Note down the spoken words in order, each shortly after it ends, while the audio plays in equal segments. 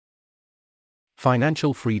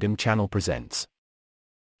Financial Freedom Channel presents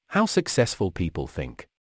How Successful People Think.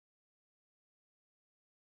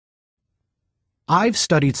 I've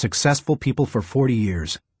studied successful people for 40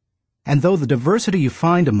 years, and though the diversity you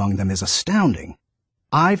find among them is astounding,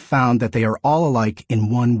 I've found that they are all alike in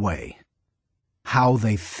one way: how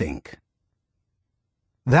they think.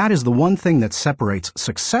 That is the one thing that separates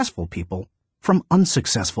successful people from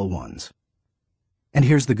unsuccessful ones. And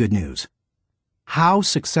here's the good news. How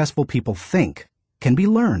successful people think can be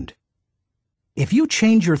learned. If you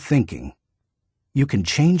change your thinking, you can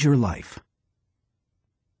change your life.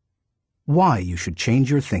 Why you should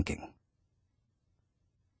change your thinking.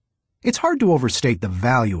 It's hard to overstate the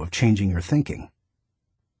value of changing your thinking.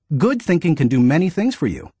 Good thinking can do many things for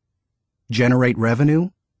you: generate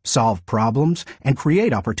revenue, solve problems, and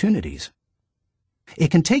create opportunities.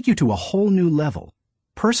 It can take you to a whole new level,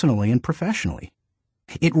 personally and professionally.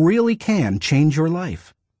 It really can change your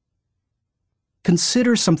life.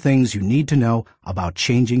 Consider some things you need to know about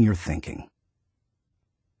changing your thinking.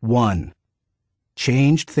 1.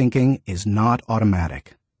 Changed thinking is not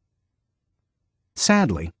automatic.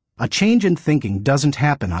 Sadly, a change in thinking doesn't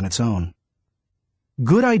happen on its own.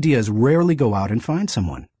 Good ideas rarely go out and find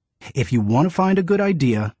someone. If you want to find a good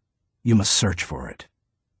idea, you must search for it.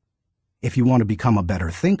 If you want to become a better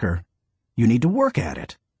thinker, you need to work at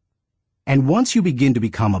it. And once you begin to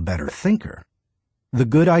become a better thinker, the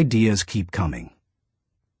good ideas keep coming.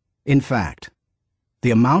 In fact,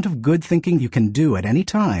 the amount of good thinking you can do at any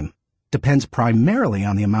time depends primarily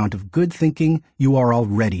on the amount of good thinking you are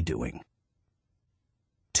already doing.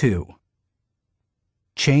 2.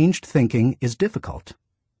 Changed thinking is difficult.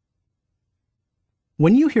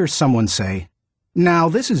 When you hear someone say, "Now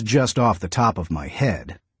this is just off the top of my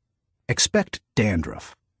head," expect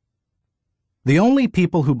dandruff. The only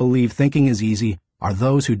people who believe thinking is easy are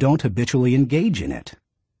those who don't habitually engage in it.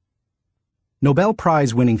 Nobel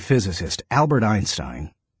Prize-winning physicist Albert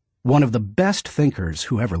Einstein, one of the best thinkers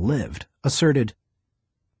who ever lived, asserted,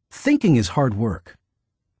 "Thinking is hard work.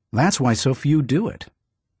 That's why so few do it."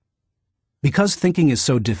 Because thinking is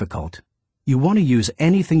so difficult, you want to use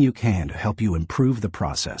anything you can to help you improve the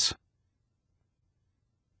process.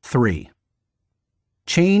 3.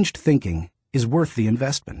 Changed thinking is worth the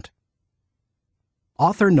investment.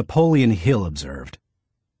 Author Napoleon Hill observed,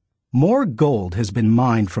 "More gold has been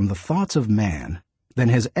mined from the thoughts of man than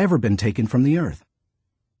has ever been taken from the earth."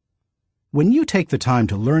 When you take the time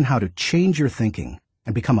to learn how to change your thinking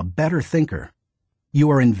and become a better thinker, you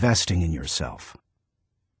are investing in yourself.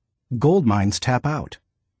 Gold mines tap out.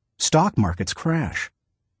 Stock markets crash.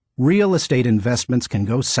 Real estate investments can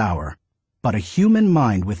go sour, but a human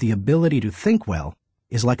mind with the ability to think well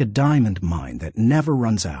is like a diamond mine that never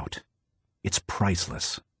runs out. It's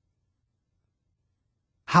priceless.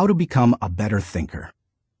 How to become a better thinker.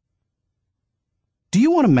 Do you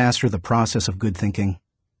want to master the process of good thinking?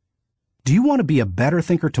 Do you want to be a better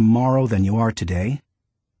thinker tomorrow than you are today?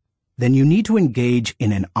 Then you need to engage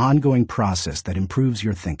in an ongoing process that improves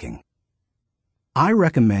your thinking. I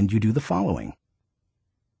recommend you do the following.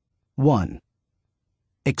 1.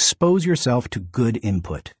 Expose yourself to good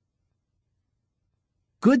input.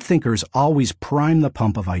 Good thinkers always prime the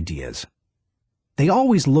pump of ideas. They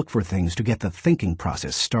always look for things to get the thinking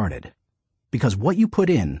process started, because what you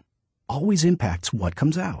put in always impacts what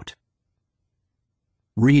comes out.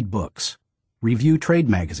 Read books, review trade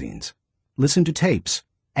magazines, listen to tapes,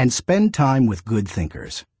 and spend time with good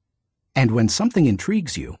thinkers. And when something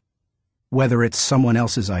intrigues you, whether it's someone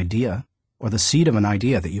else's idea or the seed of an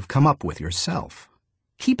idea that you've come up with yourself,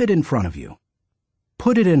 keep it in front of you.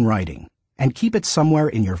 Put it in writing and keep it somewhere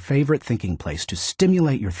in your favorite thinking place to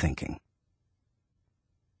stimulate your thinking.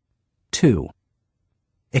 2.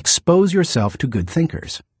 Expose yourself to good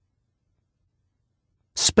thinkers.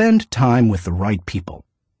 Spend time with the right people.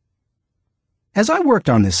 As I worked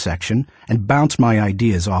on this section and bounced my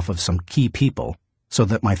ideas off of some key people so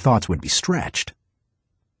that my thoughts would be stretched,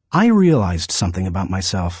 I realized something about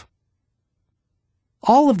myself.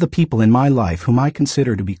 All of the people in my life whom I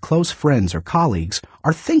consider to be close friends or colleagues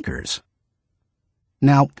are thinkers.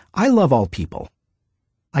 Now, I love all people.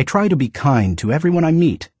 I try to be kind to everyone I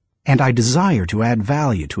meet, and I desire to add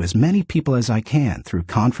value to as many people as I can through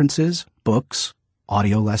conferences, books,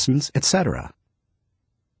 audio lessons, etc.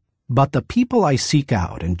 But the people I seek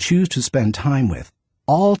out and choose to spend time with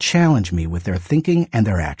all challenge me with their thinking and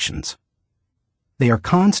their actions. They are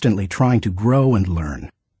constantly trying to grow and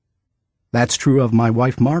learn. That's true of my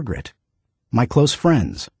wife Margaret, my close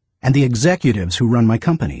friends, and the executives who run my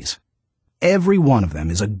companies. Every one of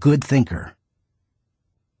them is a good thinker.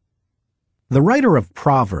 The writer of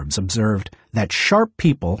Proverbs observed that sharp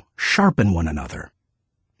people sharpen one another.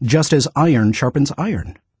 just as iron sharpens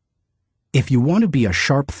iron. If you want to be a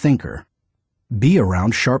sharp thinker, be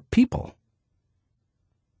around sharp people.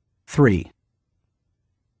 3.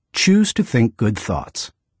 Choose to think good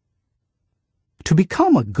thoughts. To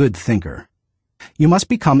become a good thinker, you must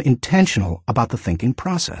become intentional about the thinking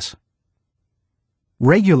process.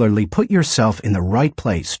 Regularly put yourself in the right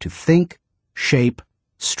place to think, shape,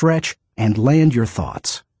 stretch, and land your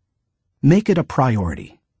thoughts. Make it a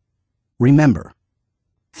priority. Remember,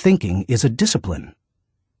 thinking is a discipline.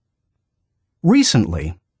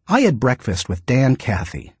 Recently, I had breakfast with Dan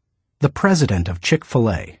Cathy, the president of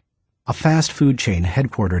Chick-fil-A, a fast food chain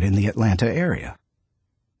headquartered in the Atlanta area.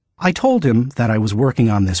 I told him that I was working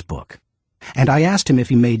on this book, and I asked him if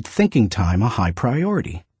he made thinking time a high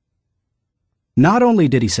priority. Not only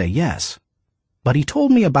did he say yes, but he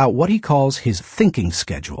told me about what he calls his thinking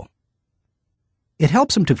schedule. It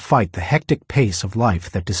helps him to fight the hectic pace of life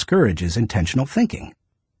that discourages intentional thinking.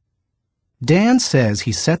 Dan says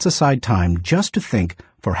he sets aside time just to think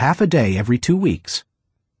for half a day every 2 weeks,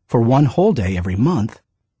 for 1 whole day every month,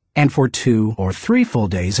 and for 2 or 3 full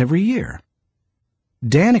days every year.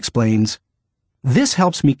 Dan explains, "This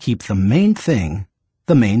helps me keep the main thing,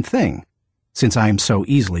 since I am so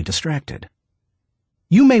easily distracted."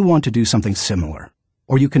 You may want to do something similar,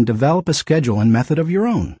 or you can develop a schedule and method of your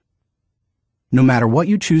own. No matter what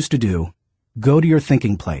you choose to do, go to your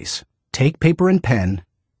thinking place, take paper and pen,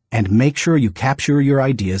 and make sure you capture your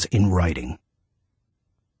ideas in writing.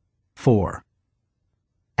 4.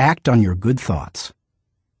 Act on your good thoughts.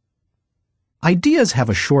 Ideas have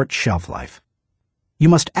a short shelf life. You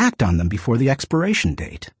must act on them before the expiration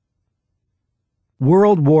date.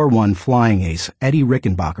 World War I flying ace Eddie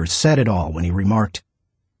Rickenbacker said it all when he remarked,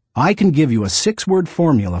 "I can give you a 6-word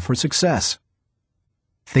formula for success.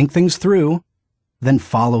 Think things through, then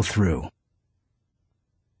follow through."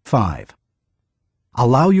 5.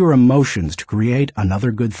 Allow your emotions to create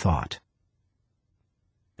another good thought.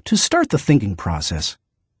 To start the thinking process,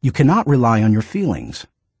 you cannot rely on your feelings.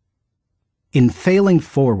 In Failing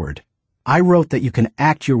Forward, I wrote that you can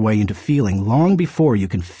act your way into feeling long before you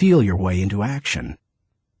can feel your way into action.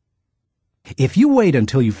 If you wait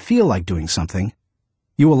until you feel like doing something,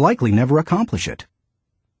 you will likely never accomplish it.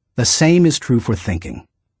 The same is true for thinking.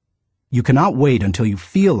 You cannot wait until you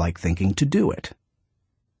feel like thinking to do it.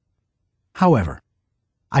 However,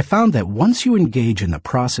 I found that once you engage in the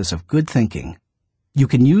process of good thinking, you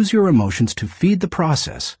can use your emotions to feed the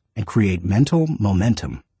process and create mental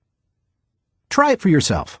momentum. Try it for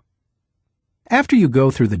yourself. After you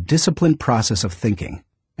go through the disciplined process of thinking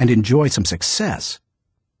and enjoy some success,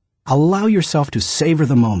 allow yourself to savor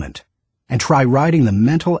the moment and try riding the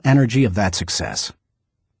mental energy of that success.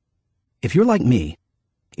 If you're like me,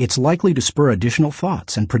 it's likely to spur additional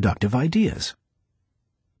thoughts and productive ideas.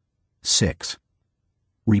 6.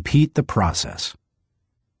 Repeat the process.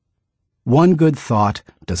 One good thought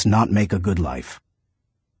does not make a good life.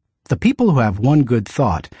 The people who have one good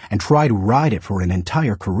thought and try to ride it for an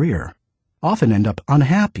entire career often end up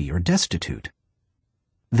unhappy or destitute.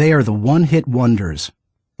 They are the one-hit wonders,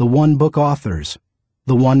 the one-book authors,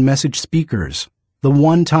 the one-message speakers, the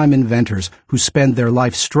one-time inventors who spend their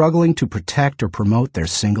life struggling to protect or promote their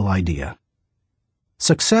single idea.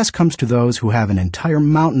 Success comes to those who have an entire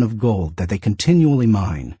mountain of gold that they continually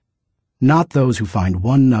mine, not those who find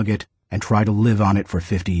one nugget and try to live on it for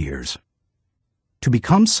 50 years. To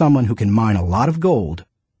become someone who can mine a lot of gold,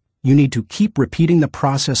 you need to keep repeating the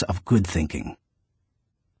process of good thinking.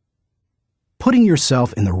 Putting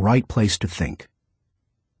yourself in the right place to think.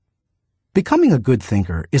 Becoming a good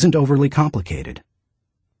thinker isn't overly complicated.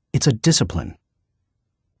 It's a discipline.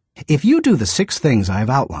 If you do the 6 things I have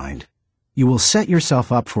outlined, you will set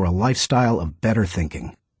yourself up for a lifestyle of better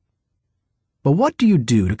thinking. But what do you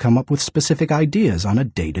do to come up with specific ideas on a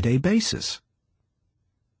day-to-day basis?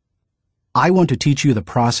 I want to teach you the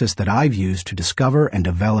process that I've used to discover and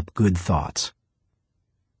develop good thoughts.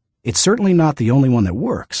 It's certainly not the only one that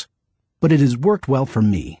works, but it has worked well for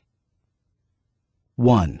me.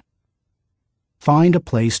 1. Find a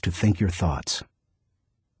place to think your thoughts.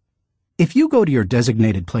 If you go to your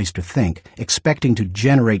designated place to think, expecting to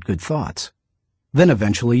generate good thoughts, then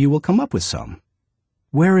eventually you will come up with some.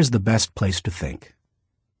 Where is the best place to think?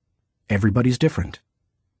 Everybody's different.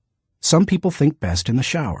 Some people think best in the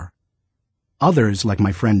shower. Others, like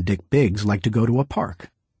my friend Dick Biggs, like to go to a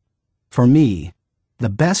park. For me, the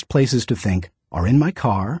best places to think are in my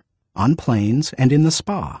car, on planes, and in the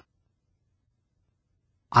spa.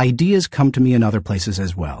 Ideas come to me in other places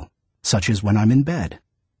as well, such as when I'm in bed.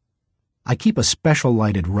 I keep a special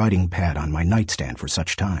lighted writing pad on my nightstand for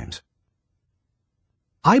such times.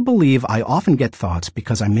 I believe I often get thoughts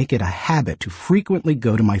because I make it a habit to frequently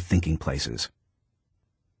go to my thinking places.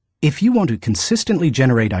 If you want to consistently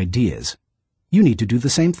generate ideas, you need to do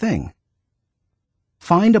the same thing.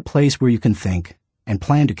 Find a place where you can think and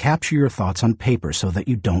plan to capture your thoughts on paper so that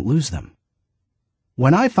you don't lose them.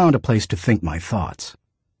 When I found a place to think my thoughts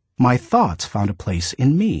found a place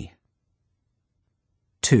in me.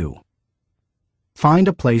 2. Find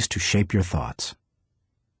a place to shape your thoughts.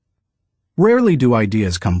 Rarely do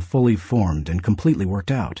ideas come fully formed and completely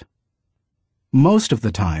worked out. Most of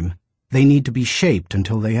the time, they need to be shaped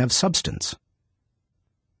until they have substance.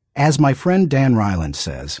 As my friend Dan Ryland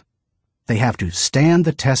says, they have to stand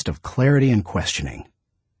the test of clarity and questioning.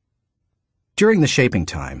 During the shaping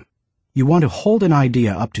time, you want to hold an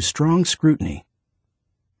idea up to strong scrutiny.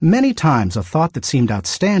 Many times a thought that seemed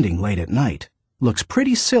outstanding late at night looks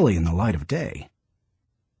pretty silly in the light of day.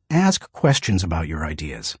 Ask questions about your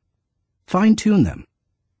ideas. Fine-tune them.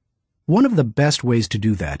 One of the best ways to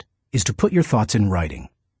do that is to put your thoughts in writing.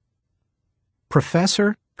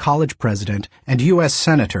 Professor, college president, and U.S.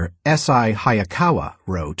 Senator S.I. Hayakawa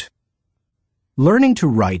wrote, "Learning to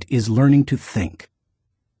write is learning to think.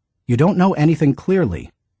 You don't know anything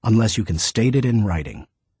clearly unless you can state it in writing."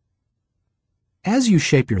 As you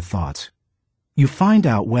shape your thoughts, you find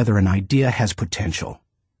out whether an idea has potential.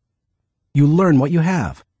 You learn what you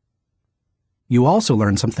have. You also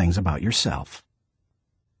learn some things about yourself.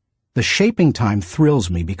 The shaping time thrills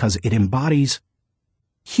me because it embodies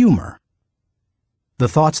humor. The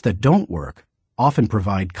thoughts that don't work often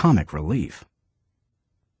provide comic relief.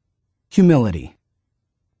 Humility.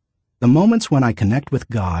 The moments when I connect with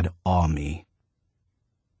God awe me.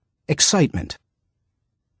 Excitement.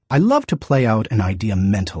 I love to play out an idea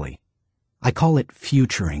mentally. I call it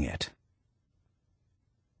futuring it.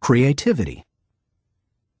 Creativity.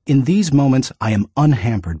 In these moments, I am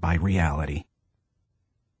unhampered by reality.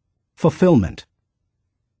 Fulfillment.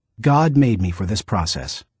 God made me for this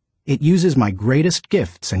process. It uses my greatest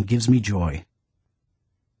gifts and gives me joy.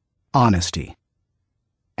 Honesty.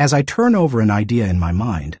 As I turn over an idea in my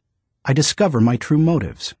mind, I discover my true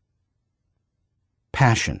motives.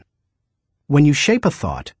 Passion. When you shape a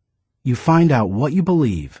thought, you find out what you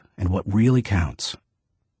believe and what really counts.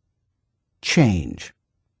 Change.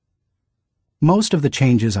 Most of the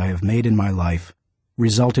changes I have made in my life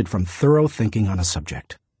resulted from thorough thinking on a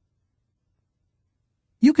subject.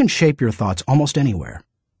 You can shape your thoughts almost anywhere.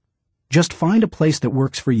 Just find a place that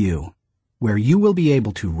works for you, where you will be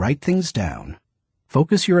able to write things down,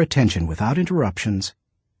 focus your attention without interruptions,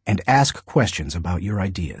 and ask questions about your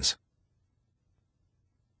ideas.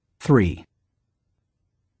 3.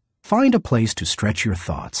 Find a place to stretch your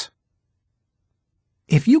thoughts.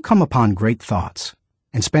 If you come upon great thoughts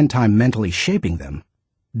and spend time mentally shaping them,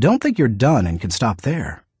 don't think you're done and can stop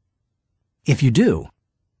there. If you do,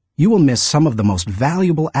 you will miss some of the most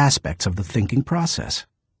valuable aspects of the thinking process.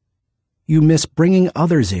 You miss bringing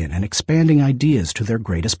others in and expanding ideas to their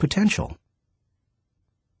greatest potential.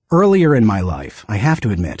 Earlier in my life, I have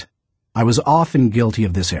to admit, I was often guilty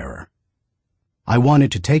of this error. I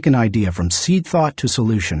wanted to take an idea from seed thought to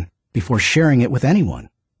solution before sharing it with anyone,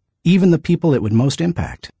 even the people it would most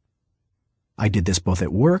impact. I did this both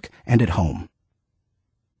at work and at home.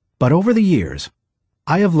 But over the years,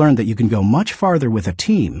 I have learned that you can go much farther with a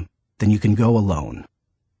team than you can go alone.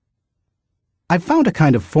 I've found a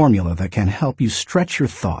kind of formula that can help you stretch your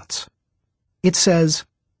thoughts. It says,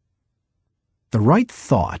 the right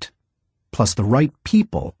thought plus the right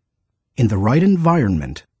people in the right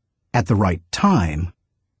environment at the right time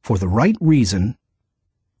for the right reason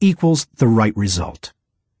equals the right result.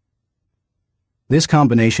 This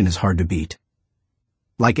combination is hard to beat.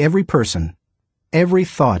 Like every person, every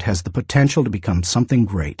thought has the potential to become something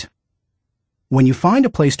great. When you find a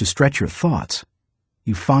place to stretch your thoughts,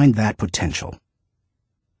 you find that potential.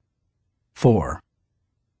 4.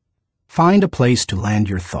 Find a place to land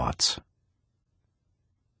your thoughts.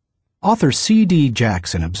 Author C.D.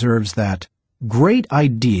 Jackson observes that great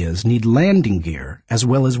ideas need landing gear as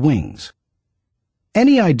well as wings.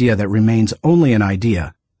 Any idea that remains only an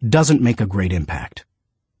idea doesn't make a great impact.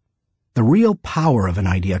 The real power of an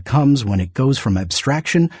idea comes when it goes from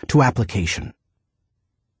abstraction to application.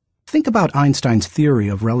 Think about Einstein's theory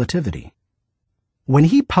of relativity. When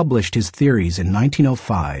he published his theories in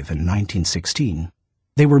 1905 and 1916,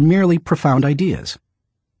 they were merely profound ideas.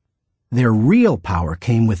 Their real power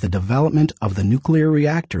came with the development of the nuclear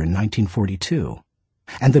reactor in 1942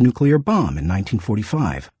 and the nuclear bomb in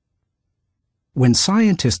 1945. When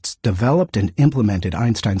scientists developed and implemented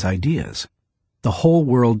Einstein's ideas, the whole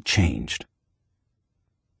world changed.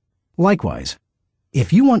 Likewise,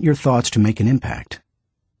 if you want your thoughts to make an impact,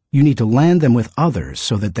 You need to land them with others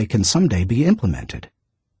so that they can someday be implemented.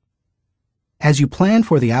 As you plan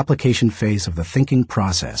for the application phase of the thinking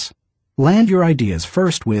process, land your ideas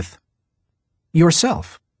first with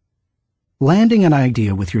yourself. Landing an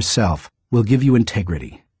idea with yourself will give you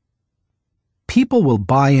integrity. People will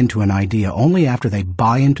buy into an idea only after they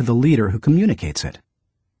buy into the leader who communicates it.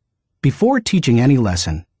 Before teaching any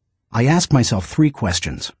lesson, I ask myself 3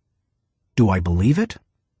 questions. Do I believe it?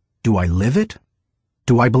 Do I live it?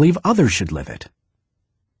 Do I believe others should live it?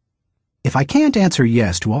 If I can't answer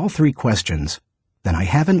yes to all 3 questions, then I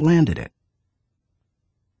haven't landed it.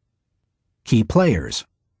 Key players.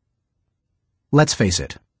 Let's face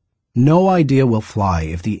it, no idea will fly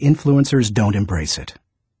if the influencers don't embrace it.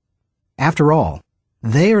 After all,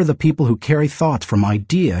 they are the people who carry thoughts from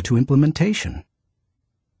idea to implementation.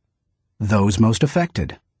 Those most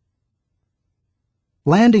affected.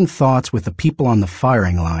 Landing thoughts with the people on the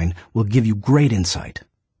firing line will give you great insight.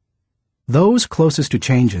 Those closest to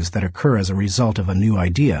changes that occur as a result of a new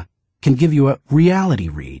idea can give you a reality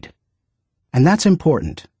read. And that's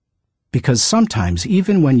important, because sometimes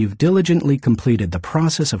even when you've diligently completed the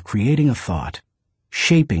process of creating a thought,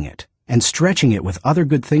 shaping it, and stretching it with other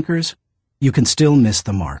good thinkers, you can still miss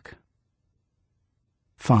the mark.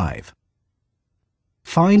 5.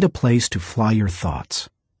 Find a place to fly your thoughts.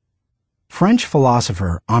 French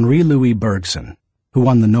philosopher Henri-Louis Bergson, who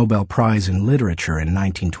won the Nobel Prize in Literature in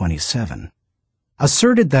 1927,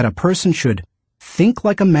 asserted that a person should think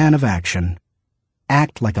like a man of action,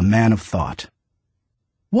 act like a man of thought.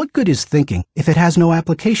 What good is thinking if it has no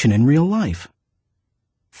application in real life?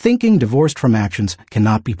 Thinking divorced from actions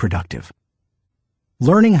cannot be productive.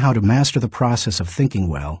 Learning how to master the process of thinking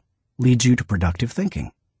well leads you to productive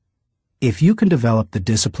thinking. If you can develop the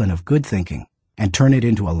discipline of good thinking and turn it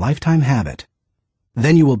into a lifetime habit,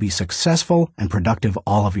 then you will be successful and productive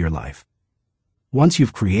all of your life. Once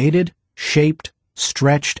you've created, shaped,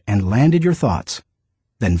 stretched, and landed your thoughts,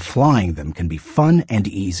 then flying them can be fun and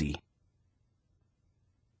easy.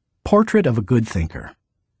 Portrait of a good thinker.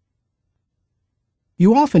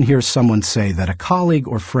 You often hear someone say that a colleague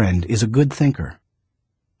or friend is a good thinker,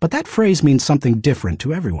 but that phrase means something different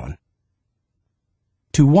to everyone.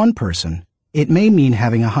 To one person, it may mean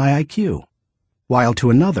having a high IQ, while to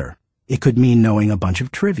another, it could mean knowing a bunch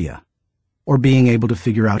of trivia, or being able to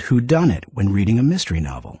figure out who done it when reading a mystery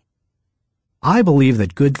novel. I believe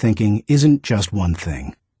that good thinking isn't just one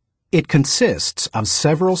thing. It consists of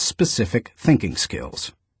several specific thinking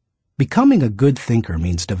skills. Becoming a good thinker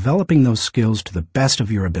means developing those skills to the best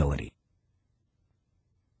of your ability.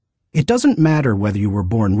 It doesn't matter whether you were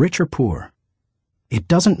born rich or poor. It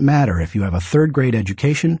doesn't matter if you have a 3rd-grade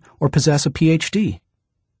education or possess a PhD.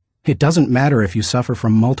 It doesn't matter if you suffer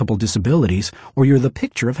from multiple disabilities or you're the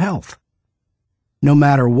picture of health. No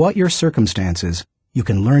matter what your circumstances, you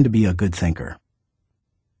can learn to be a good thinker.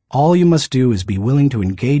 All you must do is be willing to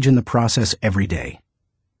engage in the process every day.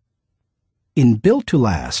 In Built to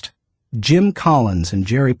Last, Jim Collins and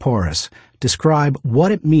Jerry Porras describe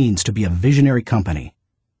what it means to be a visionary company,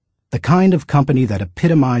 the kind of company that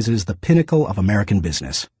epitomizes the pinnacle of American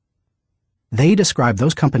business. They describe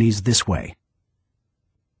those companies this way.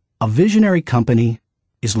 A visionary company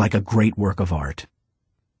is like a great work of art.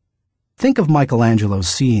 Think of Michelangelo's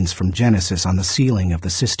scenes from Genesis on the ceiling of the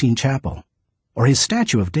Sistine Chapel, or his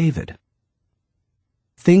statue of David.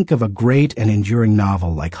 Think of a great and enduring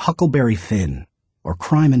novel like Huckleberry Finn, or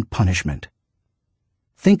Crime and Punishment.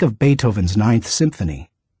 Think of Beethoven's Ninth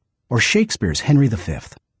Symphony, or Shakespeare's Henry V.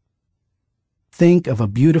 Think of a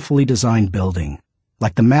beautifully designed building,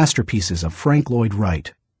 like the masterpieces of Frank Lloyd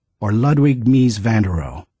Wright, or Ludwig Mies van der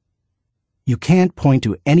Rohe. You can't point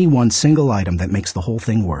to any one single item that makes the whole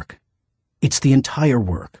thing work. It's the entire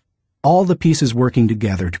work, all the pieces working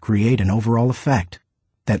together to create an overall effect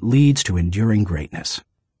that leads to enduring greatness.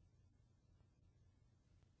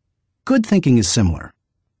 Good thinking is similar.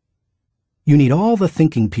 You need all the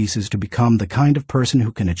thinking pieces to become the kind of person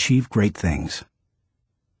who can achieve great things.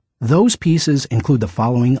 Those pieces include the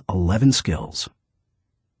following 11 skills.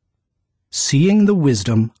 Seeing the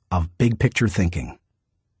wisdom of big picture thinking.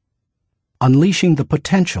 Unleashing the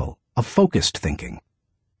potential of focused thinking.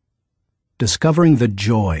 Discovering the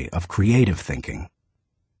joy of creative thinking.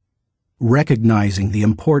 Recognizing the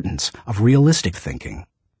importance of realistic thinking.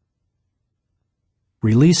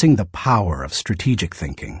 Releasing the power of strategic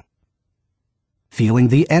thinking. Feeling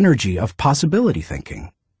the energy of possibility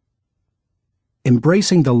thinking.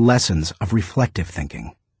 Embracing the lessons of reflective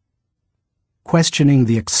thinking. Questioning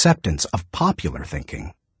the acceptance of popular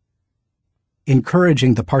thinking.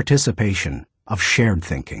 Encouraging the participation of shared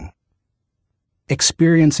thinking.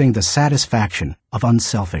 Experiencing the satisfaction of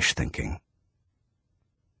unselfish thinking.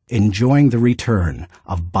 Enjoying the Return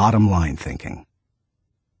of Bottom-Line Thinking.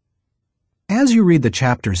 As you read the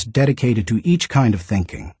chapters dedicated to each kind of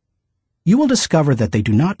thinking, you will discover that they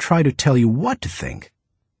do not try to tell you what to think.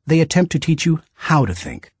 They attempt to teach you how to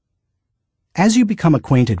think. As you become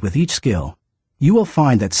acquainted with each skill, you will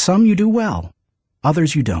find that some you do well,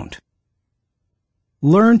 others you don't.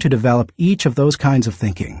 Learn to develop each of those kinds of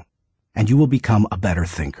thinking, and you will become a better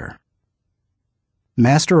thinker.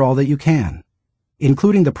 Master all that you can,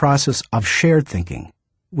 including the process of shared thinking,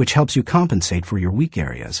 which helps you compensate for your weak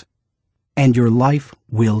areas, and your life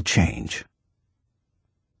will change.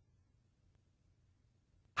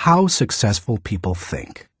 How successful people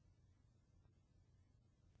think.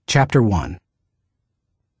 Chapter 1.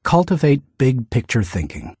 Cultivate big picture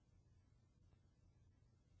thinking.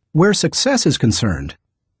 Where success is concerned,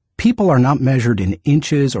 people are not measured in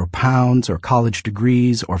inches or pounds or college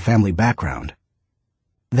degrees or family background.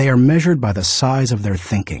 They are measured by the size of their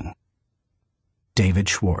thinking. David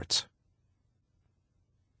Schwartz.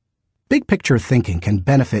 Big picture thinking can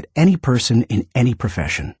benefit any person in any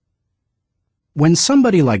profession. When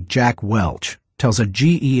somebody like Jack Welch tells a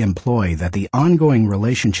GE employee that the ongoing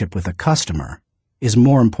relationship with a customer is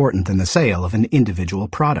more important than the sale of an individual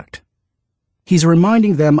product, he's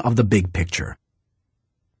reminding them of the big picture.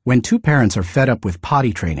 When two parents are fed up with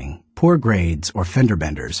potty training, poor grades, or fender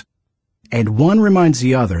benders, and one reminds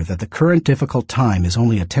the other that the current difficult time is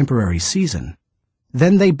only a temporary season,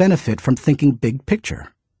 then they benefit from thinking big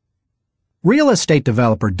picture. Real estate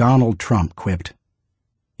developer Donald Trump quipped,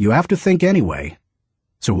 "You have to think anyway,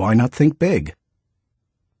 so why not think big?"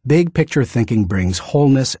 Big picture thinking brings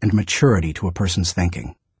wholeness and maturity to a person's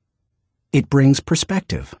thinking. It brings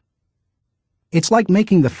perspective. It's like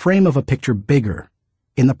making the frame of a picture bigger,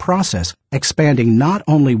 in the process expanding not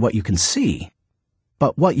only what you can see,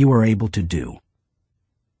 but what you are able to do.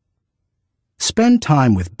 Spend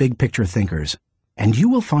time with big picture thinkers, and you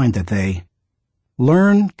will find that they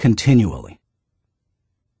learn continually.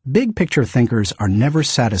 Big picture thinkers are never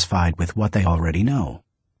satisfied with what they already know.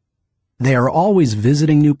 They are always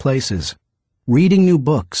visiting new places, reading new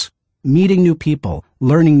books, meeting new people,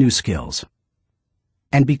 learning new skills.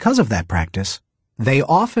 And because of that practice, they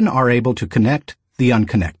often are able to connect the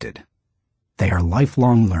unconnected. They are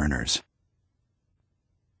lifelong learners.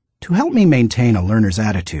 To help me maintain a learner's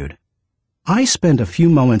attitude, I spend a few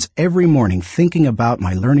moments every morning thinking about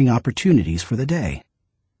my learning opportunities for the day.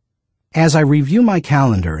 As I review my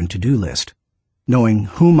calendar and to-do list, knowing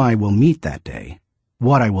whom I will meet that day,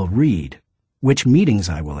 what I will read, which meetings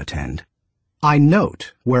I will attend, I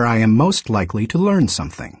note where I am most likely to learn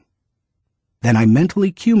something. Then I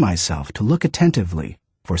mentally cue myself to look attentively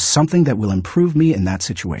for something that will improve me in that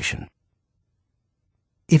situation.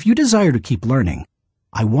 If you desire to keep learning,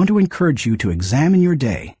 I want to encourage you to examine your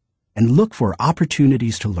day and look for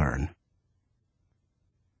opportunities to learn.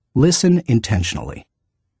 Listen intentionally.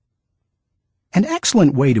 An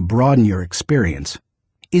excellent way to broaden your experience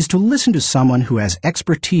is to listen to someone who has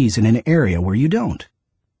expertise in an area where you don't.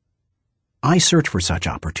 I search for such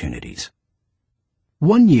opportunities.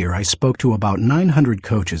 One year I spoke to about 900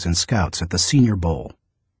 coaches and scouts at the Senior Bowl,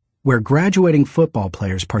 where graduating football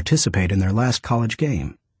players participate in their last college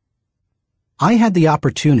game. I had the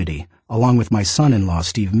opportunity, along with my son-in-law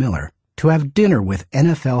Steve Miller, to have dinner with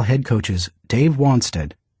NFL head coaches Dave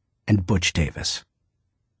Wanstead and Butch Davis.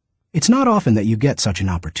 It's not often that you get such an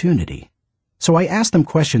opportunity, so I asked them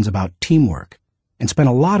questions about teamwork and spent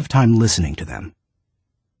a lot of time listening to them.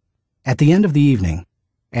 At the end of the evening,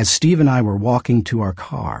 as Steve and I were walking to our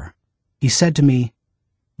car, he said to me,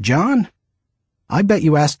 "John, I bet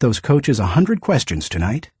you asked those coaches 100 questions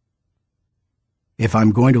tonight." "If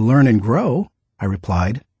I'm going to learn and grow," I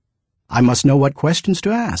replied, "I must know what questions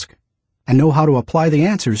to ask and know how to apply the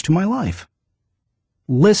answers to my life."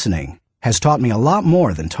 Listening has taught me a lot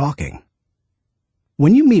more than talking.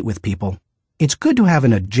 When you meet with people, it's good to have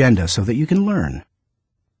an agenda so that you can learn.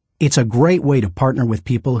 It's a great way to partner with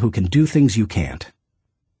people who can do things you can't.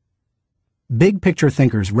 Big picture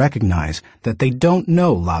thinkers recognize that they don't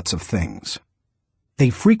know lots of things.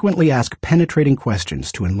 They frequently ask penetrating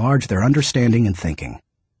questions to enlarge their understanding and thinking.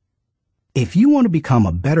 If you want to become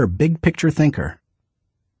a better big picture thinker,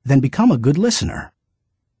 then become a good listener.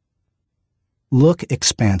 Look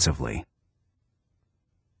expansively.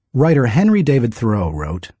 Writer Henry David Thoreau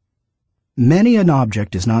wrote, "Many an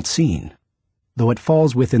object is not seen, though it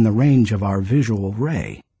falls within the range of our visual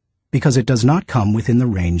ray, because it does not come within the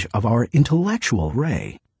range of our intellectual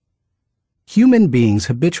ray." Human beings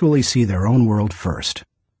habitually see their own world first.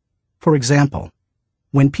 For example,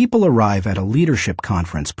 when people arrive at a leadership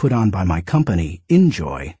conference put on by my company,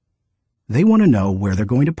 Enjoy, they want to know where they're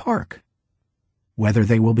going to park. whether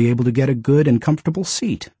they will be able to get a good and comfortable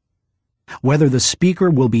seat, whether the speaker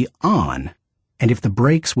will be on, and if the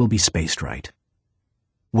brakes will be spaced right.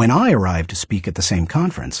 When I arrive to speak at the same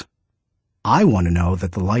conference, I want to know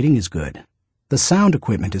that the lighting is good, the sound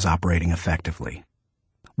equipment is operating effectively,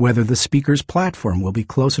 whether the speaker's platform will be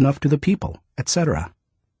close enough to the people, etc.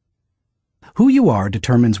 Who you are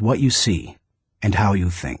determines what you see and how you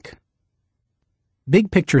think. Big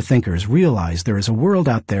picture thinkers realize there is a world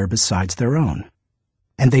out there besides their own,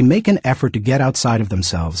 and they make an effort to get outside of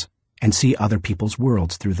themselves and see other people's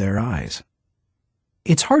worlds through their eyes.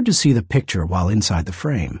 It's hard to see the picture while inside the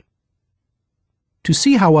frame. To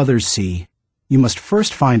see how others see, you must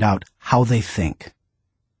first find out how they think.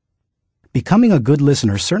 Becoming a good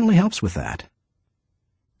listener certainly helps with that.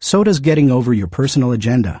 So does getting over your personal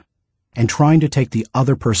agenda and trying to take the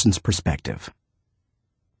other person's perspective.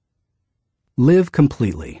 Live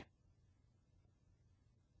completely.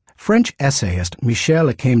 French essayist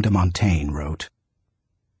Michel de Montaigne wrote,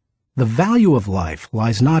 "The value of life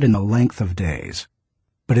lies not in the length of days,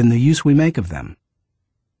 but in the use we make of them.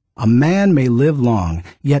 A man may live long,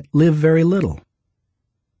 yet live very little.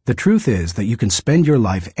 The truth is that you can spend your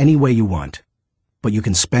life any way you want, but you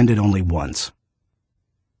can spend it only once."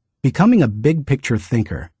 Becoming a big picture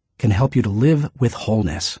thinker can help you to live with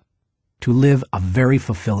wholeness, to live a very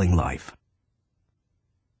fulfilling life.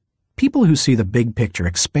 People who see the big picture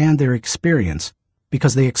expand their experience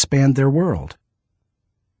because they expand their world.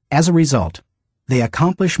 As a result, they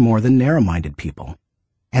accomplish more than narrow-minded people,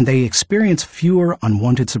 and they experience fewer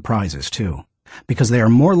unwanted surprises too, because they are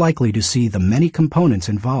more likely to see the many components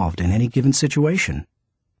involved in any given situation: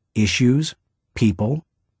 issues, people,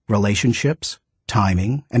 relationships,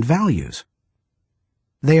 timing, and values.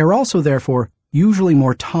 They are also, therefore, usually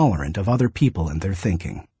more tolerant of other people and their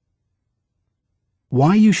thinking.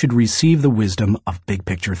 Why you should receive the wisdom of big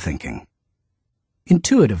picture thinking.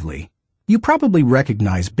 Intuitively, you probably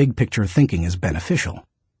recognize big picture thinking as beneficial.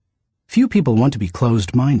 Few people want to be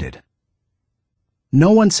closed-minded.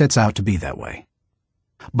 No one sets out to be that way.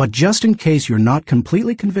 But just in case you're not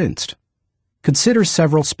completely convinced, consider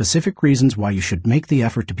several specific reasons why you should make the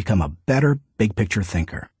effort to become a better big picture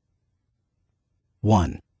thinker.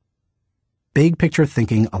 1. Big picture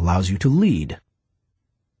thinking allows you to lead.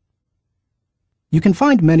 You can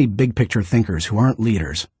find many big picture thinkers who aren't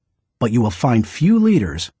leaders, but you will find few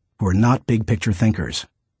leaders who are not big picture thinkers.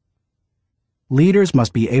 Leaders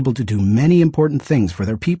must be able to do many important things for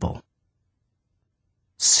their people.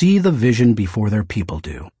 See the vision before their people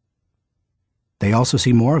do. They also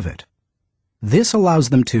see more of it. This allows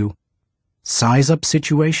them to size up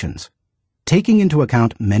situations, taking into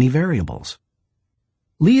account many variables.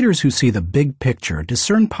 Leaders who see the big picture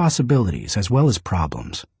discern possibilities as well as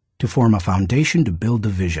problems to form a foundation to build the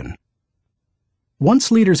vision.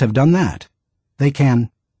 Once leaders have done that, they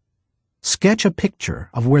can sketch a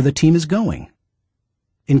picture of where the team is going,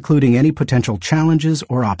 including any potential challenges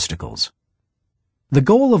or obstacles. The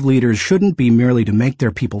goal of leaders shouldn't be merely to make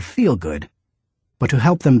their people feel good, but to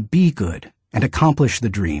help them be good and accomplish the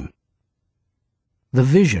dream. The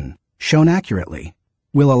vision, shown accurately,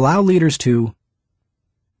 will allow leaders to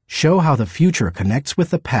show how the future connects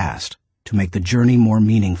with the past to make the journey more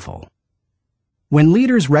meaningful. When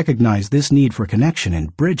leaders recognize this need for connection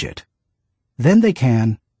and bridge it, then they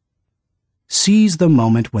can seize the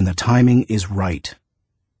moment when the timing is right.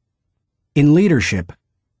 In leadership,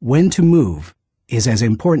 when to move is as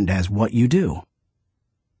important as what you do.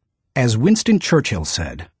 As Winston Churchill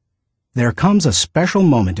said, there comes a special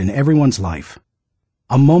moment in everyone's life,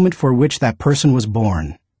 a moment for which that person was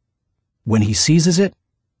born. When he seizes it,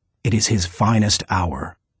 it is his finest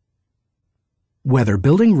hour. Whether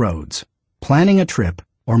building roads, planning a trip,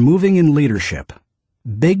 or moving in leadership,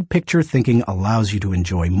 big picture thinking allows you to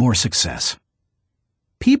enjoy more success.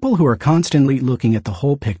 People who are constantly looking at the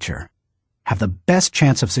whole picture have the best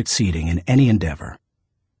chance of succeeding in any endeavor.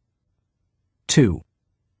 2.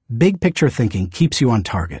 Big picture thinking keeps you on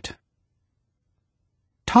target.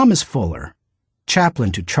 Thomas Fuller,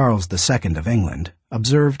 chaplain to Charles II of England,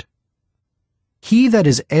 observed, "He that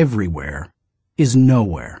is everywhere is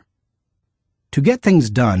nowhere." To get things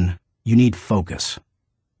done, you need focus.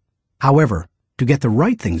 However, to get the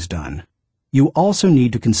right things done, you also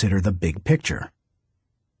need to consider the big picture.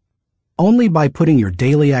 Only by putting your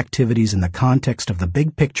daily activities in the context of the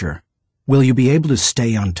big picture will you be able to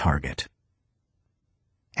stay on target.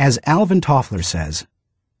 As Alvin Toffler says,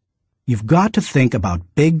 you've got to think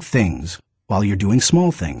about big things while you're doing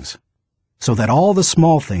small things, so that all the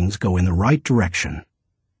small things go in the right direction.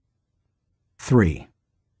 3.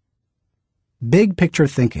 Big picture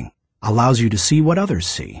thinking allows you to see what others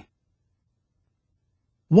see.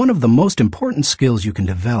 One of the most important skills you can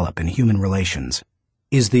develop in human relations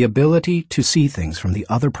is the ability to see things from the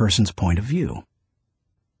other person's point of view.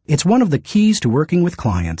 It's one of the keys to working with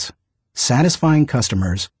clients, satisfying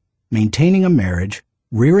customers, maintaining a marriage,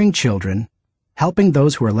 rearing children, helping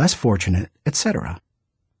those who are less fortunate, etc.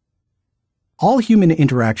 All human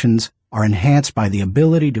interactions are enhanced by the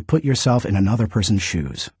ability to put yourself in another person's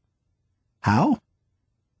shoes. How?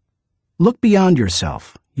 Look beyond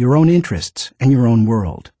yourself, your own interests, and your own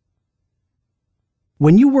world.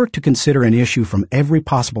 When you work to consider an issue from every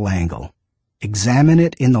possible angle, examine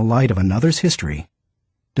it in the light of another's history,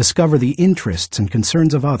 discover the interests and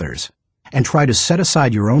concerns of others, and try to set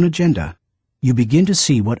aside your own agenda, you begin to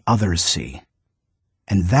see what others see.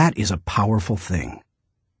 And that is a powerful thing.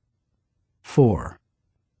 4.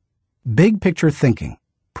 Big picture thinking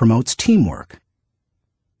promotes teamwork.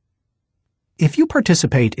 If you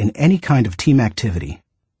participate in any kind of team activity,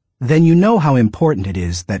 then you know how important it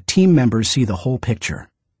is that team members see the whole picture,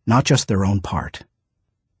 not just their own part.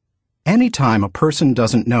 Anytime a person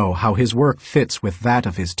doesn't know how his work fits with that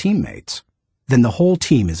of his teammates, then the whole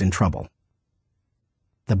team is in trouble.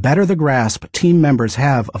 The better the grasp team members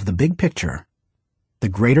have of the big picture, the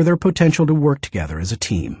greater their potential to work together as a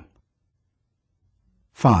team.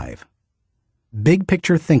 5. Big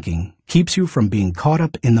picture thinking keeps you from being caught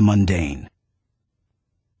up in the mundane.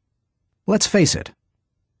 Let's face it,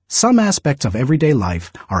 some aspects of everyday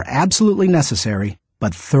life are absolutely necessary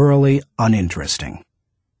but thoroughly uninteresting.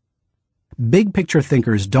 Big picture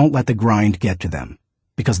thinkers don't let the grind get to them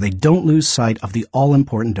because they don't lose sight of the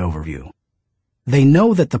all-important overview. They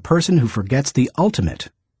know that the person who forgets the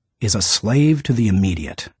ultimate is a slave to the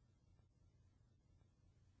immediate.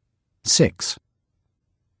 6.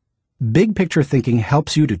 Big picture thinking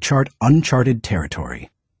helps you to chart uncharted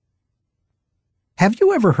territory. Have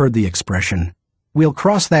you ever heard the expression, "We'll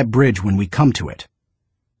cross that bridge when we come to it"?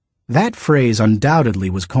 That phrase undoubtedly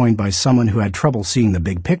was coined by someone who had trouble seeing the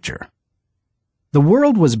big picture. The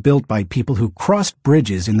world was built by people who crossed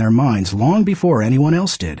bridges in their minds long before anyone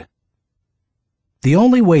else did. The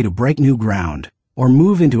only way to break new ground or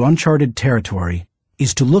move into uncharted territory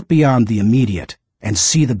is to look beyond the immediate and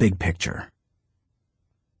see the big picture.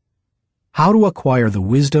 How to acquire the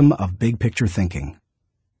wisdom of big picture thinking.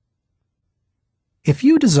 If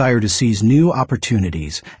you desire to seize new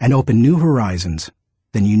opportunities and open new horizons,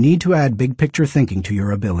 then you need to add big picture thinking to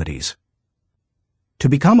your abilities. To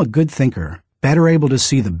become a good thinker, better able to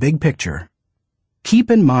see the big picture,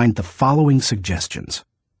 keep in mind the following suggestions.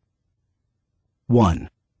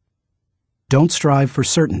 1. Don't strive for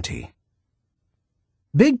certainty.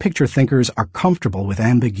 Big picture thinkers are comfortable with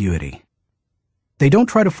ambiguity. They don't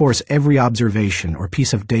try to force every observation or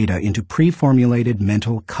piece of data into pre-formulated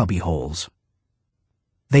mental cubbyholes.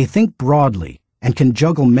 They think broadly and can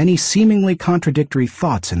juggle many seemingly contradictory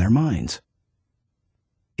thoughts in their minds.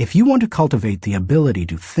 If you want to cultivate the ability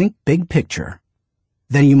to think big picture,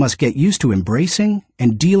 then you must get used to embracing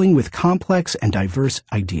and dealing with complex and diverse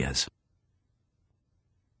ideas.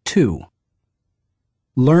 2.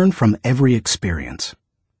 Learn from every experience.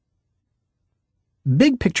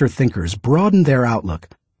 Big picture thinkers broaden their outlook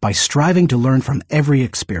by striving to learn from every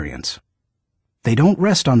experience. They don't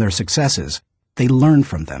rest on their successes, they learn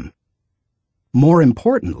from them. More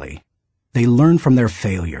importantly, they learn from their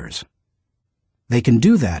failures. They can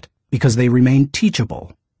do that because they remain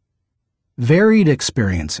teachable. Varied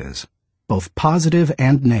experiences, both positive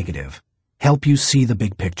and negative, help you see the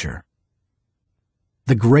big picture.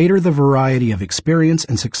 The greater the variety of experience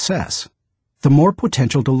and success, the more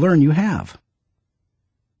potential to learn you have.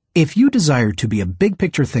 If you desire to be a big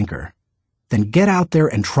picture thinker, then get out there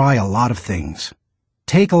and try a lot of things.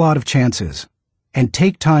 Take a lot of chances, and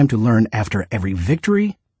take time to learn after every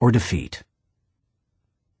victory or defeat.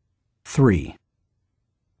 3.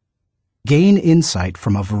 Gain insight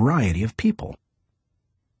from a variety of people.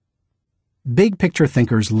 Big picture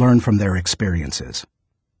thinkers learn from their experiences,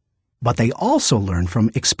 but they also learn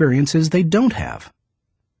from experiences they don't have.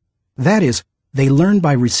 That is, they learn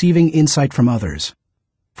by receiving insight from others,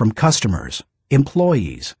 from customers,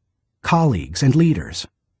 employees, colleagues, and leaders.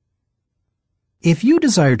 If you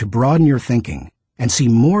desire to broaden your thinking and see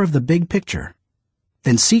more of the big picture,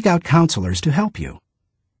 then seek out counselors to help you.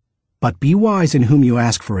 But be wise in whom you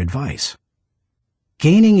ask for advice.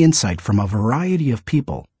 Gaining insight from a variety of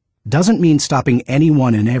people doesn't mean stopping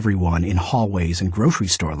anyone and everyone in hallways and grocery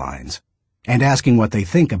store lines and asking what they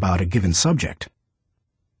think about a given subject.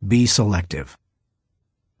 Be selective.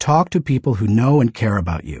 Talk to people who know and care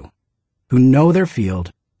about you, who know their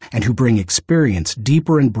field, and who bring experience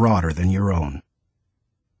deeper and broader than your own.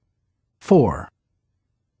 4.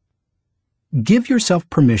 Give yourself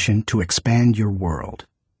permission to expand your world.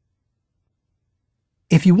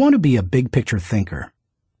 If you want to be a big-picture thinker,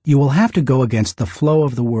 you will have to go against the flow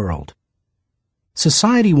of the world.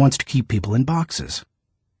 Society wants to keep people in boxes.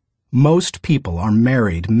 Most people are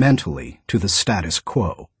married mentally to the status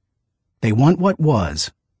quo. They want what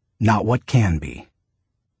was, not what can be.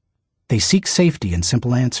 They seek safety in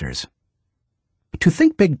simple answers. To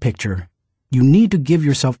think big picture, you need to give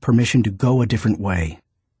yourself permission to go a different way,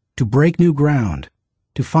 to break new ground,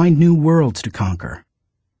 to find new worlds to conquer.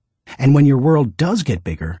 And when your world does get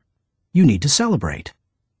bigger, you need to celebrate.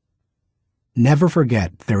 Never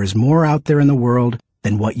forget there is more out there in the world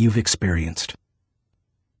than what you've experienced.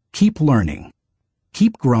 Keep learning,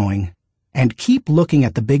 keep growing, and keep looking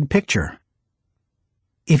at the big picture.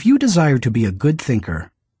 If you desire to be a good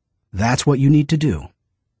thinker, that's what you need to do.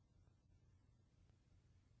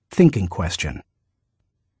 Thinking question.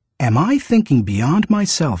 Am I thinking beyond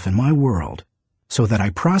myself and my world so that I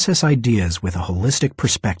process ideas with a holistic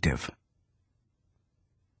perspective?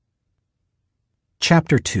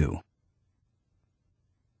 Chapter 2.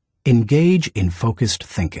 Engage in focused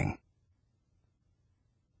thinking.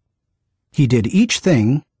 He did each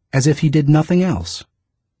thing as if he did nothing else.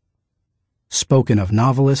 Spoken of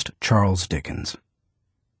novelist Charles Dickens.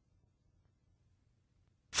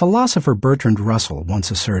 Philosopher Bertrand Russell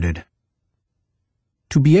once asserted,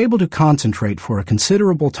 "To be able to concentrate for a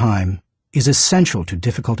considerable time is essential to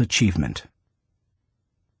difficult achievement."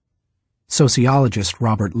 Sociologist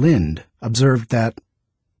Robert Lind observed that,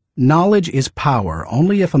 "Knowledge is power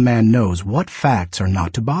only if a man knows what facts are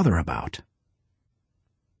not to bother about."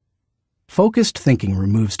 Focused thinking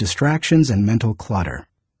removes distractions and mental clutter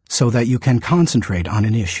so that you can concentrate on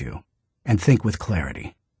an issue and think with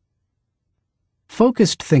clarity.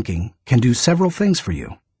 Focused thinking can do several things for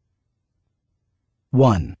you.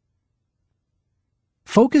 1.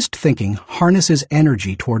 Focused thinking harnesses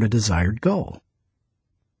energy toward a desired goal.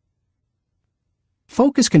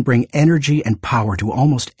 Focus can bring energy and power to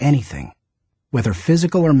almost anything, whether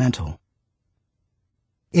physical or mental.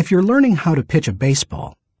 If you're learning how to pitch a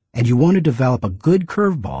baseball and you want to develop a good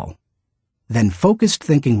curveball, then focused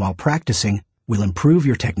thinking while practicing will improve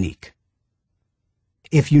your technique.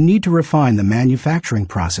 If you need to refine the manufacturing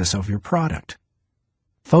process of your product,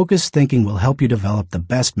 focused thinking will help you develop the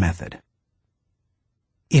best method.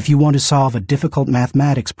 If you want to solve a difficult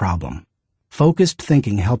mathematics problem, focused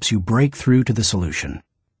thinking helps you break through to the solution.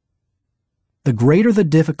 The greater the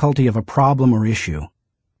difficulty of a problem or issue,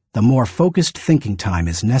 the more focused thinking time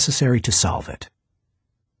is necessary to solve it.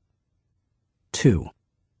 2.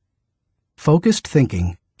 Focused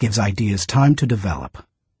thinking gives ideas time to develop.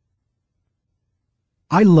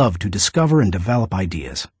 I love to discover and develop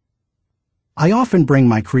ideas. I often bring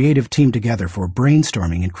my creative team together for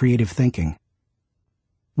brainstorming and creative thinking.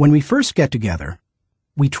 When we first get together,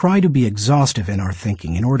 we try to be exhaustive in our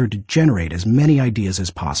thinking in order to generate as many ideas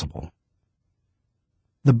as possible.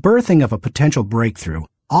 The birthing of a potential breakthrough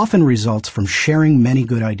often results from sharing many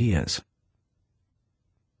good ideas.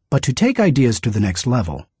 But to take ideas to the next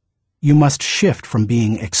level, you must shift from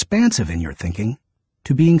being expansive in your thinking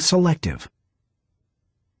to being selective.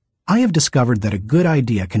 I have discovered that a good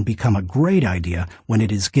idea can become a great idea when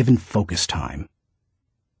it is given focus time.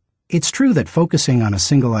 It's true that focusing on a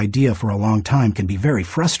single idea for a long time can be very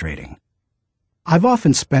frustrating. I've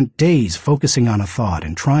often spent days focusing on a thought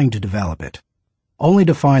and trying to develop it, only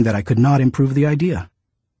to find that I could not improve the idea.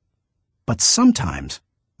 But sometimes,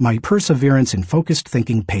 my perseverance in focused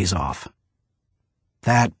thinking pays off.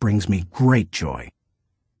 That brings me great joy.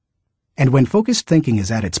 And when focused thinking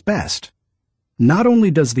is at its best, not only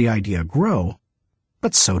does the idea grow,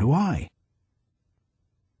 but so do I.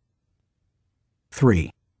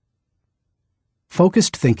 3.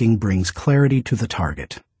 Focused thinking brings clarity to the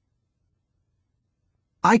target.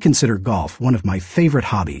 I consider golf one of my favorite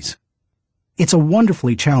hobbies. It's a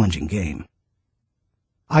wonderfully challenging game.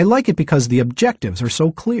 I like it because the objectives are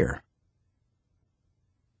so clear.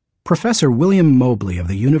 Professor William Mobley of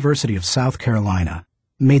the University of South Carolina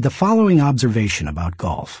made the following observation about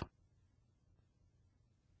golf.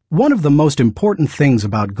 One of the most important things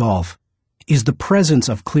about golf is the presence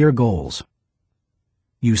of clear goals.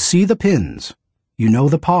 You see the pins, you know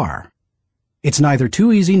the par. It's neither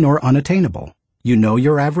too easy nor unattainable. You know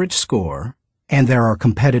your average score, and there are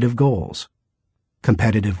competitive goals.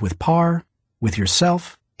 Competitive with par, with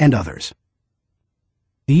yourself, and others.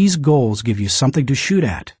 These goals give you something to shoot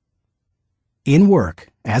at. In work,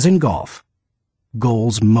 as in golf,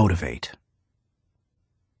 goals motivate.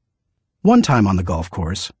 One time on the golf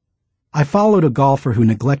course, I followed a golfer who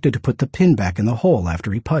neglected to put the pin back in the hole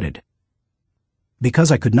after he putted.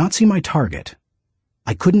 Because I could not see my target,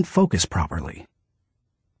 I couldn't focus properly.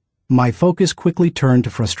 My focus quickly turned to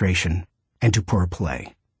frustration, and to poor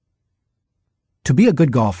play. To be a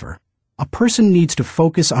good golfer, a person needs to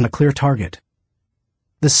focus on a clear target.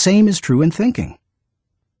 The same is true in thinking.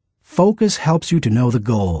 Focus helps you to know the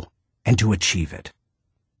goal and to achieve it.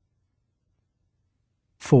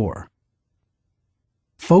 4.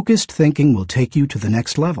 Focused thinking will take you to the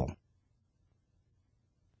next level.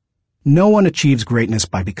 No one achieves greatness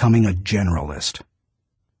by becoming a generalist.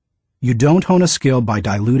 You don't hone a skill by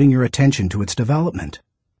diluting your attention to its development.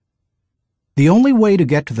 The only way to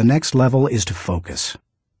get to the next level is to focus.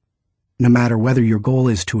 No matter whether your goal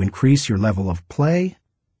is to increase your level of play,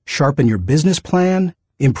 sharpen your business plan,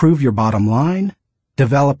 improve your bottom line,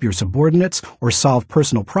 develop your subordinates, or solve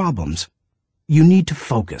personal problems, you need to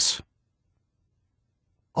focus.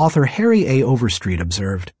 Author Harry A. Overstreet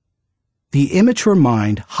observed, "The immature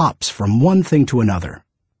mind hops from one thing to another.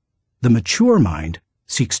 The mature mind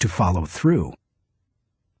seeks to follow through."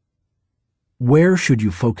 Where should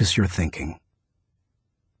you focus your thinking?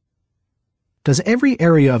 Does every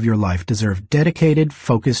area of your life deserve dedicated,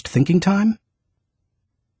 focused thinking time?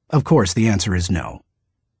 Of course, the answer is no.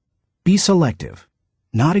 Be selective,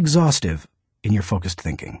 not exhaustive, in your focused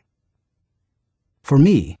thinking. For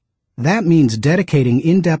me, that means dedicating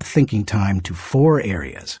in-depth thinking time to 4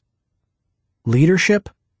 areas: leadership,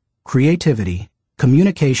 creativity,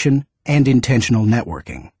 communication, and intentional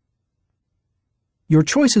networking. Your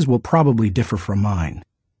choices will probably differ from mine.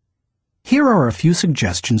 Here are a few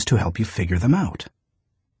suggestions to help you figure them out.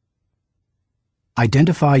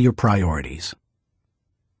 Identify your priorities.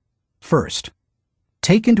 First,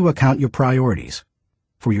 take into account your priorities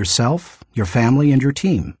for yourself, your family, and your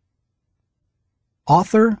team.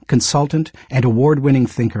 Author, consultant, and award-winning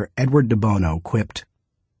thinker Edward de Bono quipped,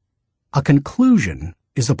 "A conclusion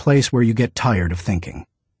is the place where you get tired of thinking."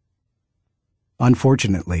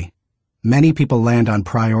 Unfortunately, many people land on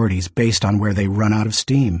priorities based on where they run out of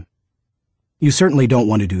steam. You certainly don't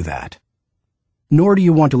want to do that. Nor do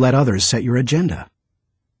you want to let others set your agenda.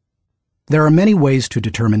 There are many ways to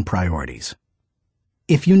determine priorities.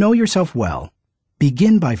 If you know yourself well,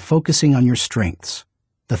 begin by focusing on your strengths,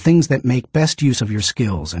 the things that make best use of your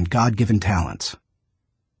skills and God-given talents.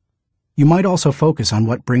 You might also focus on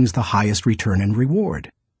what brings the highest return and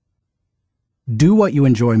reward. Do what you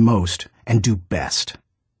enjoy most and do best.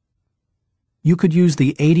 You could use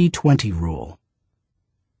the 80-20 rule.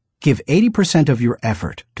 Give 80% of your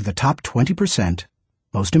effort to the top 20%,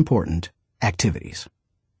 most important, activities.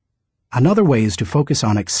 Another way is to focus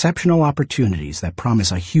on exceptional opportunities that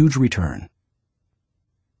promise a huge return.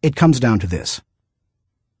 It comes down to this.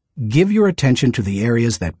 Give your attention to the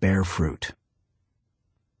areas that bear fruit.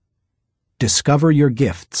 Discover your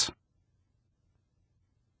gifts.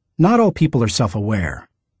 Not all people are self-aware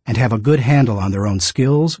and have a good handle on their own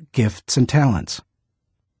skills, gifts, and talents.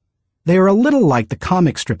 They are a little like the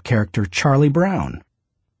comic strip character Charlie Brown.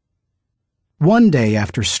 One day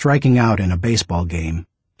after striking out in a baseball game,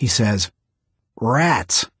 he says,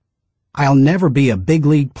 "Rats! I'll never be a big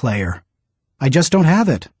league player. I just don't have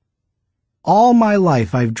it. All my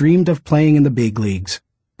life I've dreamed of playing in the big leagues,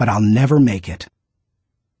 but I'll never make it."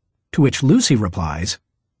 To which Lucy replies,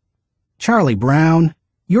 "Charlie Brown,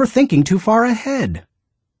 you're thinking too far ahead.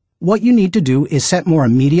 What you need to do is set more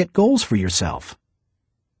immediate goals for yourself."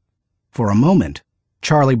 For a moment,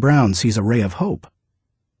 Charlie Brown sees a ray of hope.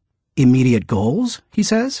 "Immediate goals?" he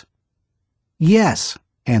says. "Yes,"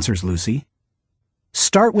 answers Lucy.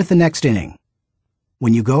 "Start with the next inning.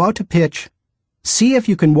 When you go out to pitch, see if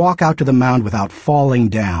you can walk out to the mound without falling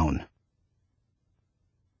down."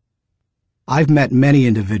 I've met many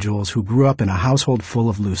individuals who grew up in a household full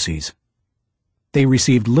of Lucys. They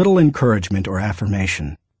received little encouragement or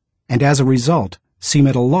affirmation, and as a result, seem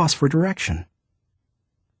at a loss for direction.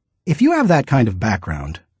 If you have that kind of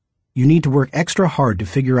background, you need to work extra hard to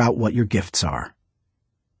figure out what your gifts are.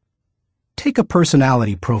 Take a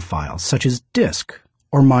personality profile such as DISC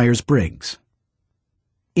or Myers-Briggs.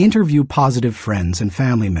 Interview positive friends and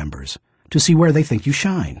family members to see where they think you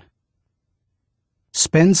shine.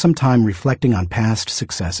 Spend some time reflecting on past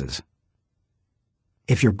successes.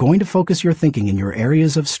 If you're going to focus your thinking in your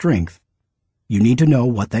areas of strength, you need to know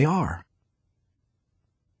what they are.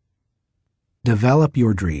 Develop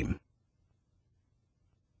your dream.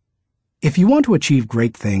 If you want to achieve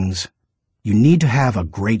great things, you need to have a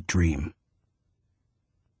great dream.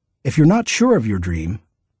 If you're not sure of your dream,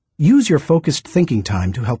 use your focused thinking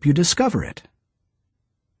time to help you discover it.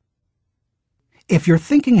 If your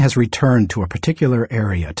thinking has returned to a particular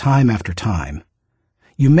area time after time,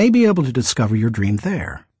 you may be able to discover your dream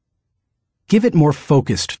there. Give it more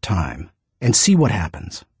focused time and see what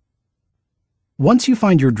happens. Once you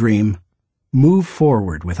find your dream, move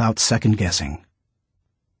forward without second-guessing.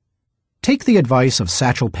 Take the advice of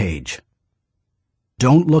Satchel Paige.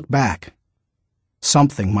 Don't look back.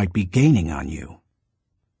 Something might be gaining on you.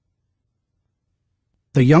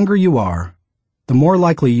 The younger you are, the more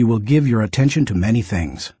likely you will give your attention to many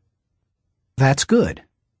things. That's good,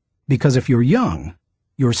 because if you're young,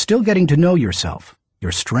 you're still getting to know yourself,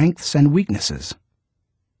 your strengths and weaknesses.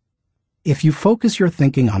 If you focus your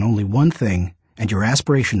thinking on only one thing and your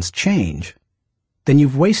aspirations change, then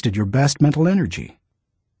you've wasted your best mental energy.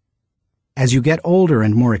 As you get older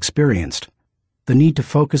and more experienced, the need to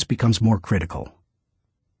focus becomes more critical.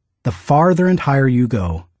 The farther and higher you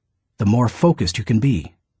go, the more focused you can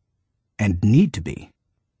be, and need to be.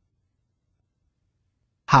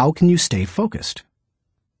 How can you stay focused?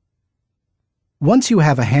 Once you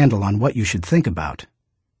have a handle on what you should think about,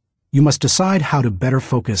 you must decide how to better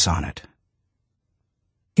focus on it.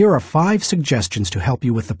 Here are 5 suggestions to help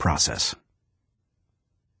you with the process.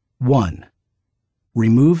 1.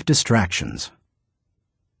 Remove distractions.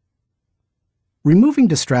 Removing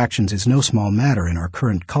distractions is no small matter in our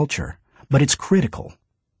current culture, but it's critical.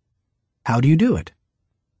 How do you do it?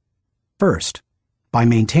 First, by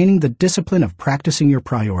maintaining the discipline of practicing your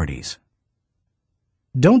priorities.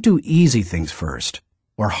 Don't do easy things first,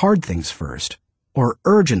 or hard things first, or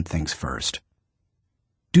urgent things first.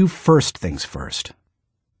 Do first things first,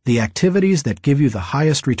 the activities that give you the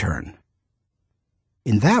highest return.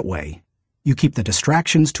 In that way, you keep the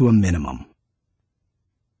distractions to a minimum.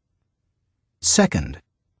 Second,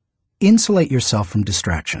 insulate yourself from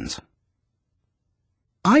distractions.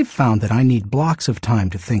 I've found that I need blocks of time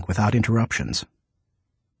to think without interruptions.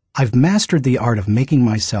 I've mastered the art of making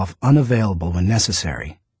myself unavailable when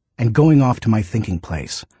necessary and going off to my thinking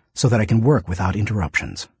place so that I can work without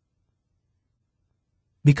interruptions.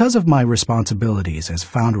 Because of my responsibilities as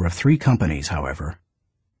founder of 3 companies, however,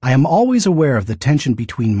 I am always aware of the tension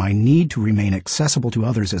between my need to remain accessible to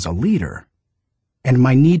others as a leader and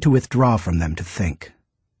my need to withdraw from them to think.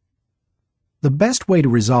 The best way to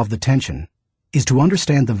resolve the tension is to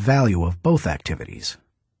understand the value of both activities.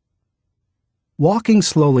 Walking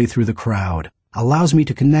slowly through the crowd allows me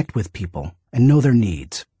to connect with people and know their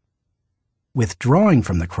needs. Withdrawing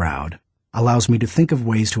from the crowd allows me to think of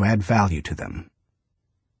ways to add value to them.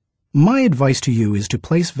 My advice to you is to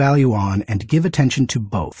place value on and give attention to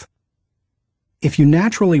both. If you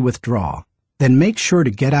naturally withdraw, then make sure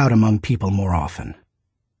to get out among people more often.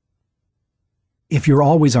 If you're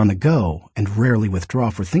always on the go and rarely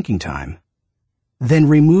withdraw for thinking time, then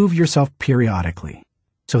remove yourself periodically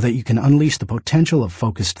so that you can unleash the potential of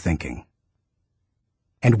focused thinking.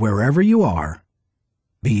 And wherever you are,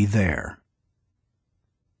 be there.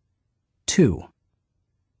 2.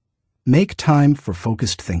 Make time for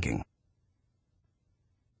focused thinking.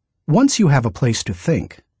 Once you have a place to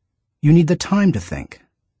think, you need the time to think.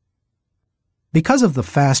 Because of the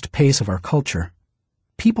fast pace of our culture,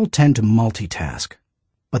 people tend to multitask,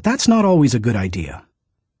 but that's not always a good idea.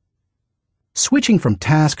 Switching from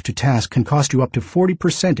task to task can cost you up to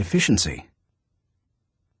 40% efficiency.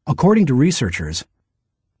 According to researchers,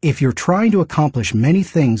 if you're trying to accomplish many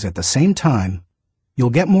things at the same time, you'll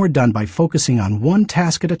get more done by focusing on one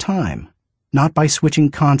task at a time, not by switching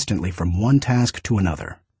constantly from one task to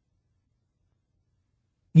another.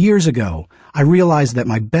 Years ago, I realized that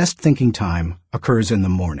my best thinking time occurs in the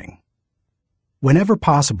morning. Whenever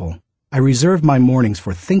possible, I reserve my mornings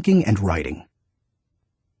for thinking and writing.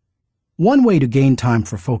 One way to gain time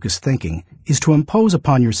for focused thinking is to impose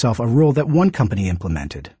upon yourself a rule that one company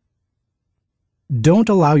implemented. Don't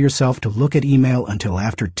allow yourself to look at email until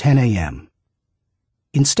after 10 a.m.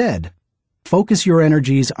 Instead, focus your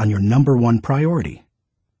energies on your number one priority.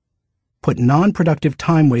 Put non-productive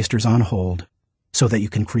time wasters on hold so that you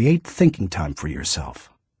can create thinking time for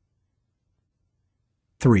yourself.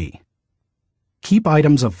 3. Keep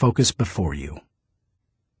items of focus before you.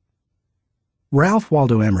 Ralph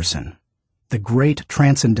Waldo Emerson, the great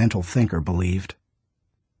transcendental thinker, believed,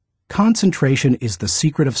 concentration is the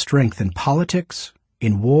secret of strength in politics,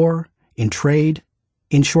 in war, in trade,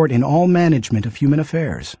 in short, in all management of human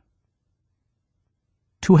affairs.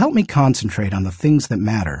 To help me concentrate on the things that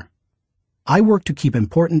matter, I work to keep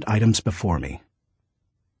important items before me.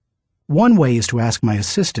 One way is to ask my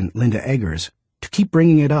assistant, Linda Eggers, to keep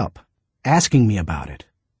bringing it up, asking me about it,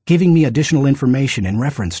 giving me additional information in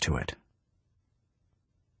reference to it.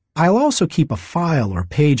 I'll also keep a file or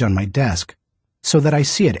page on my desk so that I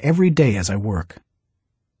see it every day as I work.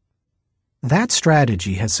 That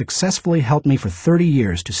strategy has successfully helped me for 30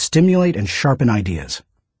 years to stimulate and sharpen ideas.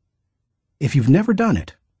 If you've never done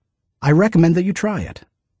it, I recommend that you try it.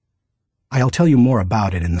 I'll tell you more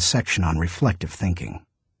about it in the section on reflective thinking.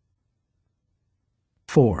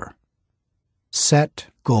 4. Set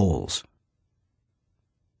goals.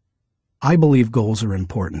 I believe goals are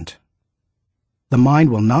important. The mind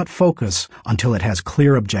will not focus until it has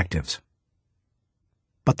clear objectives.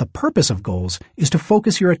 But the purpose of goals is to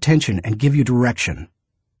focus your attention and give you direction,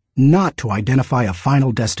 not to identify a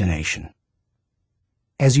final destination.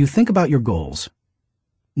 As you think about your goals,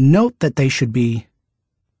 note that they should be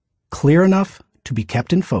clear enough to be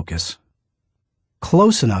kept in focus,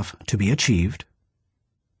 close enough to be achieved,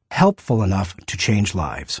 helpful enough to change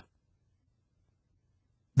lives.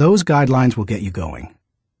 Those guidelines will get you going.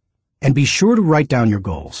 And be sure to write down your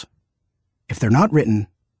goals. If they're not written,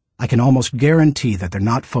 I can almost guarantee that they're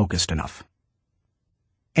not focused enough.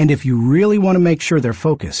 And if you really want to make sure they're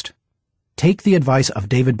focused, take the advice of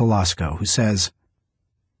David Belasco, who says,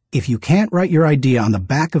 "If you can't write your idea on the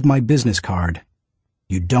back of my business card,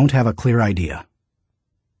 you don't have a clear idea."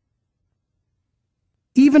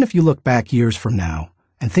 Even if you look back years from now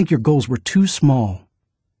and think your goals were too small,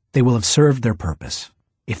 they will have served their purpose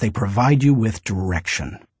if they provide you with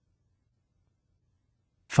direction.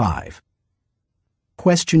 5.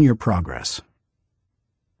 Question your progress.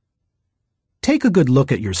 Take a good look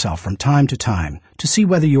at yourself from time to time to see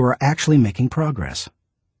whether you are actually making progress.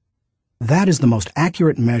 That is the most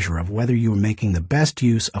accurate measure of whether you are making the best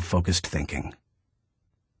use of focused thinking.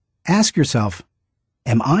 Ask yourself,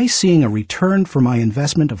 am I seeing a return for my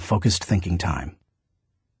investment of focused thinking time?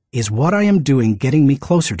 Is what I am doing getting me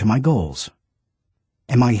closer to my goals?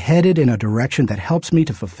 Am I headed in a direction that helps me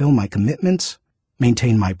to fulfill my commitments,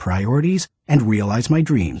 maintain my priorities, and realize my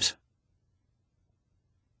dreams?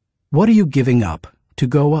 What are you giving up to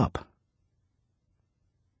go up?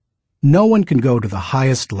 No one can go to the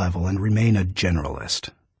highest level and remain a generalist.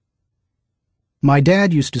 My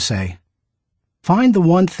dad used to say, "Find the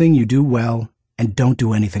one thing you do well and don't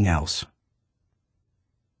do anything else."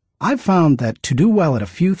 I've found that to do well at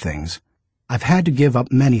a few things, I've had to give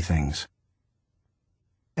up many things.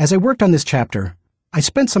 As I worked on this chapter, I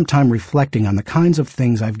spent some time reflecting on the kinds of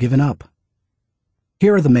things I've given up.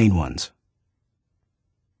 Here are the main ones.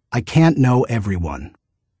 I can't know everyone.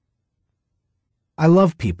 I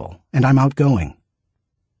love people, and I'm outgoing.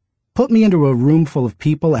 Put me into a room full of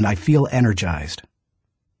people and I feel energized.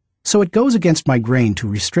 So it goes against my grain to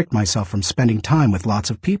restrict myself from spending time with lots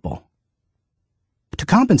of people. To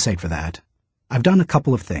compensate for that, I've done a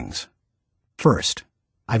couple of things. First,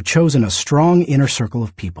 I've chosen a strong inner circle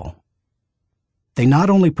of people. They not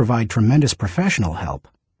only provide tremendous professional help,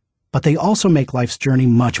 but they also make life's journey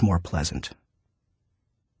much more pleasant.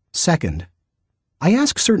 Second, I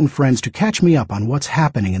ask certain friends to catch me up on what's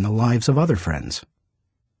happening in the lives of other friends.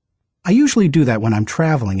 I usually do that when I'm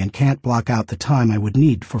traveling and can't block out the time I would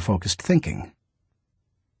need for focused thinking.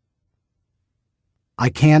 I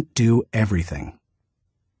can't do everything.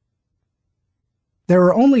 There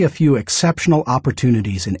are only a few exceptional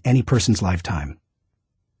opportunities in any person's lifetime.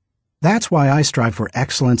 That's why I strive for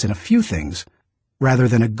excellence in a few things, rather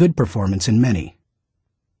than a good performance in many.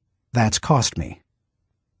 That's cost me.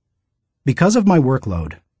 Because of my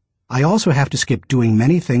workload, I also have to skip doing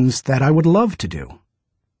many things that I would love to do.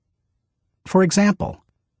 For example,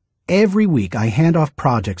 every week I hand off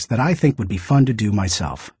projects that I think would be fun to do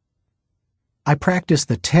myself. I practice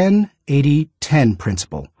the 10-80-10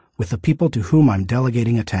 principle with the people to whom I'm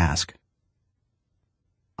delegating a task.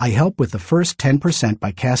 I help with the first 10%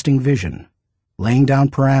 by casting vision, laying down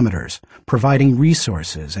parameters, providing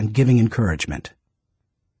resources, and giving encouragement.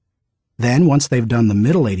 Then, once they've done the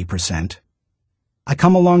middle 80%, I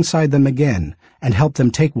come alongside them again and help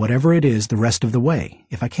them take whatever it is the rest of the way,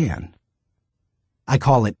 if I can. I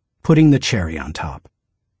call it putting the cherry on top.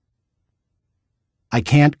 I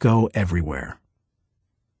can't go everywhere.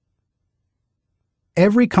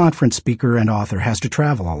 Every conference speaker and author has to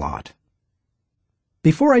travel a lot.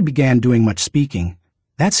 Before I began doing much speaking,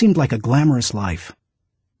 that seemed like a glamorous life.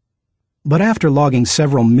 But after logging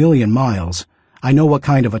several million miles, I know what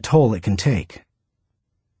kind of a toll it can take.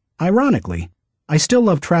 Ironically, I still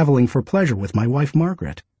love traveling for pleasure with my wife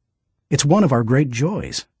Margaret. It's one of our great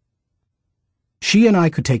joys. She and I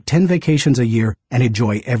could take 10 vacations a year and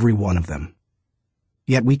enjoy every one of them.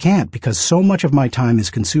 Yet we can't because so much of my time is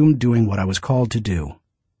consumed doing what I was called to do: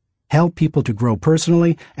 help people to grow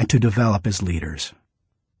personally and to develop as leaders.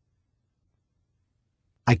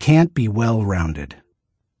 I can't be well-rounded.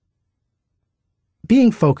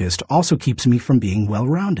 Being focused also keeps me from being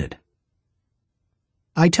well-rounded.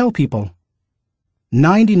 I tell people,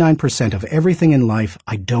 99% of everything in life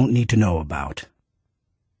I don't need to know about.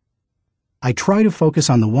 I try to focus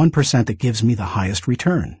on the 1% that gives me the highest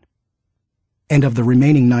return. And of the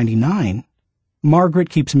remaining 99, Margaret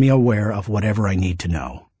keeps me aware of whatever I need to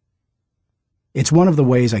know. It's one of the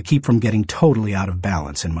ways I keep from getting totally out of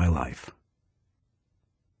balance in my life.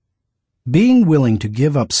 Being willing to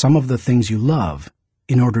give up some of the things you love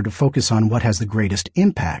in order to focus on what has the greatest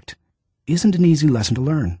impact isn't an easy lesson to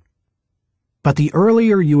learn. But the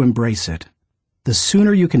earlier you embrace it, the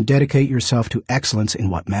sooner you can dedicate yourself to excellence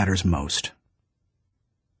in what matters most.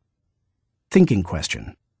 Thinking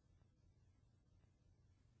question.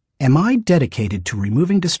 Am I dedicated to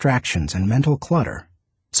removing distractions and mental clutter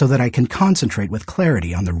so that I can concentrate with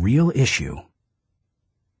clarity on the real issue?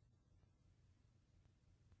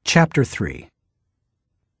 Chapter 3.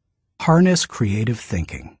 Harness Creative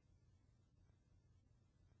Thinking.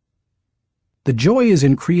 The joy is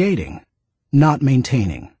in creating, not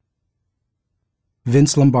maintaining.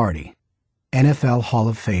 Vince Lombardi, NFL Hall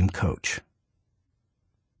of Fame coach.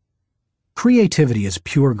 Creativity is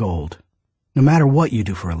pure gold, no matter what you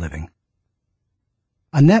do for a living.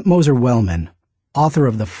 Annette Moser-Wellman, author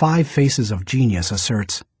of The 5 Faces of Genius,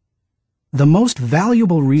 asserts, "The most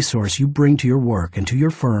valuable resource you bring to your work and to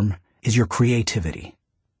your firm is your creativity.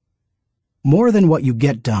 More than what you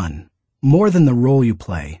get done, more than the role you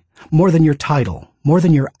play, more than your title, more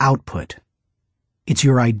than your output, it's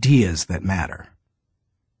your ideas that matter."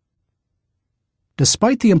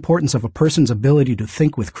 Despite the importance of a person's ability to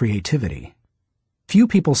think with creativity, few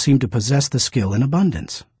people seem to possess the skill in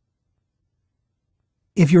abundance.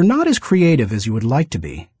 If you're not as creative as you would like to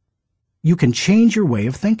be, you can change your way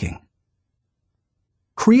of thinking.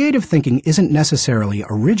 Creative thinking isn't necessarily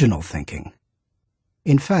original thinking.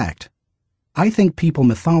 In fact, I think people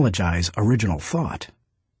mythologize original thought.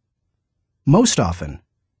 Most often,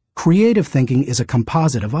 creative thinking is a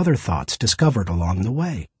composite of other thoughts discovered along the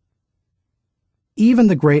way. Even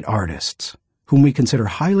the great artists, whom we consider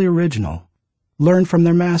highly original, learned from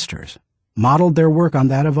their masters, modeled their work on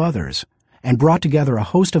that of others, and brought together a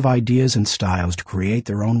host of ideas and styles to create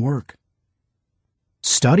their own work.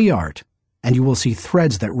 Study art, and you will see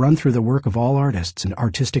threads that run through the work of all artists and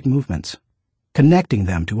artistic movements, connecting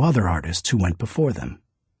them to other artists who went before them.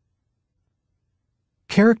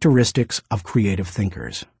 Characteristics of creative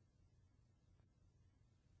thinkers.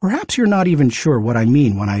 Perhaps you're not even sure what I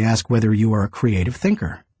mean when I ask whether you are a creative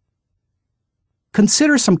thinker.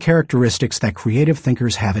 Consider some characteristics that creative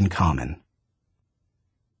thinkers have in common.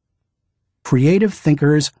 Creative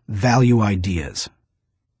thinkers value ideas.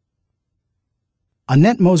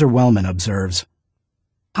 Annette Moser-Wellman observes,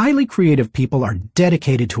 "Highly creative people are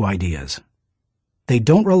dedicated to ideas. They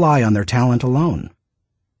don't rely on their talent alone.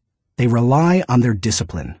 They rely on their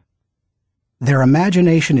discipline. Their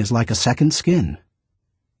imagination is like a second skin.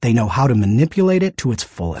 They know how to manipulate it to its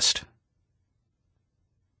fullest."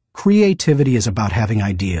 Creativity is about having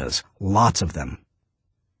ideas, lots of them.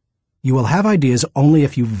 You will have ideas only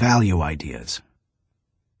if you value ideas.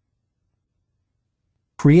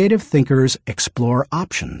 Creative thinkers explore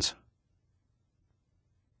options.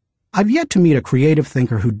 I've yet to meet a creative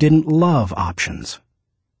thinker who didn't love options.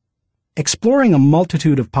 Exploring a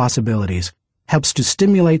multitude of possibilities helps to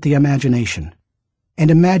stimulate the imagination,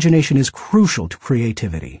 and imagination is crucial to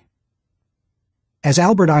creativity. As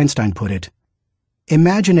Albert Einstein put it,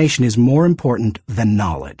 imagination is more important than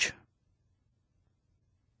knowledge.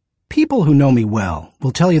 People who know me well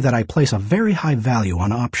will tell you that I place a very high value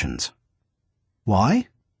on options. Why?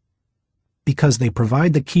 Because they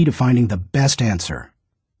provide the key to finding the best answer,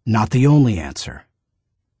 not the only answer.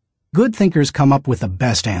 Good thinkers come up with the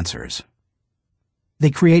best answers. They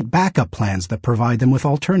create backup plans that provide them with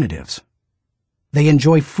alternatives. They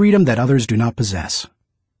enjoy freedom that others do not possess,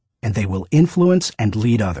 and they will influence and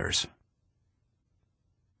lead others.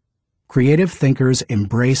 Creative thinkers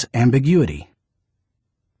embrace ambiguity.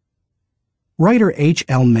 Writer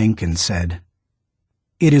H.L. Mencken said,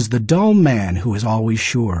 "It is the dull man who is always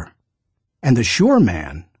sure, and the sure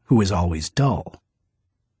man who is always dull."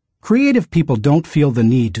 Creative people don't feel the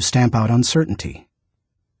need to stamp out uncertainty.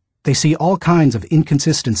 They see all kinds of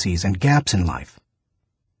inconsistencies and gaps in life,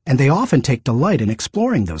 and they often take delight in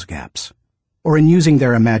exploring those gaps, or in using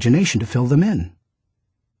their imagination to fill them in.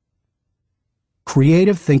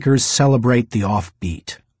 Creative thinkers celebrate the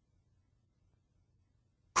offbeat.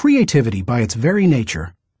 Creativity, by its very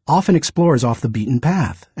nature, often explores off the beaten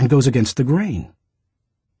path and goes against the grain.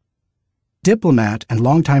 Diplomat and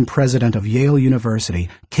longtime president of Yale University,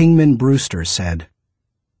 Kingman Brewster, said,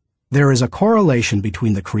 "There is a correlation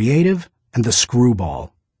between the creative and the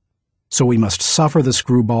screwball, so we must suffer the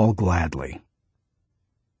screwball gladly."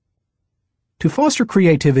 To foster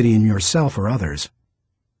creativity in yourself or others,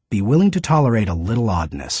 be willing to tolerate a little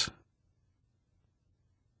oddness.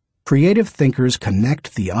 Creative thinkers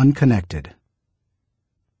connect the unconnected.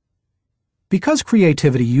 Because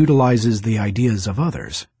creativity utilizes the ideas of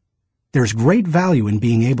others, there's great value in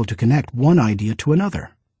being able to connect one idea to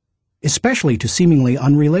another. especially to seemingly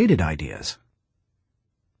unrelated ideas.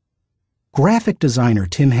 Graphic designer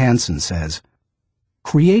Tim Hansen says,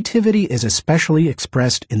 "Creativity is especially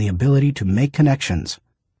expressed in the ability to make connections,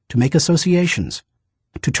 to make associations,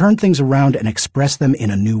 to turn things around and express them in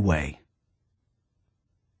a new way."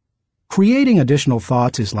 Creating additional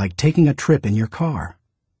thoughts is like taking a trip in your car.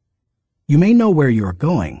 You may know where you are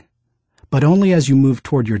going, but only as you move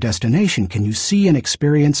toward your destination can you see and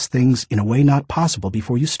experience things in a way not possible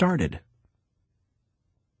before you started.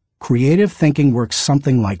 Creative thinking works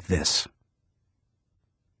something like this.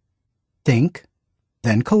 Think,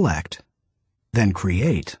 then collect, then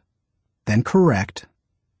create, then correct,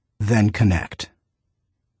 then connect.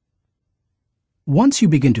 Once you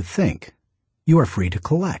begin to think, you are free to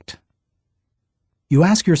collect. You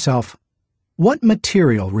ask yourself, what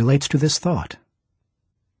material relates to this thought?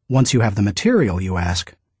 Once you have the material, you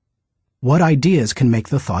ask, what ideas can make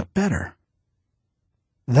the thought better?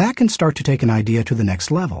 That can start to take an idea to the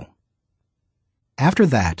next level. After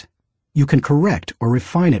that, you can correct or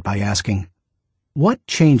refine it by asking, what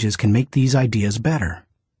changes can make these ideas better?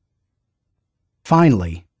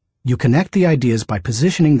 Finally, you connect the ideas by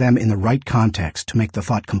positioning them in the right context to make the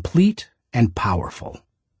thought complete and powerful.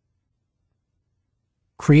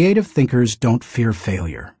 Creative thinkers don't fear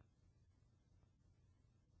failure.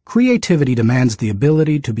 Creativity demands the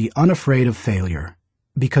ability to be unafraid of failure,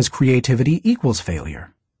 because creativity equals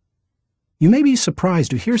failure. You may be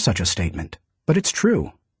surprised to hear such a statement, but it's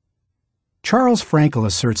true. Charles Frankel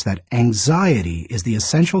asserts that anxiety is the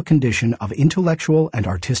essential condition of intellectual and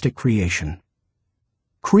artistic creation.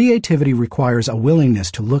 Creativity requires a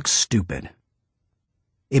willingness to look stupid.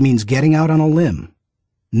 It means getting out on a limb,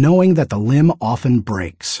 knowing that the limb often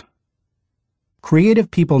breaks. Creative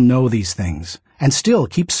people know these things and still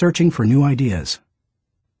keep searching for new ideas.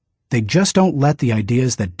 They just don't let the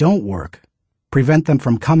ideas that don't work prevent them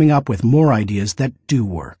from coming up with more ideas that do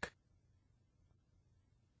work.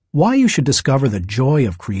 Why you should discover the joy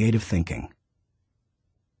of creative thinking.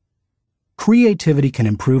 Creativity can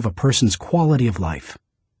improve a person's quality of life.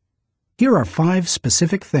 Here are 5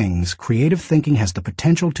 specific things creative thinking has the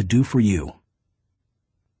potential to do for you.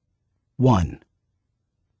 1.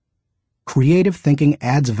 Creative thinking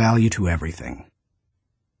adds value to everything.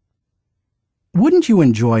 Wouldn't you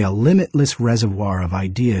enjoy a limitless reservoir of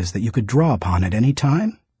ideas that you could draw upon at any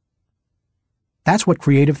time? That's what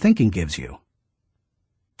creative thinking gives you.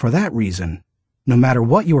 For that reason, no matter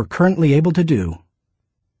what you are currently able to do,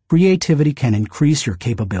 creativity can increase your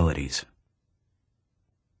capabilities.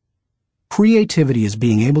 Creativity is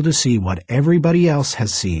being able to see what everybody else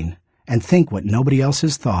has seen and think what nobody else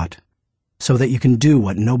has thought, so that you can do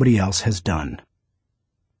what nobody else has done.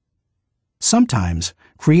 Sometimes,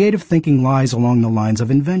 creative thinking lies along the lines of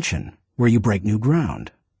invention, where you break new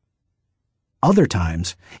ground. Other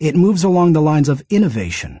times, it moves along the lines of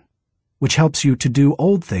innovation, which helps you to do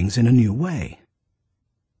old things in a new way.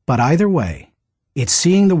 But either way, it's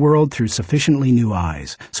seeing the world through sufficiently new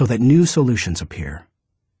eyes so that new solutions appear.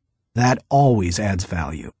 That always adds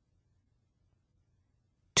value.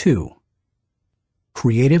 2.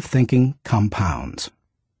 Creative thinking compounds.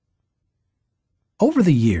 Over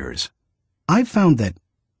the years, I've found that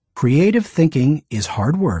creative thinking is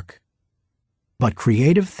hard work, but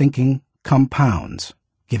creative thinking compounds,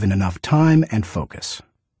 given enough time and focus.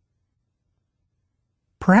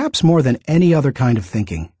 Perhaps more than any other kind of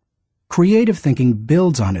thinking, creative thinking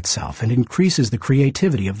builds on itself and increases the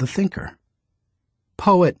creativity of the thinker.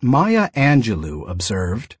 Poet Maya Angelou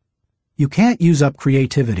observed, "You can't use up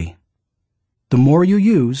creativity. The more you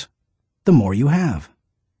use, the more you have."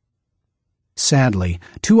 Sadly,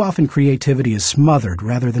 too often creativity is smothered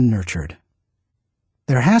rather than nurtured.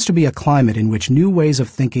 There has to be a climate in which new ways of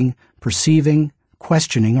thinking, perceiving,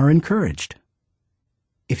 questioning are encouraged.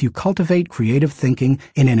 If you cultivate creative thinking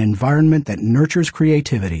in an environment that nurtures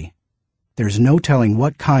creativity, there's no telling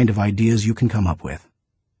what kind of ideas you can come up with.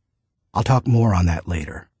 I'll talk more on that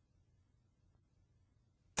later.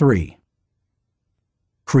 3.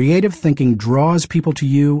 Creative thinking draws people to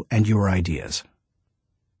you and your ideas.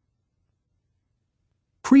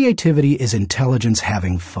 Creativity is intelligence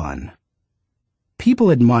having fun.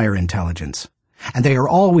 People admire intelligence, and they are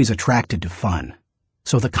always attracted to fun,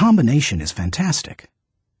 so the combination is fantastic.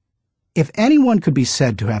 If anyone could be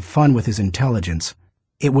said to have fun with his intelligence,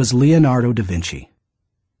 it was Leonardo da Vinci.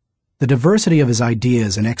 The diversity of his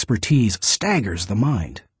ideas and expertise staggers the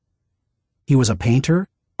mind. He was a painter,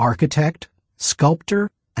 architect, sculptor,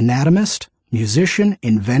 anatomist, musician,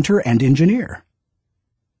 inventor, and engineer.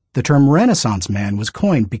 The term Renaissance man was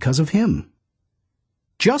coined because of him.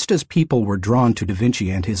 Just as people were drawn to Da Vinci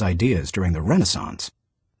and his ideas during the Renaissance,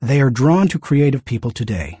 they are drawn to creative people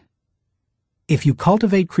today, If you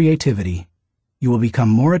cultivate creativity, you will become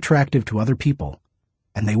more attractive to other people,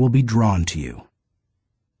 and they will be drawn to you.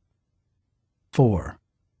 4.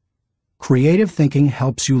 Creative thinking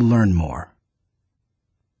helps you learn more.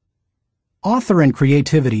 Author and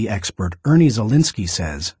creativity expert Ernie Zielinski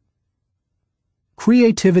says,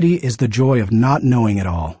 "Creativity is the joy of not knowing it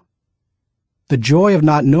all. The joy of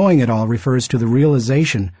not knowing it all refers to the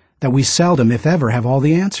realization that we seldom, if ever, have all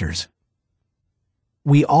the answers.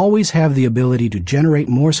 We always have the ability to generate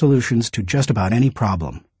more solutions to just about any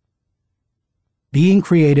problem. Being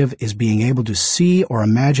creative is being able to see or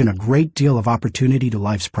imagine a great deal of opportunity to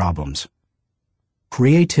life's problems.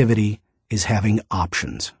 Creativity is having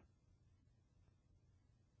options."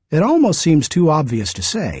 It almost seems too obvious to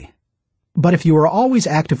say, but if you are always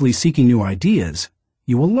actively seeking new ideas,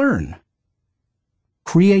 you will learn.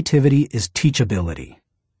 Creativity is teachability.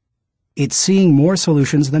 It's seeing more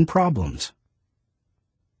solutions than problems.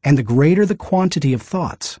 And the greater the quantity of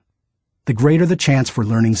thoughts, the greater the chance for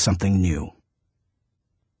learning something new.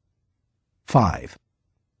 5.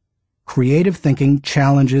 Creative thinking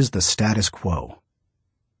challenges the status quo.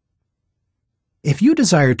 If you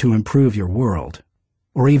desire to improve your world,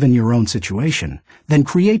 or even your own situation, then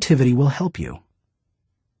creativity will help you.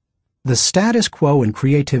 The status quo and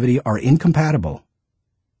creativity are incompatible.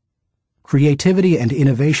 Creativity and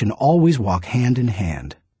innovation always walk hand in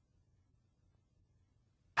hand.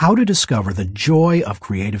 How to discover the joy of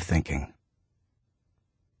creative thinking.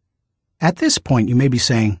 At this point, you may be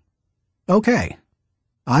saying, "Okay,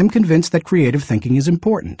 I'm convinced that creative thinking is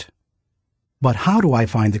important. But how do I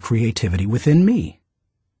find the creativity within me?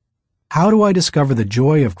 How do I discover the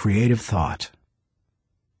joy of creative thought?"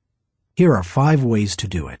 Here are 5 ways to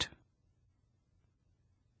do it.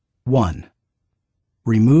 1.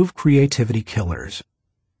 Remove creativity killers.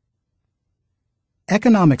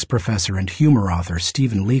 Economics professor and humor author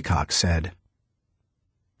Stephen Leacock said,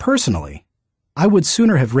 "Personally, I would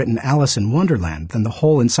sooner have written Alice in Wonderland than the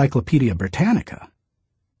whole Encyclopedia Britannica."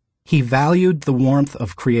 He valued the warmth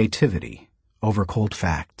of creativity over cold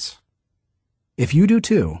facts. If you do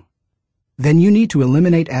too, then you need to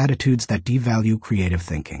eliminate attitudes that devalue creative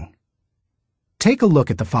thinking. Take a look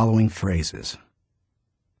at the following phrases.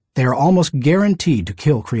 They are almost guaranteed to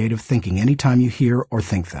kill creative thinking anytime you hear or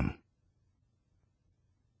think them.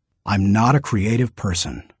 "I'm not a creative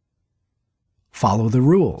person." "Follow the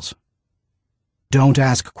rules." "Don't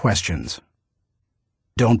ask questions."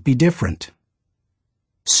 "Don't be different."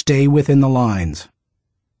 "Stay within the lines."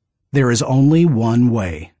 "There is only one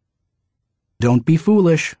way." "Don't be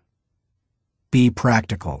foolish." Be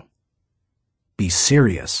practical. Be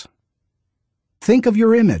serious. Think of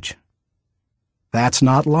your image. That's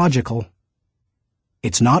not logical.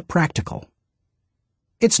 It's not practical.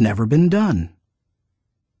 It's never been done.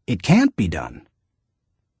 It can't be done.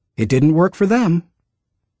 It didn't work for them.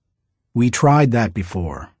 We tried that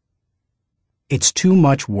before. It's too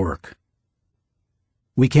much work.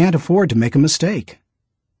 We can't afford to make a mistake.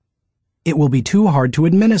 It will be too hard to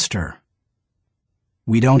administer.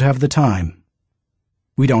 We don't have the time.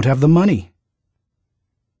 We don't have the money.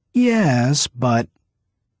 Yes, but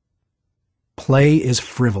play is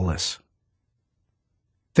frivolous.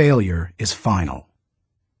 Failure is final.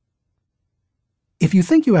 If you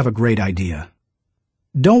think you have a great idea,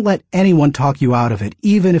 don't let anyone talk you out of it,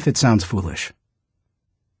 even if it sounds foolish.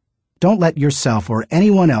 Don't let yourself or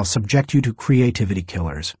anyone else subject you to creativity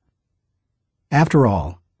killers. After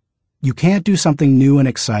all, you can't do something new and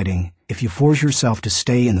exciting if you force yourself to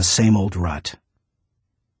stay in the same old rut.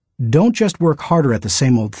 Don't just work harder at the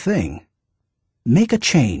same old thing. Make a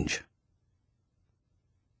change.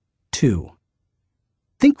 2.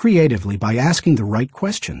 Think creatively by asking the right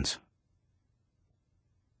questions.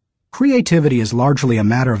 Creativity is largely a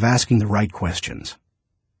matter of asking the right questions.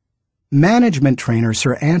 Management trainer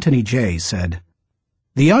Sir Anthony Jay said,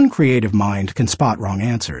 "The uncreative mind can spot wrong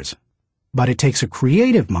answers, but it takes a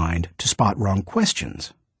creative mind to spot wrong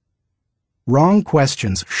questions." Wrong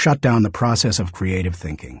questions shut down the process of creative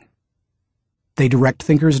thinking. They direct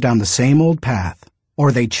thinkers down the same old path,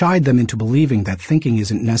 or they chide them into believing that thinking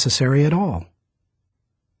isn't necessary at all.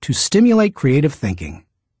 To stimulate creative thinking,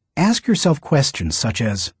 ask yourself questions such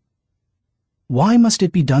as, why must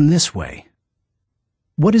it be done this way?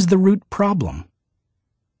 What is the root problem?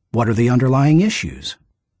 What are the underlying issues?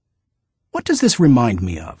 What does this remind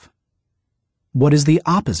me of? What is the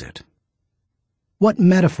opposite? What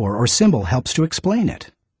metaphor or symbol helps to explain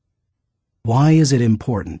it? Why is it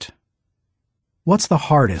important? What's the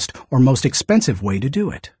hardest or most expensive way to do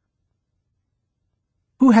it?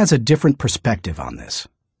 Who has a different perspective on this?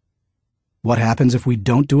 What happens if we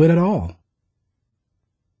don't do it at all?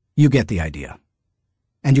 You get the idea.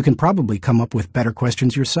 and you can probably come up with better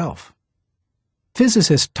questions yourself.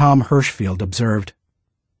 Physicist Tom Hirschfeld observed,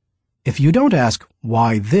 "If you don't ask,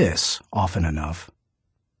 'Why this?' often enough,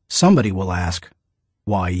 somebody will ask,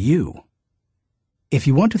 'Why you?' If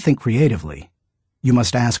you want to think creatively, you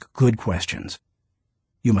must ask good questions.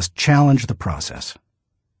 You must challenge the process."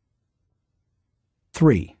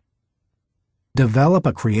 3. Develop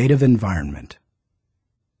a creative environment.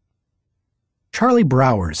 Charlie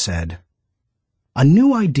Brower said, "A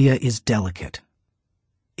new idea is delicate.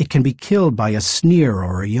 It can be killed by a sneer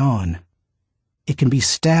or a yawn. It can be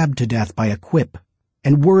stabbed to death by a quip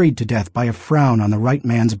and worried to death by a frown on the right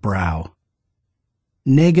man's brow.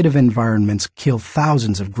 Negative environments kill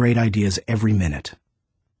thousands of great ideas every minute."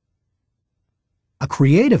 A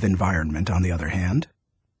creative environment, on the other hand,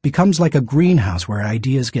 becomes like a greenhouse where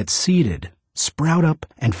ideas get seeded, sprout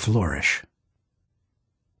up, and flourish.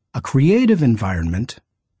 A creative environment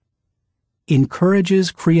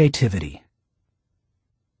encourages creativity.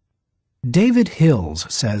 David Hills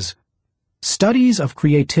says, "Studies of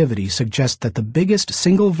creativity suggest that the biggest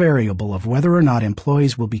single variable of whether or not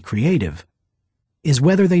employees will be creative is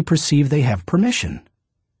whether they perceive they have permission.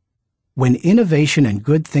 When innovation and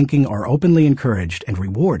good thinking are openly encouraged and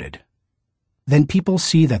rewarded, then people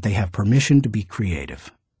see that they have permission to be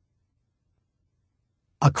creative."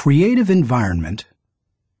 A creative environment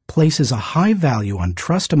places a high value on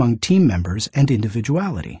trust among team members and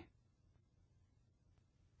individuality.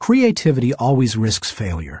 Creativity always risks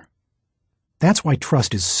failure. That's why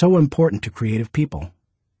trust is so important to creative people.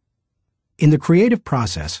 In the creative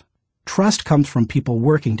process, trust comes from people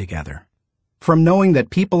working together, from knowing that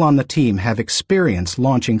people on the team have experience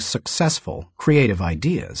launching successful, creative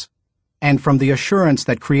ideas, and from the assurance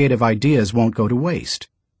that creative ideas won't go to waste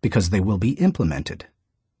because they will be implemented.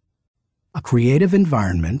 A creative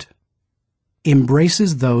environment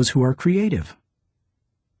embraces those who are creative.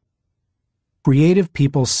 Creative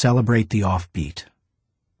people celebrate the offbeat.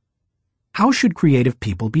 How should creative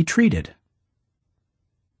people be treated?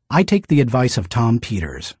 I take the advice of Tom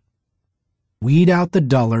Peters. Weed out the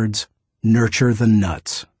dullards, nurture the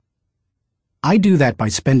nuts. I do that by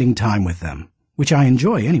spending time with them, which I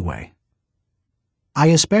enjoy anyway. I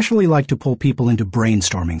especially like to pull people into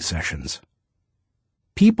brainstorming sessions.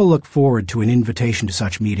 People look forward to an invitation to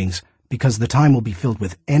such meetings because the time will be filled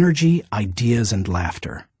with energy, ideas, and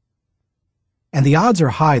laughter. And the odds are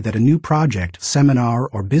high that a new project, seminar,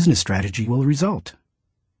 or business strategy will result.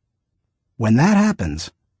 When that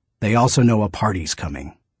happens, they also know a party's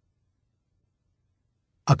coming.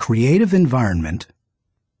 A creative environment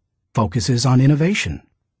focuses on innovation,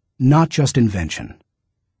 not just invention.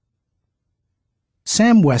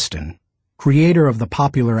 Sam Weston, creator of the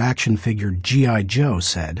popular action figure G.I. Joe,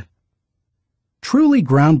 said, "Truly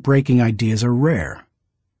groundbreaking ideas are rare,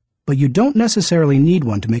 but you don't necessarily need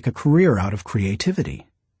one to make a career out of creativity."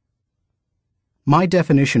 My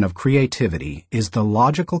definition of creativity is the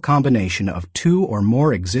logical combination of two or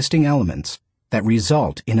more existing elements that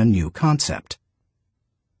result in a new concept.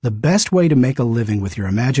 The best way to make a living with your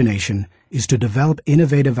imagination is to develop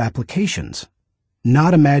innovative applications,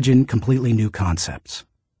 not imagine completely new concepts.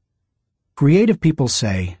 Creative people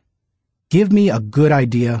say, "Give me a good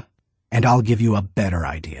idea, and I'll give you a better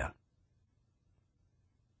idea."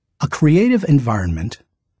 A creative environment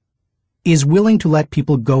is willing to let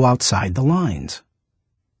people go outside the lines.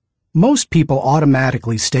 Most people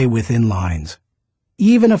automatically stay within lines,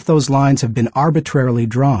 even if those lines have been arbitrarily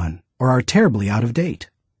drawn or are terribly out of date.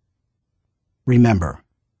 Remember,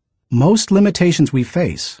 most limitations we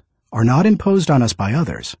face are not imposed on us by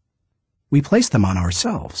others. We place them on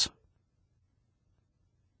ourselves.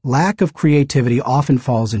 Lack of creativity often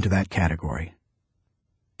falls into that category.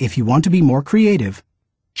 If you want to be more creative,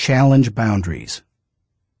 challenge boundaries.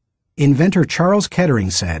 Inventor Charles Kettering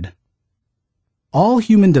said, "All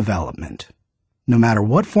human development, no matter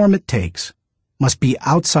what form it takes, must be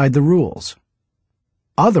outside the rules.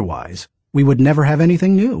 Otherwise, we would never have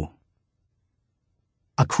anything new."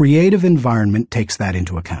 A creative environment takes that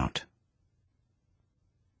into account.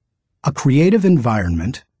 A creative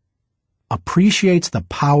environment appreciates the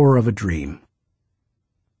power of a dream.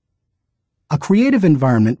 A creative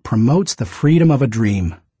environment promotes the freedom of a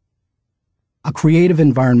dream. A creative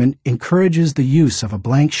environment encourages the use of a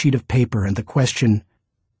blank sheet of paper and the question,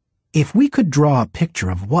 if we could draw a picture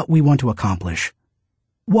of what we want to accomplish,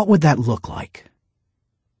 what would that look like?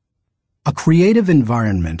 A creative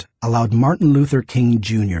environment allowed Martin Luther King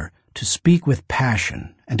Jr. to speak with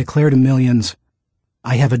passion and declare to millions,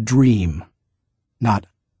 "I have a dream," not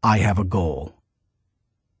 "I have a goal."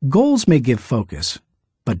 Goals may give focus,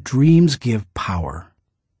 but dreams give power.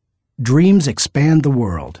 Dreams expand the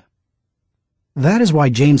world. That is why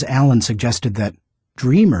James Allen suggested that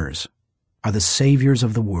dreamers are the saviors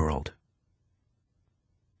of the world.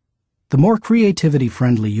 The more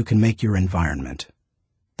creativity-friendly you can make your environment,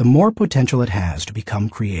 the more potential it has to become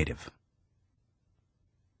creative.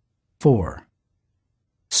 4.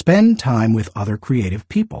 Spend time with other creative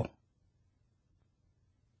people.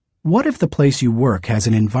 What if the place you work has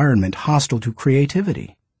an environment hostile to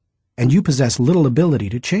creativity, and you possess little ability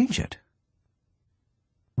to change it?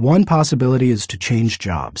 One possibility is to change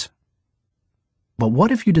jobs. But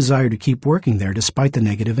what if you desire to keep working there despite the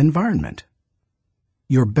negative environment?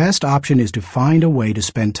 Your best option is to find a way to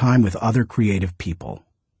spend time with other creative people.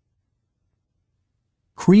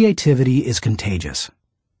 Creativity is contagious.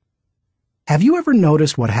 Have you ever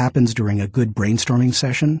noticed what happens during a good brainstorming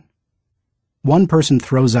session? One person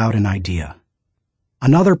throws out an idea.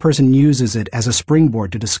 Another person uses it as a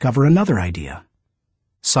springboard to discover another idea.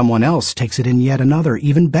 Someone else takes it in yet another,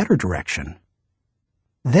 even better direction.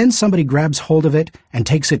 Then somebody grabs hold of it and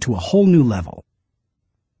takes it to a whole new level.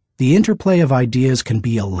 The interplay of ideas can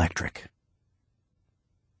be electric.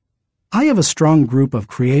 I have a strong group of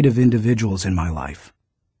creative individuals in my life.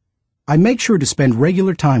 I make sure to spend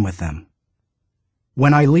regular time with them.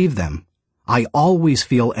 When I leave them, I always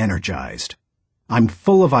feel energized. I'm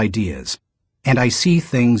full of ideas, and I see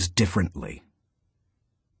things differently.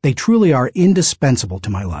 They truly are indispensable to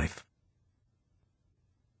my life.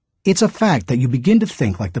 It's a fact that you begin to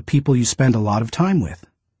think like the people you spend a lot of time with.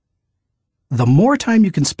 The more time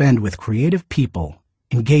you can spend with creative people,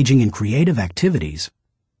 engaging in creative activities,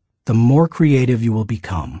 the more creative you will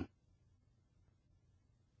become.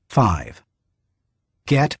 5.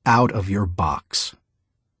 Get out of your box.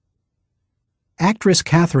 Actress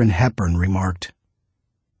Katharine Hepburn remarked,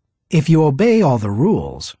 "If you obey all the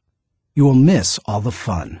rules, you will miss all the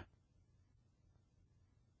fun."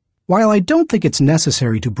 While I don't think it's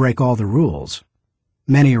necessary to break all the rules,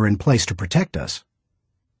 many are in place to protect us,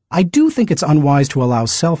 I do think it's unwise to allow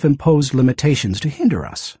self-imposed limitations to hinder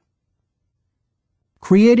us.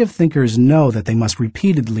 Creative thinkers know that they must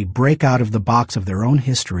repeatedly break out of the box of their own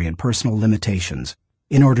history and personal limitations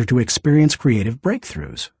in order to experience creative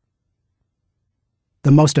breakthroughs.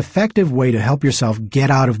 The most effective way to help yourself get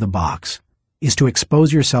out of the box is to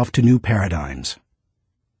expose yourself to new paradigms.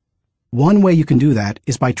 One way you can do that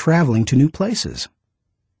is by traveling to new places.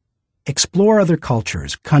 Explore other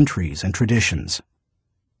cultures, countries, and traditions.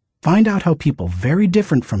 Find out how people very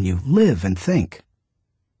different from you live and think.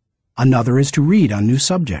 Another is to read on new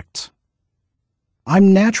subjects.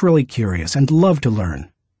 I'm naturally curious and love to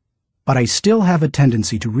learn, but I still have a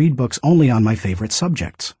tendency to read books only on my favorite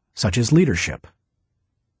subjects, such as leadership.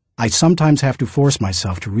 I sometimes have to force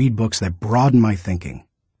myself to read books that broaden my thinking,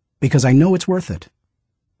 because I know it's worth it.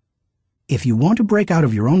 If you want to break out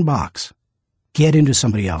of your own box, get into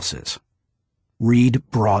somebody else's. Read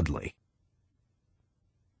broadly.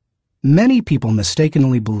 Many people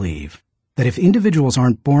mistakenly believe that if individuals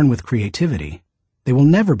aren't born with creativity, they will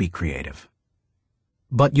never be creative.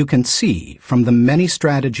 But you can see from the many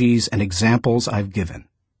strategies and examples I've given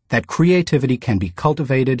that creativity can be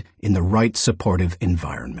cultivated in the right supportive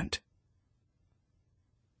environment.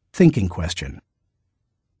 Thinking question.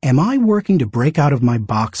 Am I working to break out of my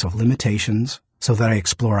box of limitations so that I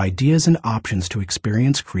explore ideas and options to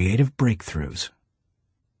experience creative breakthroughs?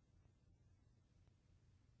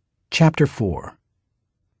 Chapter 4.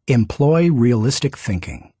 Employ realistic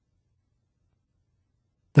thinking.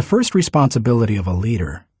 The first responsibility of a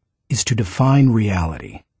leader is to define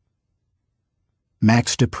reality.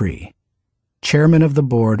 Max Dupree, Chairman of the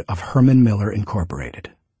Board of Herman Miller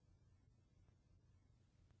Incorporated.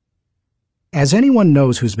 As anyone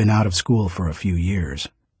knows who's been out of school for a few years,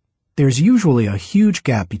 there's usually a huge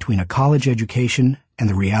gap between a college education and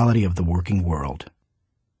the reality of the working world.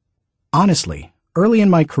 Honestly, early in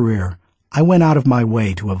my career, I went out of my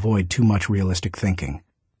way to avoid too much realistic thinking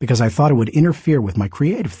because I thought it would interfere with my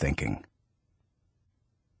creative thinking.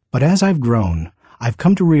 But as I've grown, I've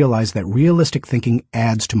come to realize that realistic thinking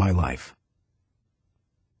adds to my life.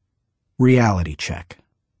 Reality check.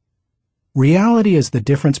 Reality is the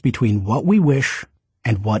difference between what we wish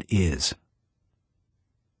and what is.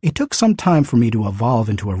 It took some time for me to evolve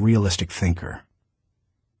into a realistic thinker.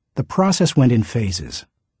 The process went in phases.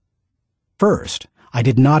 First, I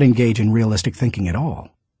did not engage in realistic thinking at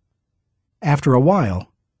all. After a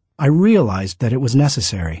while, I realized that it was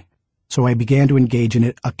necessary, so I began to engage in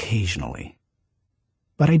it occasionally.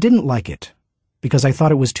 But I didn't like it, because I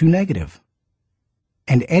thought it was too negative.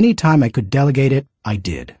 And any time I could delegate it, I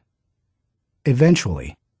did.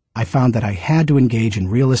 Eventually, I found that I had to engage in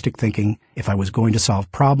realistic thinking if I was going to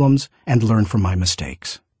solve problems and learn from my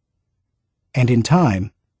mistakes. And in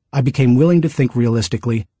time, I became willing to think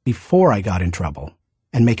realistically before I got in trouble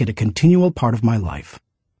and make it a continual part of my life.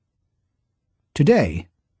 Today,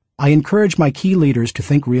 I encourage my key leaders to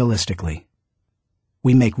think realistically.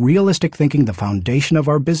 We make realistic thinking the foundation of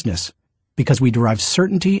our business because we derive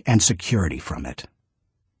certainty and security from it.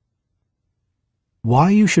 Why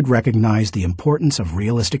you should recognize the importance of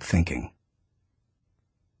realistic thinking.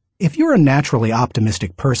 If you're a naturally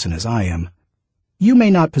optimistic person as I am, you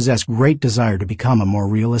may not possess great desire to become a more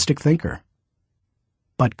realistic thinker.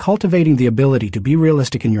 But cultivating the ability to be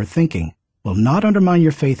realistic in your thinking will not undermine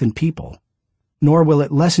your faith in people, nor will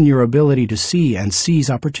it lessen your ability to see and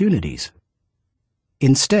seize opportunities.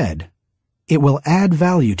 Instead, it will add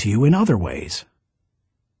value to you in other ways.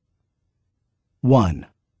 1.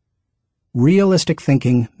 Realistic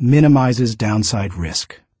thinking minimizes downside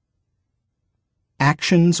risk.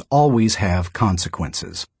 Actions always have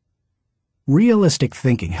consequences. Realistic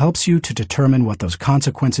thinking helps you to determine what those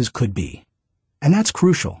consequences could be. And that's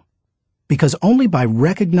crucial, because only by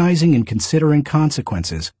recognizing and considering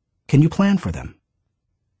consequences can you plan for them.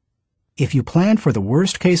 If you plan for the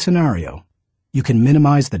worst-case scenario, you can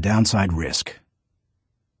minimize the downside risk.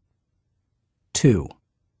 2.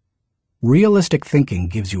 Realistic thinking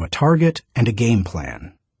gives you a target and a game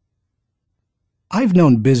plan. I've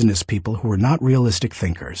known business people who were not realistic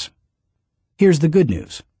thinkers. Here's the good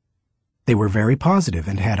news. They were very positive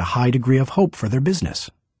and had a high degree of hope for their business.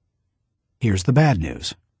 Here's the bad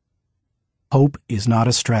news. Hope is not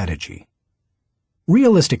a strategy.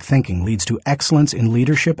 Realistic thinking leads to excellence in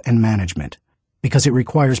leadership and management because it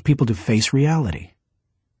requires people to face reality.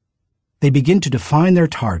 They begin to define their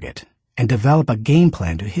target and develop a game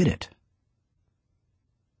plan to hit it.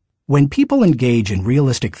 When people engage in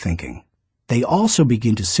realistic thinking, they also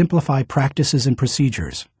begin to simplify practices and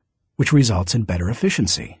procedures, which results in better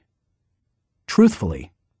efficiency.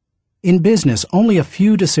 Truthfully, in business, only a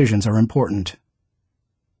few decisions are important.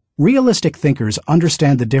 Realistic thinkers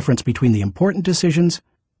understand the difference between the important decisions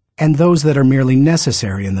and those that are merely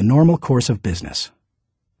necessary in the normal course of business.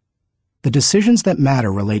 The decisions that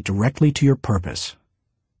matter relate directly to your purpose.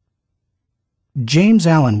 James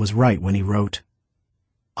Allen was right when he wrote,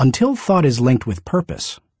 "Until thought is linked with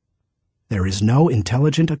purpose, there is no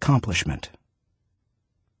intelligent accomplishment."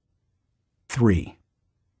 3.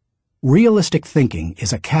 Realistic thinking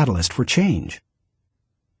is a catalyst for change.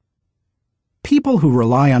 People who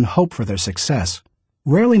rely on hope for their success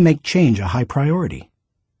rarely make change a high priority.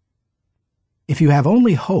 If you have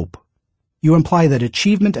only hope, you imply that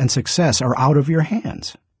achievement and success are out of your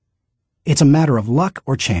hands. It's a matter of luck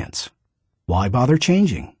or chance. Why bother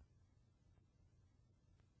changing?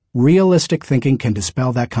 Realistic thinking can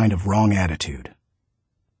dispel that kind of wrong attitude.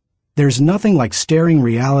 There's nothing like staring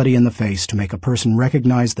reality in the face to make a person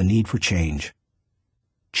recognize the need for change.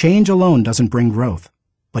 Change alone doesn't bring growth,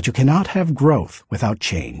 but you cannot have growth without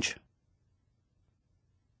change.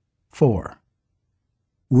 4.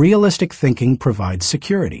 Realistic thinking provides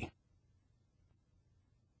security.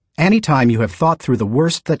 Anytime you have thought through the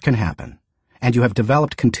worst that can happen, and you have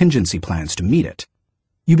developed contingency plans to meet it,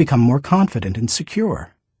 you become more confident and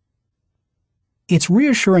secure. It's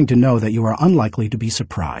reassuring to know that you are unlikely to be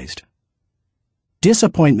surprised.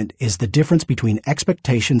 Disappointment is the difference between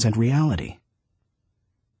expectations and reality.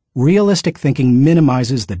 Realistic thinking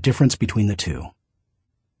minimizes the difference between the two.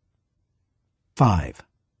 5.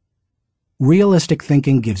 Realistic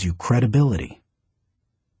thinking gives you credibility.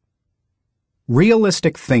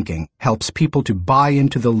 Realistic thinking helps people to buy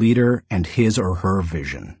into the leader and his or her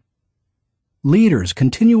vision. Leaders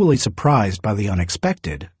continually surprised by the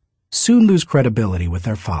unexpected soon lose credibility with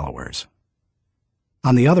their followers.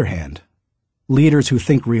 On the other hand, leaders who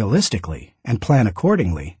think realistically and plan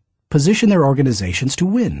accordingly position their organizations to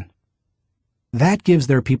win. That gives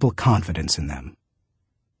their people confidence in them.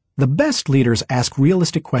 The best leaders ask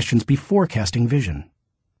realistic questions before casting vision.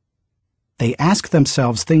 They ask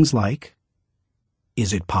themselves things like,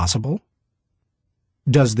 is it possible?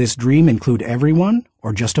 Does this dream include everyone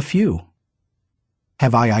or just a few?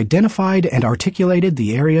 Have I identified and articulated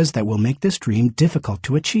the areas that will make this dream difficult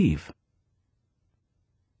to achieve?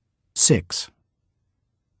 6.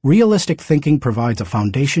 Realistic thinking provides a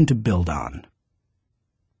foundation to build on.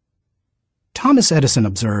 Thomas Edison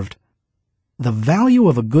observed, "The value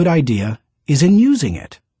of a good idea is in using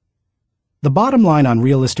it." The bottom line on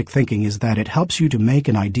realistic thinking is that it helps you to make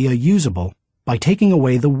an idea usable by taking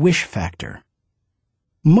away the wish factor.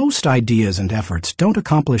 Most ideas and efforts don't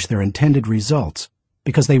accomplish their intended results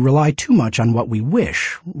because they rely too much on what we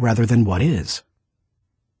wish rather than what is.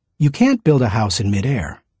 You can't build a house in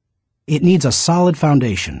midair. It needs a solid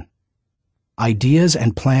foundation. Ideas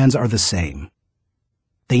and plans are the same.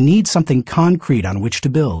 They need something concrete on which to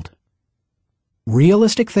build.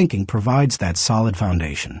 Realistic thinking provides that solid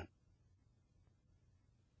foundation.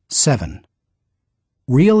 7.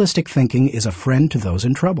 Realistic thinking is a friend to those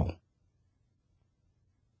in trouble.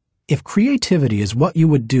 If creativity is what you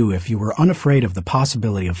would do if you were unafraid of the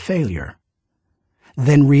possibility of failure,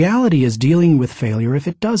 then reality is dealing with failure if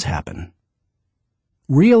it does happen.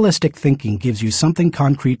 Realistic thinking gives you something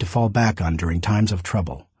concrete to fall back on during times of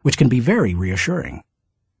trouble, which can be very reassuring.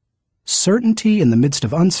 Certainty in the midst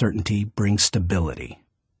of uncertainty brings stability.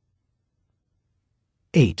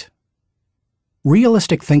 8.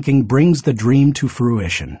 Realistic thinking brings the dream to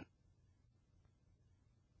fruition.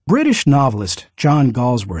 British novelist John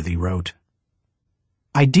Galsworthy wrote,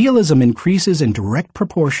 "Idealism increases in direct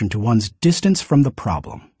proportion to one's distance from the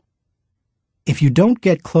problem. If you don't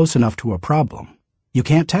get close enough to a problem, you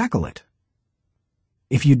can't tackle it.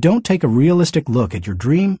 If you don't take a realistic look at your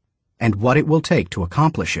dream and what it will take to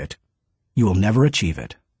accomplish it, you will never achieve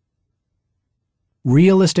it."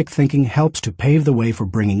 Realistic thinking helps to pave the way for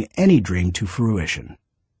bringing any dream to fruition.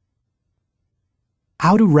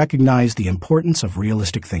 How to recognize the importance of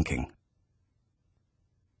realistic thinking.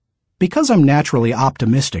 Because I'm naturally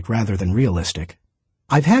optimistic rather than realistic,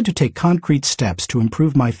 I've had to take concrete steps to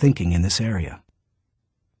improve my thinking in this area.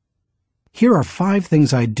 Here are 5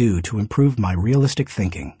 things I do to improve my realistic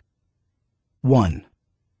thinking. 1.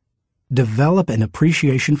 Develop an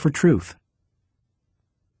appreciation for truth.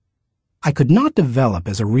 I could not develop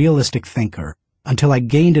as a realistic thinker until I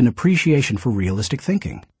gained an appreciation for realistic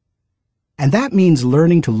thinking. And that means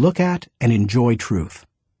learning to look at and enjoy truth.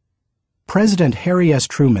 President Harry S.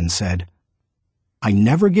 Truman said, "I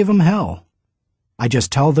never give 'em hell. I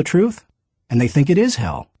just tell the truth, and they think it is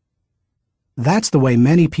hell." That's the way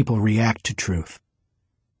many people react to truth.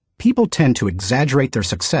 People tend to exaggerate their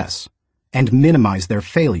success and minimize their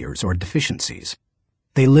failures or deficiencies.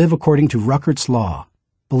 They live according to Ruckert's law,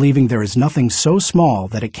 believing there is nothing so small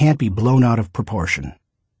that it can't be blown out of proportion.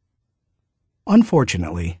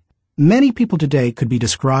 Unfortunately, many people today could be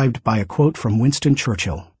described by a quote from Winston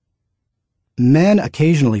Churchill. "Men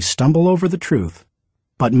occasionally stumble over the truth,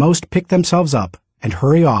 but most pick themselves up and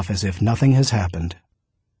hurry off as if nothing has happened."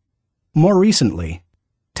 More recently,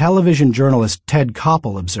 television journalist Ted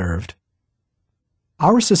Koppel observed,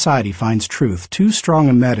 "Our society finds truth too strong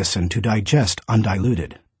a medicine to digest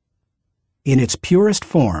undiluted. In its purest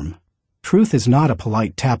form, truth is not a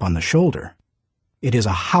polite tap on the shoulder. It is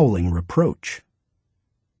a howling reproach.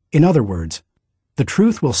 In other words, the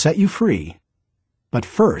truth will set you free, but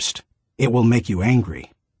first, it will make you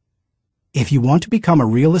angry. If you want to become a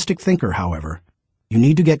realistic thinker, however, you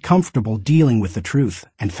need to get comfortable dealing with the truth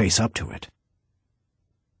and face up to it."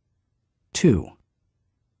 2.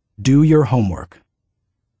 Do your homework.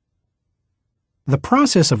 The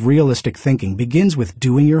process of realistic thinking begins with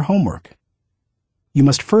doing your homework. You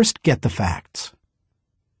must first get the facts.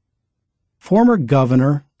 Former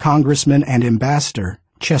governor, congressman, and ambassador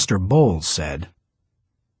Chester Bowles said,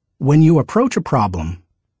 "When you approach a problem,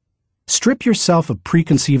 strip yourself of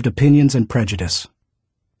preconceived opinions and prejudice.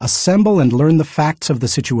 Assemble and learn the facts of the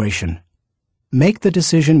situation. Make the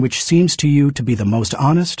decision which seems to you to be the most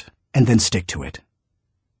honest, and then stick to it.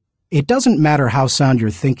 It doesn't matter how sound your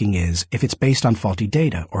thinking is if it's based on faulty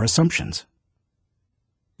data or assumptions.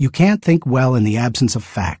 You can't think well in the absence of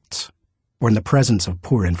facts, or in the presence of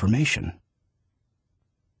poor information.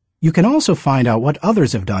 You can also find out what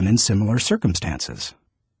others have done in similar circumstances.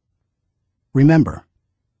 Remember,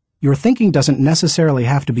 your thinking doesn't necessarily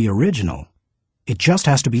have to be original. It just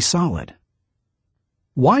has to be solid.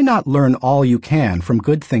 Why not learn all you can from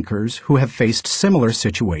good thinkers who have faced similar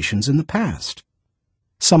situations in the past?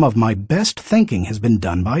 Some of my best thinking has been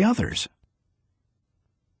done by others.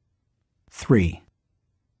 3.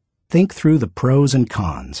 Think through the pros and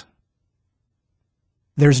cons.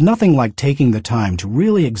 There's nothing like taking the time to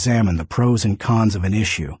really examine the pros and cons of an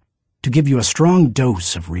issue to give you a strong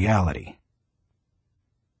dose of reality.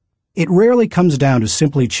 It rarely comes down to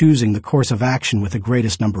simply choosing the course of action with the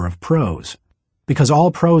greatest number of pros, because all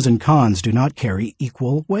pros and cons do not carry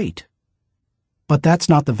equal weight. But that's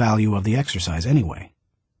not the value of the exercise anyway.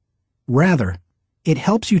 Rather, it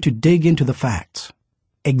helps you to dig into the facts,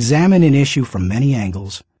 examine an issue from many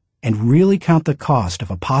angles, and really count the cost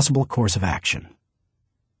of a possible course of action.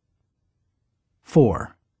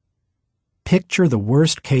 4. Picture the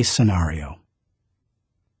worst-case scenario.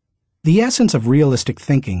 The essence of realistic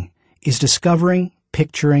thinking is discovering,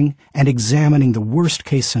 picturing, and examining the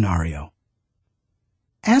worst-case scenario.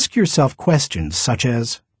 Ask yourself questions such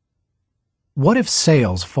as, what if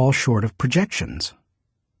sales fall short of projections?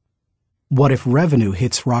 What if revenue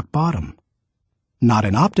hits rock bottom? Not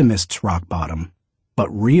an optimist's rock bottom,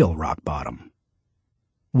 but real rock bottom.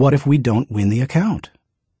 What if we don't win the account?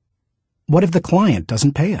 What if the client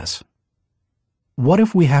doesn't pay us? What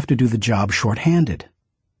if we have to do the job shorthanded?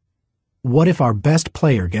 What if our best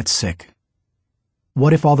player gets sick?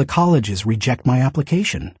 What if all the colleges reject my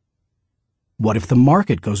application? What if the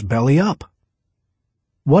market goes belly up?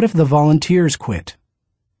 What if the volunteers quit?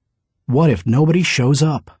 What if nobody shows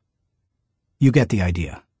up? You get the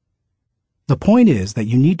idea. The point is that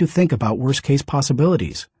you need to think about worst-case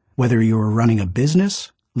possibilities, whether you are running a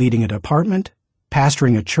business, leading a department,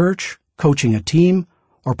 pastoring a church, coaching a team,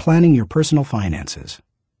 or planning your personal finances.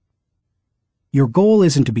 Your goal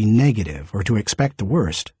isn't to be negative or to expect the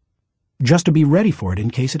worst, just to be ready for it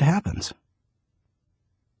in case it happens.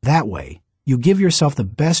 That way, you give yourself the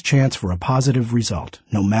best chance for a positive result,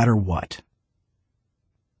 no matter what.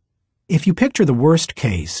 If you picture the worst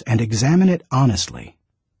case and examine it honestly,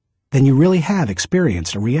 then you really have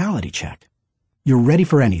experienced a reality check. You're ready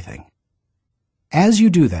for anything. As you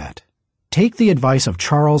do that, take the advice of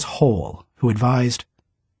Charles Hole, who advised,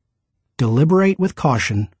 "Deliberate with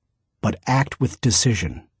caution, but act with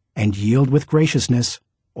decision, and yield with graciousness,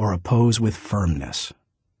 or oppose with firmness."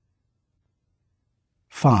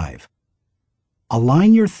 5.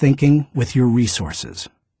 Align your thinking with your resources.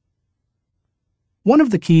 One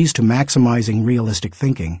of the keys to maximizing realistic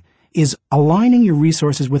thinking is aligning your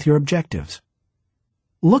resources with your objectives.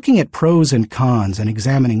 Looking at pros and cons and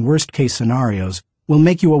examining worst-case scenarios will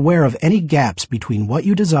make you aware of any gaps between what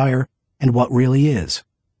you desire and what really is.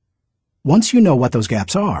 Once you know what those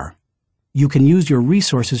gaps are, you can use your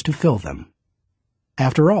resources to fill them.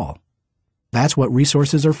 After all, that's what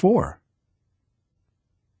resources are for.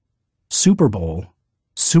 Super Bowl,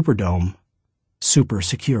 Superdome, Super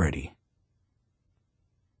Security.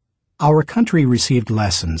 Our country received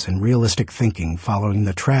lessons in realistic thinking following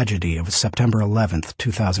the tragedy of September 11,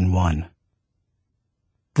 2001.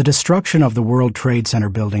 The destruction of the World Trade Center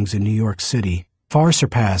buildings in New York City far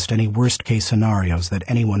surpassed any worst-case scenarios that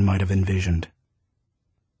anyone might have envisioned.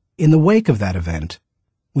 In the wake of that event,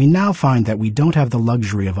 we now find that we don't have the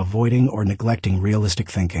luxury of avoiding or neglecting realistic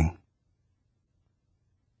thinking.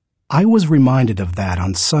 I was reminded of that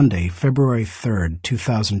on Sunday, February 3,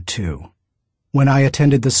 2002. When I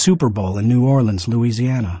attended the Super Bowl in New Orleans,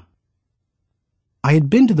 Louisiana. I had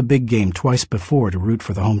been to the big game twice before to root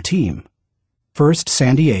for the home team, first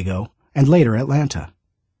San Diego and later Atlanta,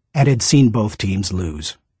 and had seen both teams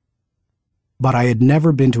lose. But I had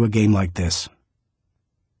never been to a game like this.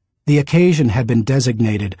 The occasion had been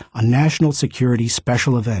designated a national security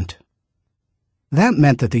special event. That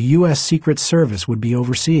meant that the U.S. Secret Service would be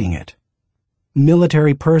overseeing it.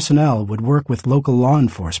 Military personnel would work with local law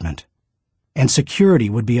enforcement, and security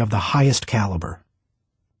would be of the highest caliber.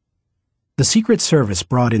 The Secret Service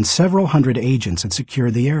brought in several hundred agents and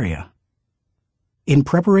secured the area. In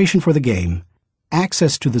preparation for the game,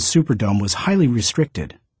 access to the Superdome was highly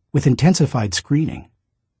restricted, with intensified screening.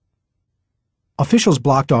 Officials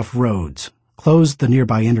blocked off roads, closed the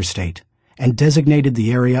nearby interstate, and designated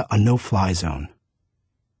the area a no-fly zone.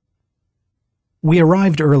 We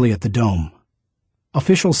arrived early at the Dome.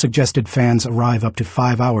 Officials suggested fans arrive up to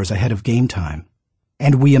 5 hours ahead of game time,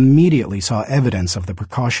 and we immediately saw evidence of the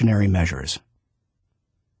precautionary measures.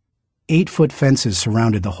 8-foot fences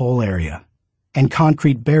surrounded the whole area, and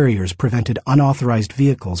concrete barriers prevented unauthorized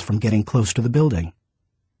vehicles from getting close to the building.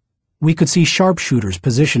 We could see sharpshooters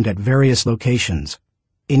positioned at various locations,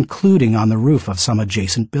 including on the roof of some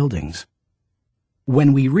adjacent buildings.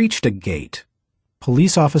 When we reached a gate,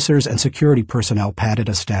 police officers and security personnel patted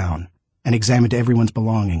us down and examined everyone's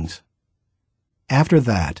belongings. After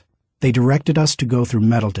that, they directed us to go through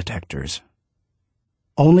metal detectors.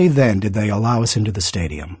 Only then did they allow us into the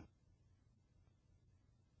stadium.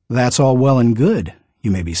 That's all well and good,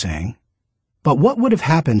 you may be saying, but what would have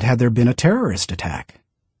happened had there been a terrorist attack?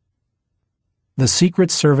 The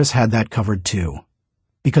Secret Service had that covered too,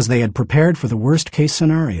 because they had prepared for the worst-case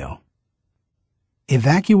scenario.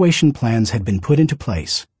 Evacuation plans had been put into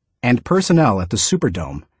place, and personnel at the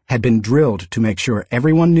Superdome had been drilled to make sure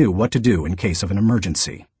everyone knew what to do in case of an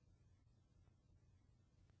emergency.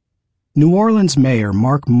 New Orleans Mayor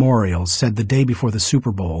Mark Morial said the day before the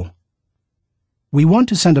Super Bowl, "We want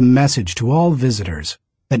to send a message to all visitors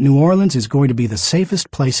that New Orleans is going to be the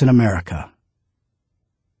safest place in America."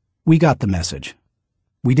 We got the message.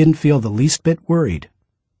 We didn't feel the least bit worried.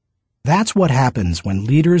 That's what happens when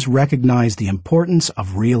leaders recognize the importance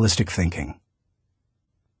of realistic thinking.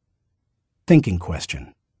 Thinking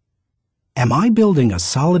question. Am I building a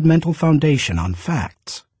solid mental foundation on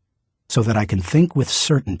facts so that I can think with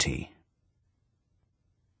certainty?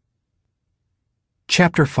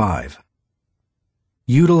 Chapter 5.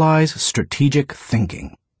 Utilize strategic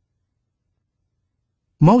thinking.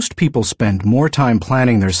 Most people spend more time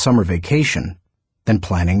planning their summer vacation than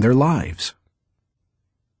planning their lives.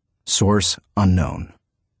 Source unknown.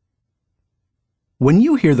 When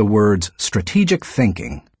you hear the words strategic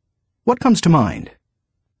thinking, what comes to mind?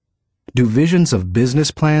 Do visions of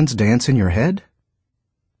business plans dance in your head?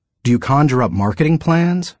 Do you conjure up marketing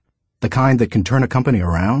plans, the kind that can turn a company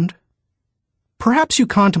around? Perhaps you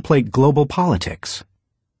contemplate global politics,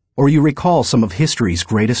 or you recall some of history's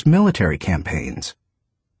greatest military campaigns.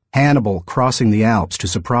 Hannibal crossing the Alps to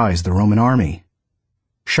surprise the Roman army,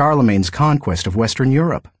 Charlemagne's conquest of Western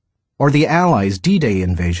Europe, or the Allies' D-Day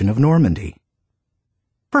invasion of Normandy.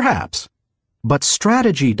 Perhaps, but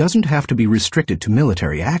strategy doesn't have to be restricted to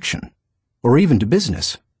military action, or even to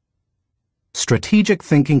business. Strategic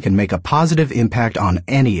thinking can make a positive impact on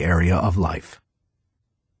any area of life.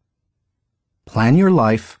 Plan your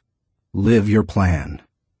life, live your plan.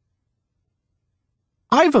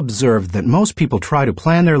 I've observed that most people try to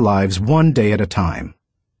plan their lives one day at a time.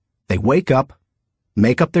 They wake up,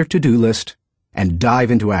 make up their to-do list, and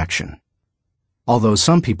dive into action. Although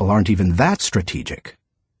some people aren't even that strategic.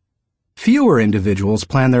 Fewer individuals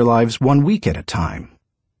plan their lives 1 week at a time.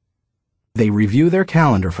 They review their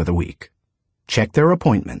calendar for the week, check their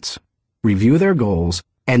appointments, review their goals,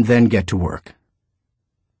 and then get to work.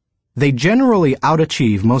 They generally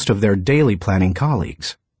outachieve most of their daily planning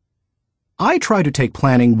colleagues. I try to take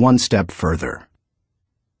planning one step further.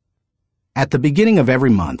 At the beginning of every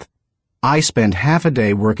month, I spend half a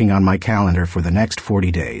day working on my calendar for the next 40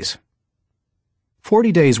 days.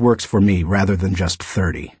 40 days works for me rather than just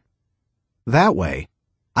 30. That way,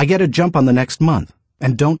 I get a jump on the next month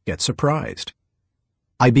and don't get surprised.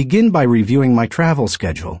 I begin by reviewing my travel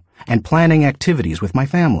schedule and planning activities with my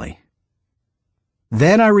family.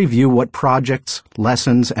 Then I review what projects,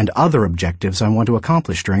 lessons, and other objectives I want to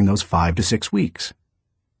accomplish during those 5 to 6 weeks.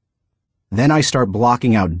 Then I start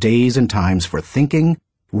blocking out days and times for thinking,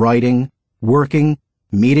 writing, working,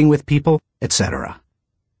 meeting with people, etc.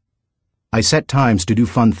 I set times to do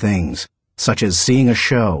fun things, such as seeing a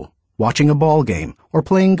show, watching a ball game, or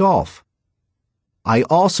playing golf. I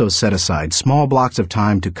also set aside small blocks of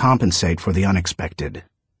time to compensate for the unexpected.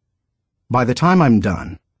 By the time I'm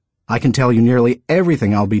done, I can tell you nearly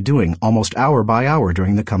everything I'll be doing almost hour by hour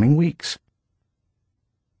during the coming weeks.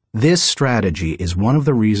 This strategy is one of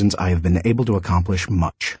the reasons I have been able to accomplish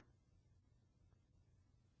much.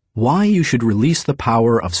 Why you should release the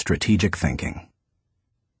power of strategic thinking.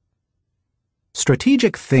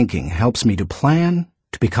 Strategic thinking helps me to plan,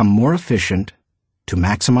 to become more efficient, to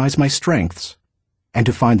maximize my strengths, and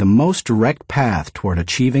to find the most direct path toward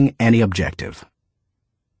achieving any objective.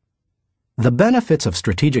 The benefits of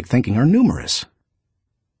strategic thinking are numerous.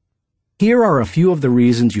 Here are a few of the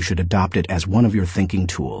reasons you should adopt it as one of your thinking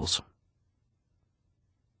tools.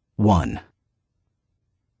 1.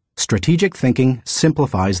 Strategic thinking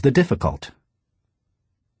simplifies the difficult.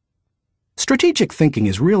 Strategic thinking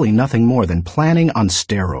is really nothing more than planning on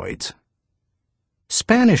steroids.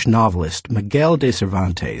 Spanish novelist Miguel de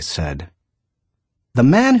Cervantes said, "The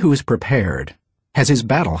man who is prepared has his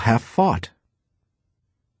battle half fought."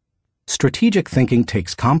 Strategic thinking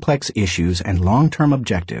takes complex issues and long-term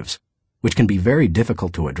objectives, which can be very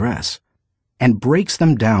difficult to address, and breaks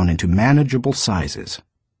them down into manageable sizes.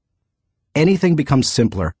 Anything becomes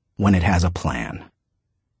simpler when it has a plan.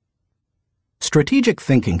 Strategic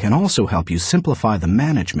thinking can also help you simplify the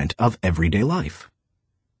management of everyday life.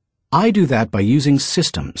 I do that by using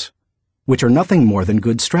systems, which are nothing more than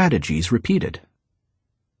good strategies repeated.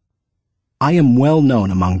 I am well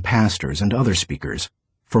known among pastors and other speakers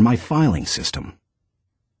for my filing system.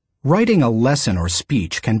 Writing a lesson or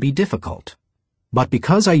speech can be difficult, but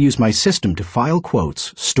because I use my system to file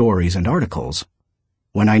quotes, stories, and articles,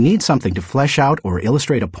 when I need something to flesh out or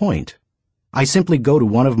illustrate a point, I simply go to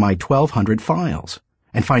one of my 1,200 files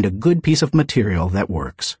and find a good piece of material that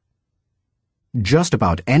works. Just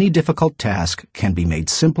about any difficult task can be made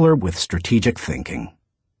simpler with strategic thinking.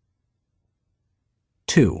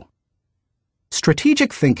 2.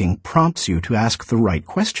 Strategic thinking prompts you to ask the right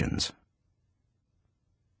questions.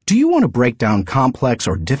 Do you want to break down complex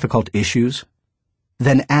or difficult issues?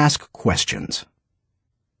 Then ask questions.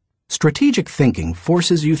 Strategic thinking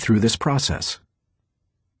forces you through this process.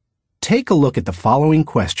 Take a look at the following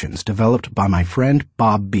questions developed by my friend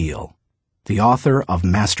Bob Beal, the author of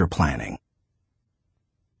Master Planning.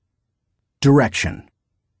 Direction.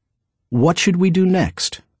 What should we do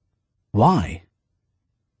next? Why?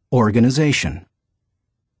 Organization.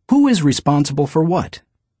 Who is responsible for what?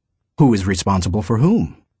 Who is responsible for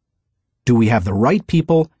whom? Do we have the right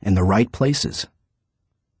people in the right places?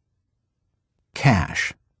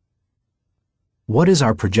 cash. What is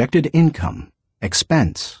our projected income,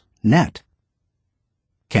 expense, net?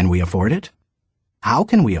 Can we afford it? How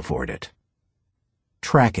can we afford it?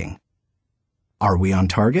 Tracking. Are we on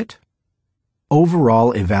target?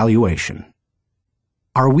 Overall evaluation.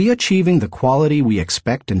 Are we achieving the quality we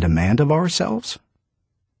expect and demand of ourselves?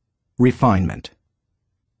 Refinement.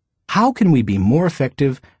 How can we be more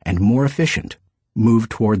effective and more efficient, move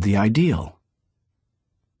toward the ideal?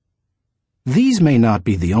 These may not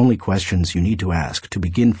be the only questions you need to ask to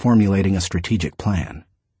begin formulating a strategic plan,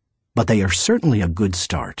 but they are certainly a good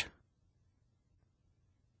start.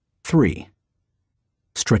 3.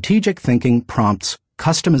 Strategic thinking prompts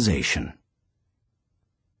customization.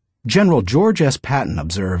 General George S. Patton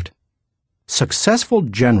observed, "Successful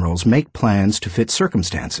generals make plans to fit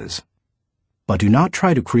circumstances, but do not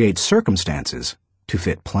try to create circumstances to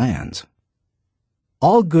fit plans."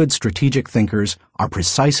 All good strategic thinkers are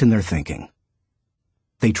precise in their thinking.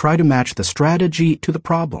 They try to match the strategy to the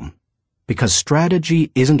problem, because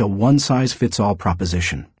strategy isn't a one-size-fits-all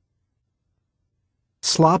proposition.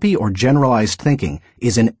 Sloppy or generalized thinking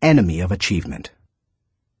is an enemy of achievement.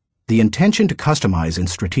 The intention to customize in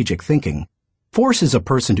strategic thinking forces a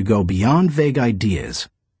person to go beyond vague ideas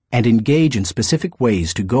and engage in specific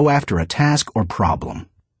ways to go after a task or problem.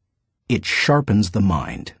 It sharpens the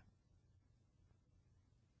mind.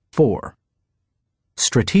 4.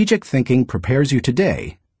 Strategic thinking prepares you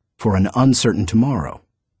today for an uncertain tomorrow.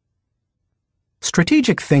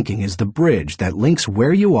 Strategic thinking is the bridge that links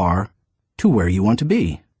where you are to where you want to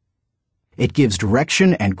be. It gives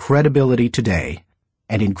direction and credibility today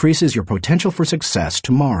and increases your potential for success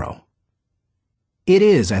tomorrow. It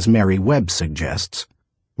is, as Mary Webb suggests,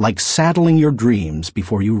 like saddling your dreams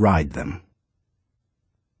before you ride them.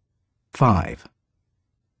 5.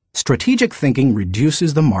 Strategic thinking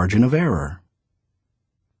reduces the margin of error.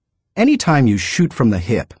 Anytime you shoot from the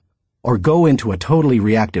hip or go into a totally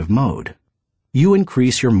reactive mode, you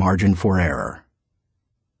increase your margin for error.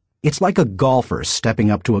 It's like a golfer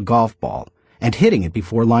stepping up to a golf ball and hitting it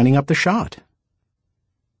before lining up the shot.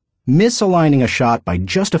 Misaligning a shot by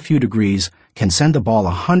just a few degrees can send the ball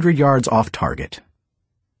 100 yards off target.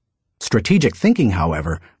 Strategic thinking,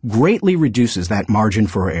 however, greatly reduces that margin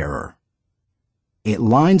for error. It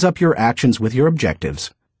lines up your actions with your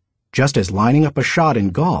objectives, just as lining up a shot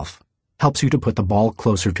in golf helps you to put the ball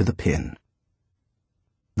closer to the pin.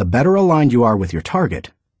 The better aligned you are with your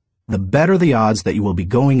target, the better the odds that you will be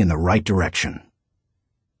going in the right direction.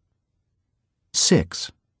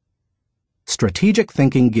 6. Strategic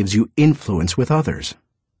thinking gives you influence with others.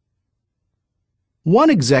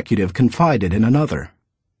 One executive confided in another,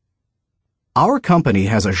 "Our company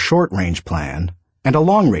has a short-range plan and a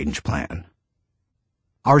long-range plan.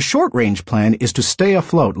 Our short-range plan is to stay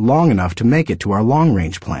afloat long enough to make it to our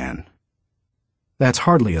long-range plan." That's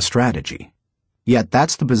hardly a strategy, yet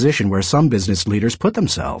that's the position where some business leaders put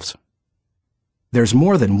themselves. There's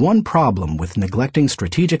more than one problem with neglecting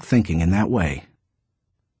strategic thinking in that way.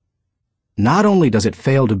 Not only does it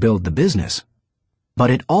fail to build the business,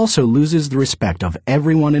 but it also loses the respect of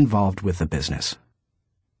everyone involved with the business.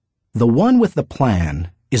 The one with the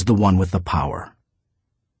plan is the one with the power.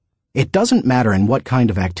 It doesn't matter in what kind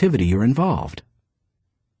of activity you're involved.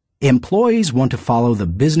 Employees want to follow the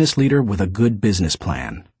business leader with a good business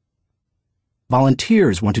plan.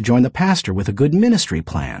 Volunteers want to join the pastor with a good ministry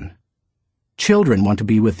plan. Children want to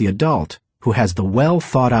be with the adult who has the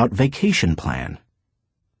well-thought-out vacation plan.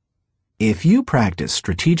 If you practice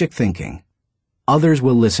strategic thinking, others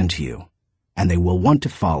will listen to you, and they will want to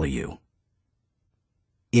follow you.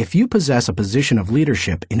 If you possess a position of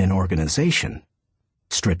leadership in an organization,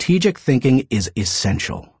 strategic thinking is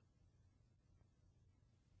essential.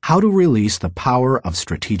 How to release the power of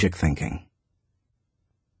strategic thinking.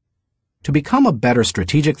 To become a better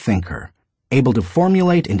strategic thinker, able to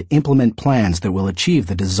formulate and implement plans that will achieve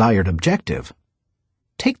the desired objective,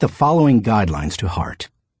 take the following guidelines to heart.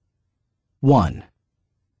 1.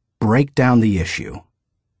 Break down the issue.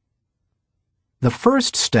 The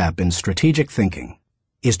first step in strategic thinking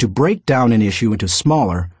is to break down an issue into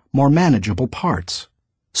smaller, more manageable parts,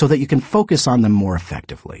 so that you can focus on them more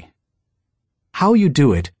effectively. How you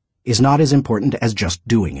do it is not as important as just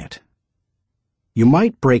doing it. You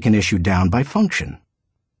might break an issue down by function.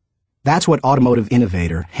 That's what automotive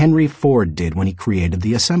innovator Henry Ford did when he created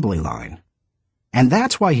the assembly line. And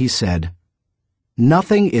that's why he said,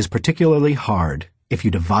 "Nothing is particularly hard if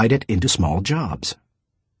you divide it into small jobs."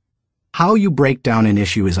 How you break down an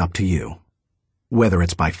issue is up to you, whether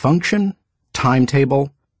it's by function,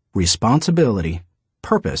 timetable, responsibility,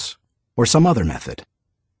 purpose, or some other method.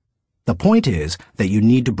 The point is that you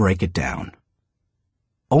need to break it down.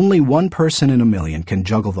 Only one person in a million can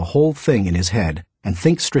juggle the whole thing in his head and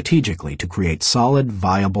think strategically to create solid,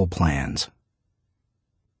 viable plans.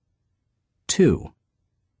 2.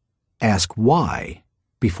 Ask why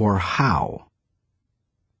before how.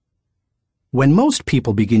 When most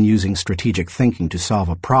people begin using strategic thinking to solve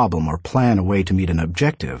a problem or plan a way to meet an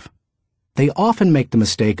objective, they often make the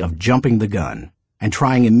mistake of jumping the gun and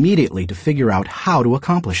trying immediately to figure out how to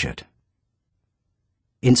accomplish it.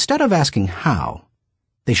 Instead of asking how,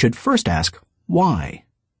 they should first ask why.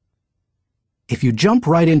 If you jump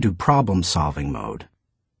right into problem-solving mode,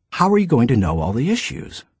 how are you going to know all the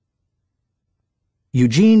issues?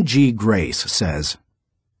 Eugene G. Grace says,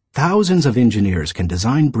 "Thousands of engineers can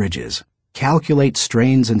design bridges, calculate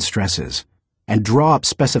strains and stresses, and draw up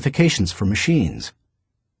specifications for machines.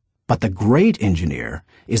 But the great engineer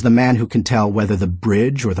is the man who can tell whether the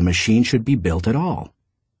bridge or the machine should be built at all,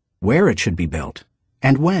 where it should be built,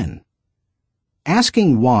 and when."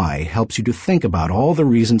 Asking why helps you to think about all the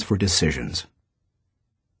reasons for decisions.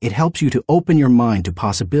 It helps you to open your mind to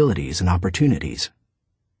possibilities and opportunities.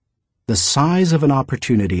 The size of an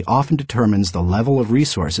opportunity often determines the level of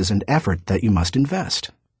resources and effort that you must invest.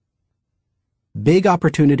 Big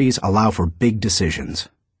opportunities allow for big decisions.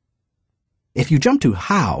 If you jump to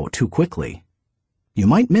how too quickly, you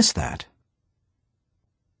might miss that.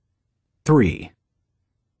 3.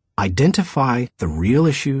 Identify the real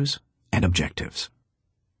issues and objectives.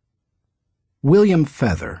 William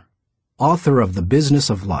Feather, author of The Business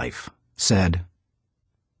of Life, said,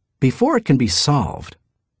 "Before it can be solved,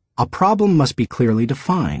 a problem must be clearly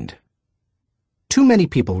defined. Too many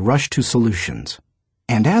people rush to solutions,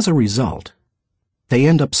 and as a result, they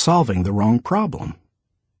end up solving the wrong problem.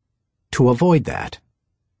 To avoid that,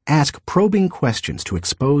 ask probing questions to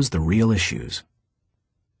expose the real issues.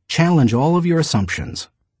 Challenge all of your assumptions.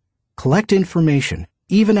 Collect information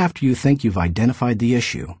even after you think you've identified the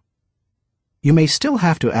issue. You may still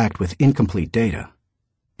have to act with incomplete data,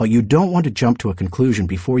 but you don't want to jump to a conclusion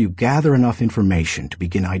before you gather enough information to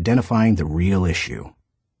begin identifying the real issue.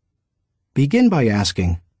 Begin by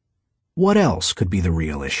asking, what else could be the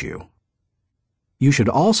real issue? You should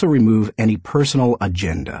also remove any personal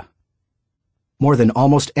agenda. More than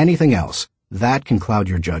almost anything else, that can cloud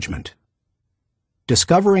your judgment.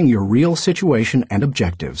 Discovering your real situation and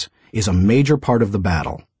objectives is a major part of the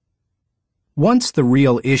battle. Once the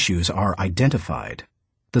real issues are identified,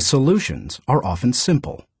 the solutions are often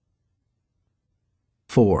simple.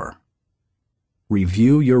 4.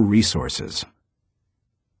 Review your resources.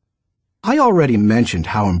 I already mentioned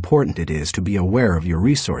how important it is to be aware of your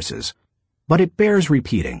resources, but it bears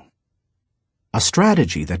repeating. A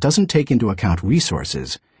strategy that doesn't take into account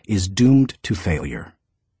resources is doomed to failure.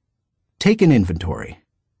 Take an inventory.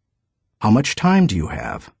 How much time do you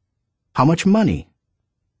have? How much money?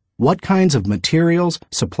 What kinds of materials,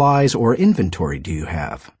 supplies, or inventory do you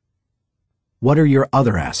have? What are your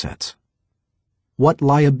other assets? What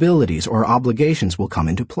liabilities or obligations will come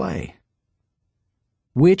into play?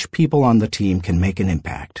 Which people on the team can make an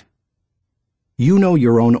impact? You know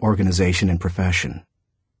your own organization and profession.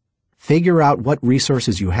 Figure out what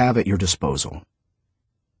resources you have at your disposal.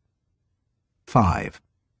 5.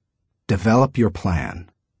 Develop your plan.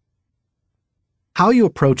 How you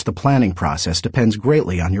approach the planning process depends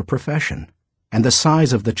greatly on your profession and the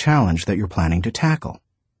size of the challenge that you're planning to tackle,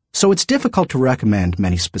 so it's difficult to recommend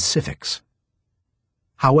many specifics.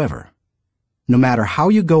 However, no matter how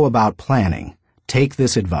you go about planning, take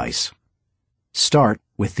this advice. Start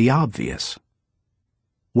with the obvious.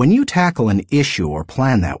 When you tackle an issue or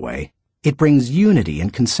plan that way, it brings unity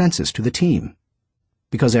and consensus to the team,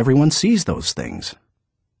 because everyone sees those things.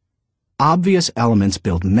 Obvious elements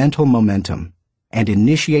build mental momentum and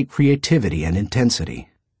initiate creativity and intensity.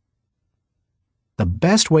 The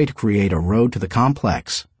best way to create a road to the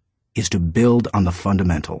complex is to build on the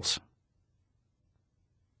fundamentals.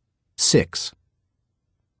 6.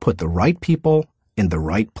 Put the right people in the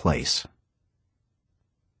right place.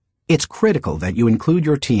 It's critical that you include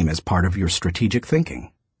your team as part of your strategic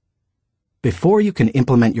thinking. Before you can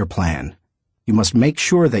implement your plan, you must make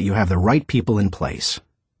sure that you have the right people in place.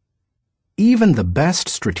 Even the best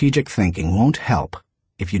strategic thinking won't help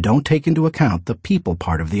if you don't take into account the people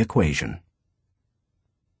part of the equation.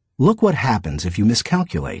 Look what happens if you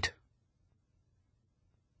miscalculate.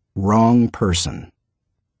 Wrong person.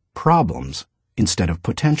 Problems instead of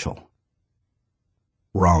potential.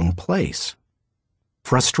 Wrong place.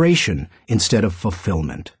 Frustration instead of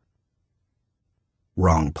fulfillment.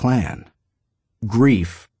 Wrong plan.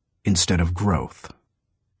 Grief instead of growth.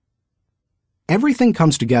 Everything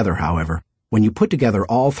comes together, however, when you put together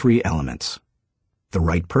all three elements: the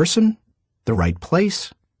right person, the right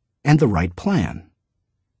place, and the right plan.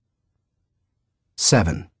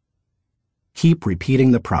 7. Keep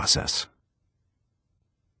repeating the process.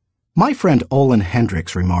 My friend Olin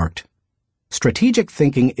Hendricks remarked, "Strategic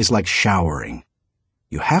thinking is like showering.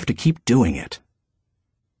 You have to keep doing it.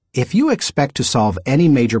 If you expect to solve any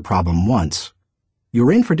major problem once,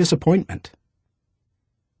 you're in for disappointment."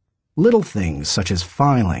 Little things such as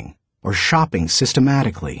filing or shopping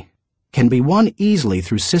systematically can be won easily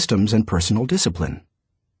through systems and personal discipline.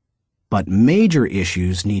 But major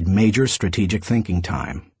issues need major strategic thinking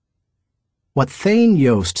time. What Thane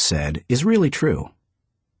Yost said is really true.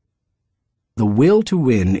 The will to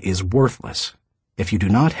win is worthless if you do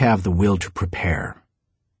not have the will to prepare.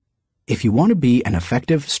 If you want to be an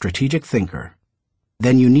effective strategic thinker,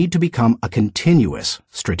 then you need to become a continuous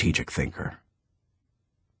strategic thinker.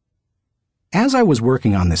 As I was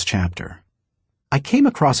working on this chapter, I came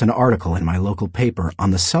across an article in my local paper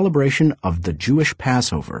on the celebration of the Jewish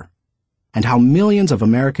Passover and how millions of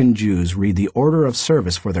American Jews read the order of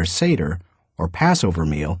service for their Seder, or Passover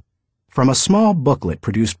meal, from a small booklet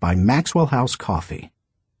produced by Maxwell House Coffee.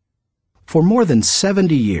 For more than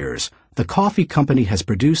 70 years, the coffee company has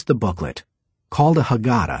produced the booklet, called a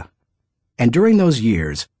Haggadah, and during those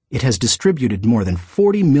years, it has distributed more than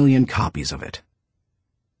 40 million copies of it.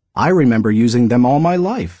 "I remember using them all my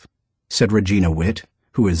life," said Regina Witt,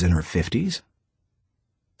 who is in her 50s.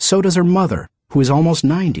 So does her mother, who is almost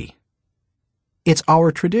 90. It's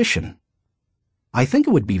our tradition. I think it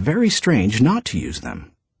would be very strange not to use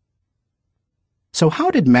them. So how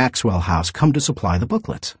did Maxwell House come to supply the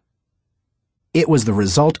booklets? It was the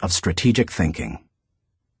result of strategic thinking.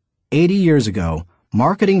 80 years ago,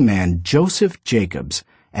 marketing man Joseph Jacobs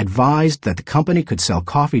advised that the company could sell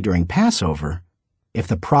coffee during Passover if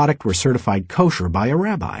the product were certified kosher by a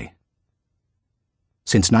rabbi.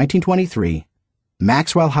 Since 1923,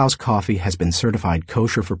 Maxwell House Coffee has been certified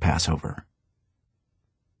kosher for Passover.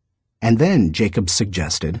 And then Jacobs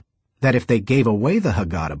suggested that if they gave away the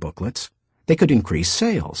Haggadah booklets, they could increase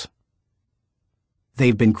sales.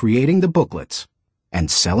 They've been creating the booklets and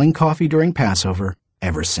selling coffee during Passover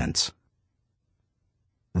ever since.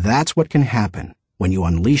 That's what can happen when you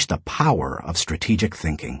unleash the power of strategic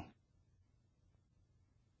thinking.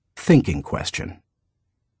 Thinking question.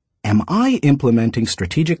 Am I implementing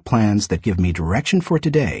strategic plans that give me direction for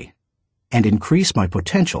today and increase my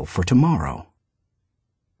potential for tomorrow?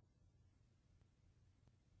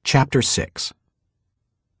 Chapter 6.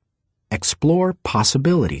 Explore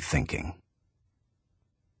possibility thinking.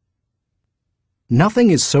 Nothing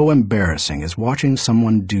is so embarrassing as watching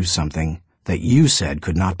someone do something that you said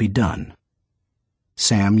could not be done.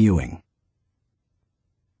 Sam Ewing.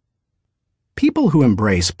 People who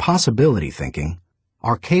embrace possibility thinking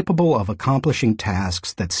are capable of accomplishing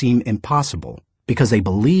tasks that seem impossible because they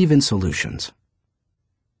believe in solutions.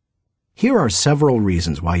 Here are several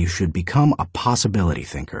reasons why you should become a possibility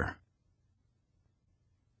thinker.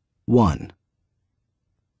 1.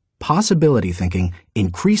 Possibility thinking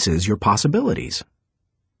increases your possibilities.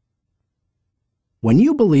 When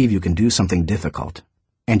you believe you can do something difficult,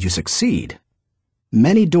 and you succeed,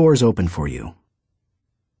 many doors open for you.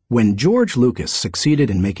 When George Lucas succeeded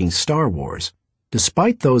in making Star Wars,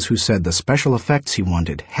 despite those who said the special effects he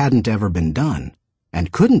wanted hadn't ever been done,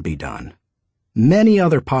 and couldn't be done, many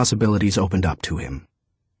other possibilities opened up to him.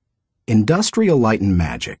 Industrial Light and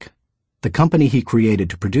Magic, the company he created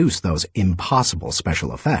to produce those impossible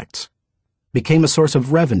special effects, became a source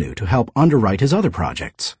of revenue to help underwrite his other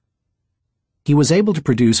projects. He was able to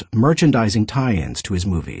produce merchandising tie-ins to his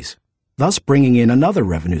movies, thus bringing in another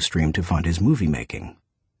revenue stream to fund his movie making.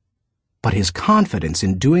 But his confidence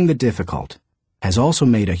in doing the difficult has also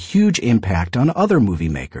made a huge impact on other movie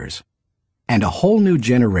makers and a whole new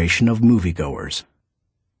generation of moviegoers.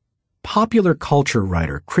 Popular culture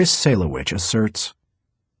writer Chris Salewicz asserts,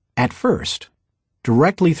 at first,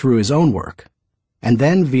 directly through his own work, and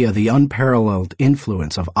then via the unparalleled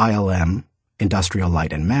influence of ILM, Industrial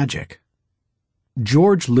Light and Magic,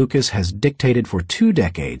 George Lucas has dictated for 2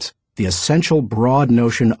 decades the essential broad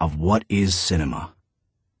notion of what is cinema.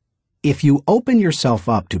 If you open yourself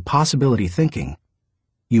up to possibility thinking,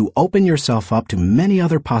 you open yourself up to many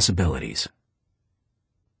other possibilities.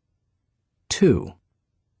 2.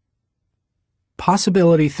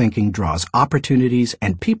 Possibility thinking draws opportunities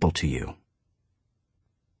and people to you.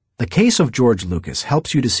 The case of George Lucas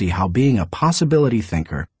helps you to see how being a possibility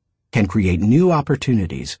thinker can create new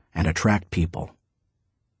opportunities and attract people.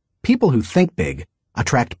 People who think big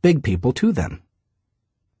attract big people to them.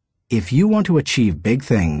 If you want to achieve big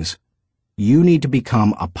things, you need to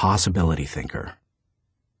become a possibility thinker.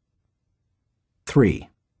 3.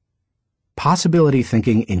 Possibility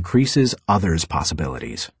thinking increases others'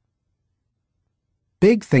 possibilities.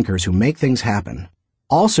 Big thinkers who make things happen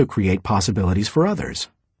also create possibilities for others.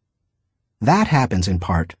 That happens in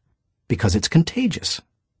part because it's contagious.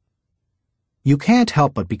 You can't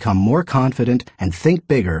help but become more confident and think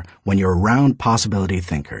bigger when you're around possibility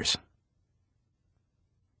thinkers.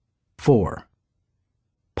 4.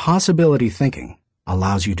 Possibility thinking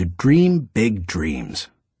allows you to dream big dreams.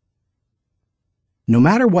 No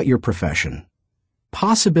matter what your profession,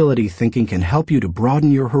 possibility thinking can help you to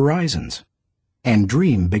broaden your horizons and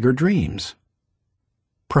dream bigger dreams.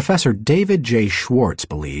 Professor David J. Schwartz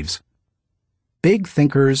believes, big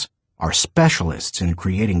thinkers are specialists in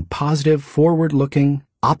creating positive, forward-looking,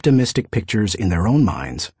 optimistic pictures in their own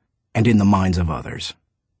minds and in the minds of others.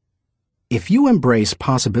 If you embrace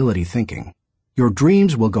possibility thinking, your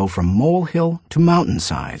dreams will go from molehill to mountain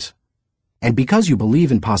size. And because you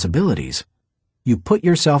believe in possibilities, you put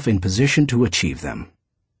yourself in position to achieve them.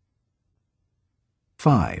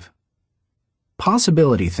 5.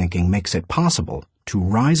 Possibility thinking makes it possible to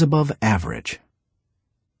rise above average.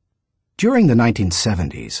 During the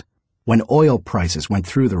 1970s, when oil prices went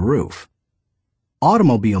through the roof,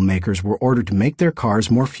 automobile makers were ordered to make their cars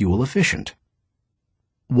more fuel efficient.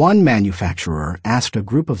 One manufacturer asked a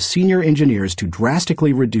group of senior engineers to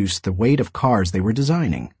drastically reduce the weight of cars they were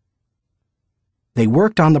designing. They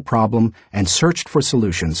worked on the problem and searched for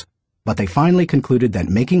solutions, but they finally concluded that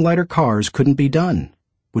making lighter cars couldn't be done,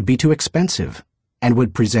 would be too expensive, and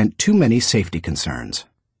would present too many safety concerns.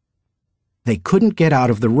 They couldn't get out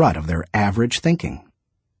of the rut of their average thinking.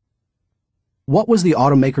 What was the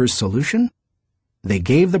automaker's solution? They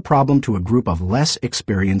gave the problem to a group of less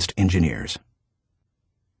experienced engineers.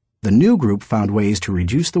 The new group found ways to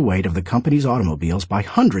reduce the weight of the company's automobiles by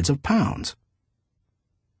hundreds of pounds.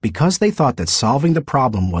 Because they thought that solving the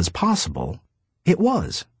problem was possible, it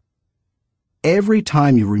was. Every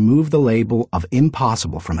time you remove the label of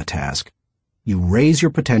impossible from a task, you raise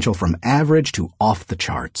your potential from average to off the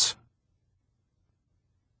charts.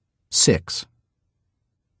 6.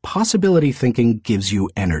 Possibility thinking gives you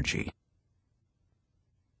energy.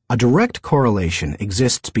 A direct correlation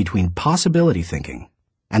exists between possibility thinking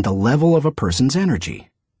and the level of a person's energy.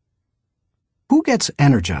 Who gets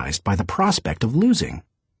energized by the prospect of losing?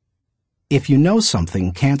 If you know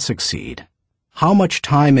something can't succeed, how much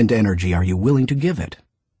time and energy are you willing to give it?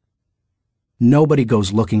 Nobody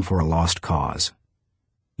goes looking for a lost cause.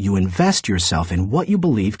 You invest yourself in what you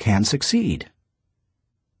believe can succeed.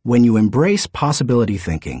 When you embrace possibility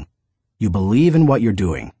thinking, you believe in what you're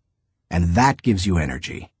doing, and that gives you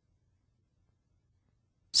energy.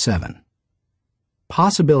 7.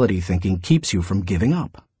 Possibility thinking keeps you from giving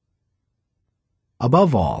up.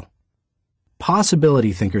 Above all,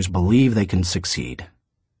 possibility thinkers believe they can succeed.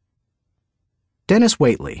 Dennis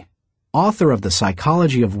Waitley, author of The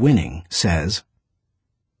Psychology of Winning, says,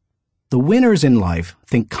 "The winners in life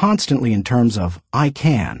think constantly in terms of I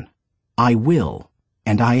can, I will,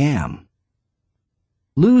 and I am.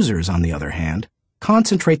 Losers, on the other hand,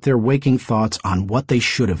 concentrate their waking thoughts on what they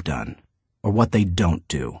should have done, or what they don't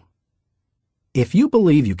do. If you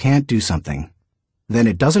believe you can't do something, then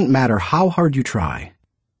it doesn't matter how hard you try,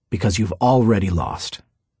 because you've already lost.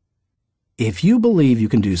 If you believe you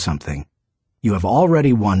can do something, you have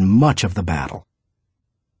already won much of the battle."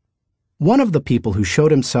 One of the people who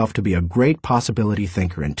showed himself to be a great possibility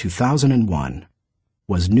thinker in 2001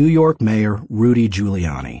 was New York Mayor Rudy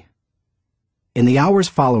Giuliani. In the hours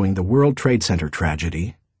following the World Trade Center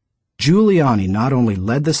tragedy, Giuliani not only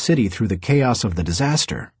led the city through the chaos of the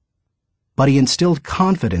disaster, but he instilled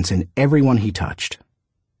confidence in everyone he touched.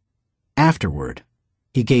 Afterward,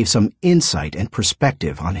 he gave some insight and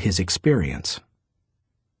perspective on his experience.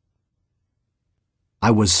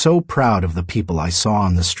 "I was so proud of the people I saw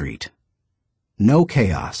on the street. No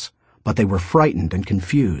chaos, but they were frightened and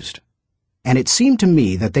confused. And it seemed to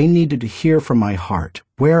me that they needed to hear from my heart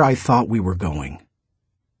where I thought we were going.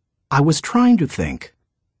 I was trying to think,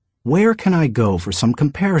 where can I go for some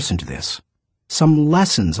comparison to this, some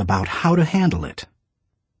lessons about how to handle it?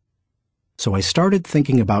 So I started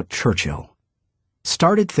thinking about Churchill,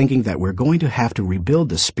 started thinking that we're going to have to rebuild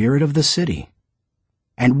the spirit of the city.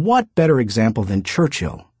 And what better example than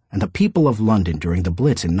Churchill and the people of London during the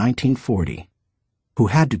Blitz in 1940, who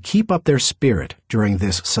had to keep up their spirit during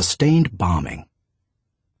this sustained bombing.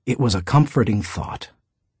 It was a comforting thought.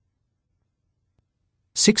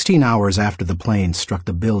 16 hours after the plane struck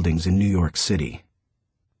the buildings in New York City,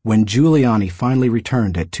 when Giuliani finally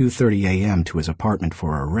returned at 2:30 a.m. to his apartment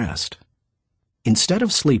for a rest, instead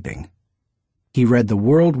of sleeping, he read the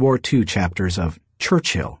World War II chapters of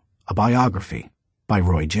Churchill, a biography, by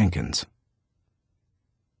Roy Jenkins.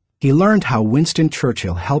 He learned how Winston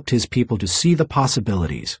Churchill helped his people to see the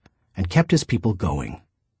possibilities and kept his people going.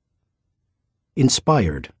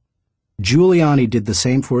 Inspired. Giuliani did the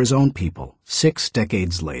same for his own people 6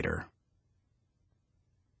 decades later.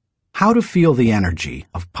 How to feel the energy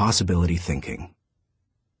of possibility thinking.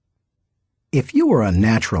 If you are a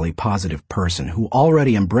naturally positive person who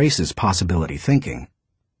already embraces possibility thinking,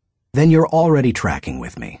 then you're already tracking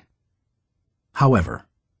with me. However,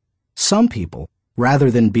 some people, rather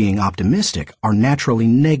than being optimistic, are naturally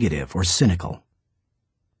negative or cynical.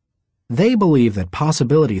 They believe that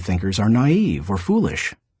possibility thinkers are naive or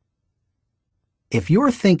foolish. If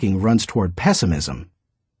your thinking runs toward pessimism,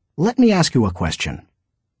 let me ask you a question.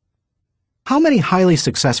 How many highly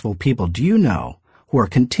successful people do you know who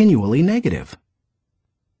are continually negative?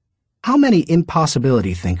 How many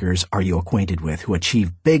impossibility thinkers are you acquainted with who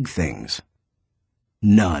achieve big things?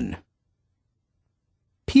 None.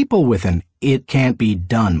 People with an "it can't be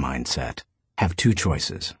done" mindset have 2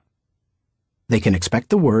 choices. They can expect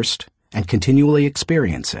the worst and continually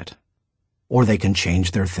experience it, or they can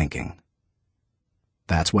change their thinking.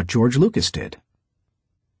 That's what George Lucas did.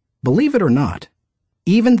 Believe it or not,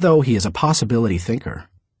 even though he is a possibility thinker,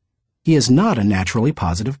 he is not a naturally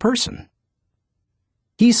positive person.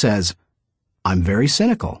 He says, "I'm very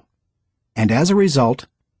cynical, and as a result,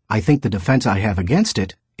 I think the defense I have against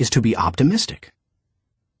it is to be optimistic."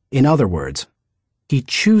 In other words, he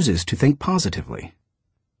chooses to think positively.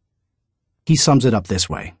 He sums it up this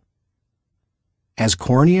way. As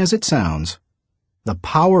corny as it sounds, the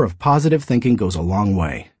power of positive thinking goes a long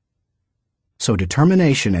way. So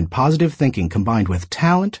determination and positive thinking combined with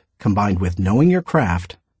talent, combined with knowing your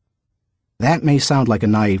craft, that may sound like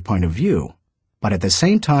a naive point of view, but at the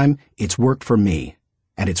same time, it's worked for me,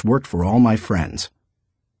 and it's worked for all my friends.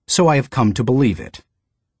 So I have come to believe it.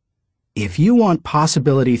 If you want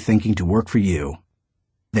possibility thinking to work for you,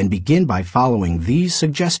 then begin by following these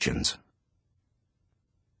suggestions.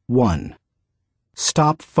 1.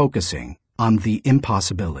 Stop focusing on the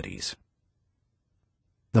impossibilities.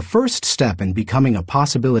 The first step in becoming a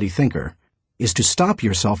possibility thinker is to stop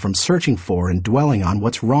yourself from searching for and dwelling on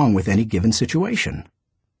what's wrong with any given situation.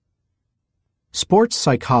 Sports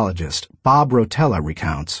psychologist Bob Rotella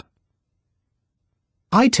recounts,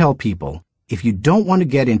 "I tell people, if you don't want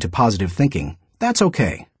to get into positive thinking, that's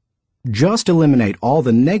okay. Just eliminate all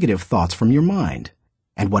the negative thoughts from your mind,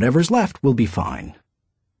 and whatever's left will be fine."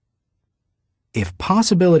 If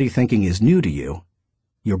possibility thinking is new to you,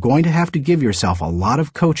 you're going to have to give yourself a lot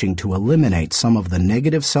of coaching to eliminate some of the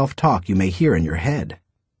negative self-talk you may hear in your head.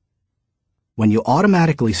 When you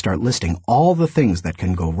automatically start listing all the things that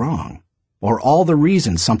can go wrong, or all the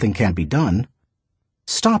reasons something can't be done,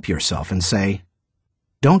 stop yourself and say,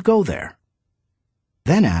 "Don't go there."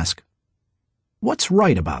 Then ask, "What's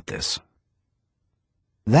right about this?"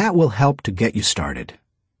 That will help to get you started.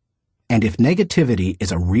 And if negativity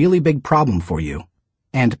is a really big problem for you,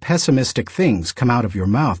 and pessimistic things come out of your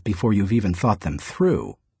mouth before you've even thought them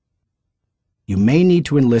through, you may need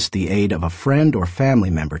to enlist the aid of a friend or family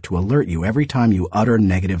member to alert you every time you utter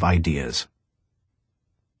negative ideas.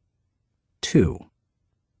 2.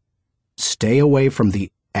 Stay away from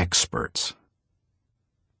the experts.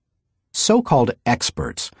 So-called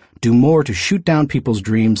experts do more to shoot down people's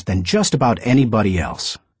dreams than just about anybody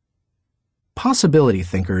else. Possibility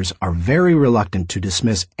thinkers are very reluctant to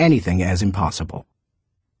dismiss anything as impossible.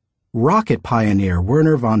 Rocket pioneer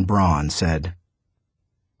Wernher von Braun said,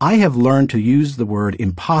 "I have learned to use the word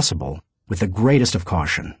impossible with the greatest of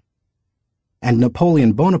caution." And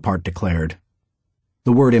Napoleon Bonaparte declared,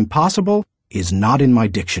 "The word impossible is not in my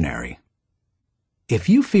dictionary." If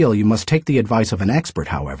you feel you must take the advice of an expert,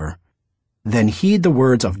 however, then heed the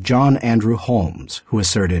words of John Andrew Holmes, who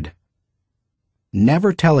asserted,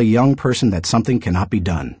 "Never tell a young person that something cannot be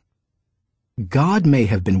done." God may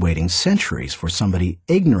have been waiting centuries for somebody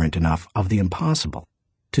ignorant enough of the impossible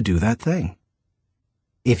to do that thing.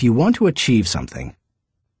 If you want to achieve something,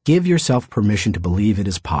 give yourself permission to believe it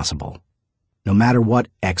is possible, no matter what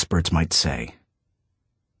experts might say.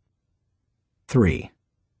 3.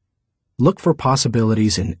 Look for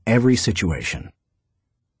possibilities in every situation.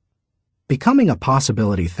 Becoming a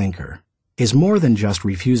possibility thinker is more than just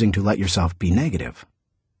refusing to let yourself be negative.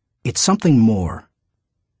 It's something more.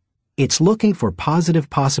 It's looking for positive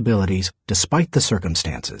possibilities despite the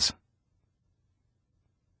circumstances.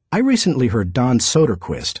 I recently heard Don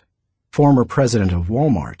Soderquist, former president of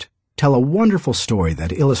Walmart, tell a wonderful story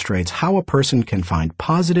that illustrates how a person can find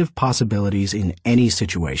positive possibilities in any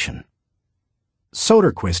situation.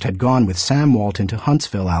 Soderquist had gone with Sam Walton to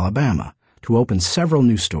Huntsville, Alabama, to open several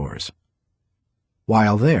new stores.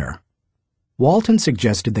 While there, Walton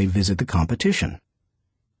suggested they visit the competition.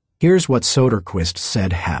 Here's what Soderquist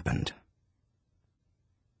said happened.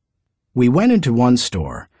 "We went into one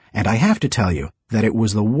store, and I have to tell you that it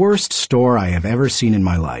was the worst store I have ever seen in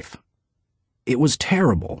my life. It was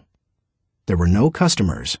terrible. There were no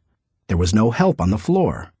customers. There was no help on the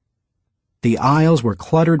floor. The aisles were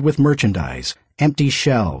cluttered with merchandise, empty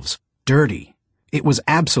shelves, dirty. It was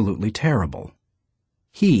absolutely terrible.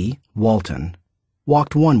 He, Walton,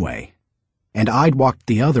 walked one way, and I'd walked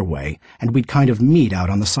the other way, and we'd kind of meet out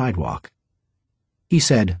on the sidewalk. He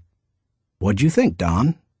said, "What'd you think,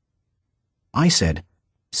 Don?" I said,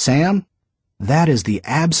 "Sam, that is the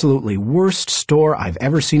absolutely worst store I've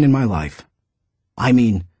ever seen in my life. I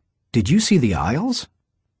mean, did you see the aisles?"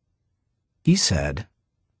 He said,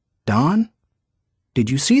 "Don, did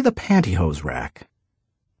you see the pantyhose rack?"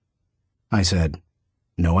 I said,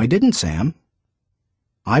 "No, I didn't, Sam.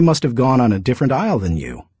 I must have gone on a different aisle than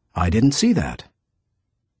you. I didn't see that."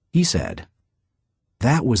 He said,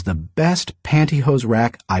 "That was the best pantyhose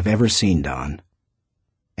rack I've ever seen, Don."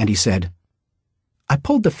 And he said, "I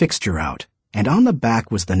pulled the fixture out, and on the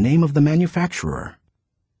back was the name of the manufacturer.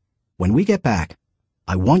 When we get back,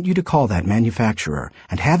 I want you to call that manufacturer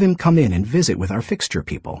and have him come in and visit with our fixture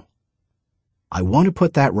people. I want to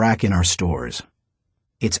put that rack in our stores.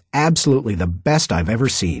 It's absolutely the best I've ever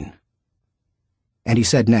seen." And he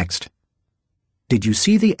said next, "Did you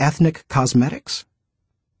see the ethnic cosmetics?"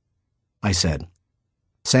 I said,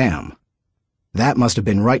 "Sam, that must have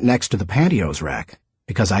been right next to the pantyhose rack,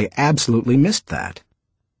 because I absolutely missed that."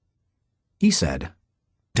 He said,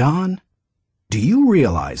 "Don, do you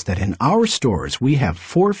realize that in our stores we have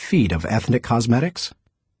 4 feet of ethnic cosmetics?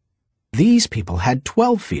 These people had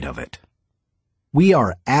 12 feet of it. We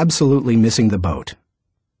are absolutely missing the boat.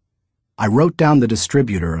 I wrote down the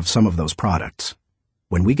distributor of some of those products.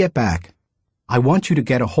 When we get back, I want you to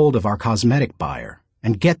get a hold of our cosmetic buyer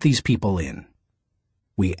and get these people in.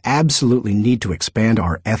 We absolutely need to expand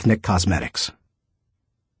our ethnic cosmetics."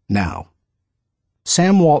 Now,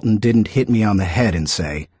 Sam Walton didn't hit me on the head and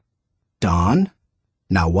say, "Don,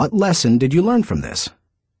 now what lesson did you learn from this?"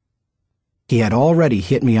 He had already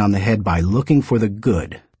hit me on the head by looking for the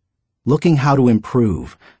good, looking how to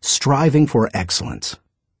improve, striving for excellence.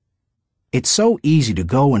 It's so easy to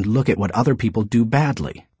go and look at what other people do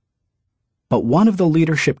badly. But one of the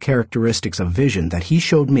leadership characteristics of vision that he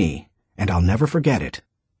showed me, and I'll never forget it,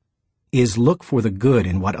 is look for the good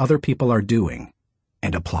in what other people are doing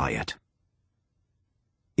and apply it.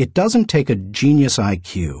 It doesn't take a genius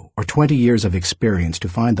IQ or 20 years of experience to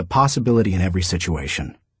find the possibility in every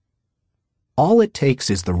situation. All it takes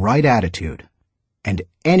is the right attitude, and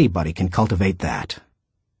anybody can cultivate that.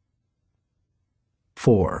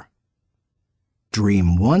 4.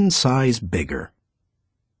 Dream one size bigger.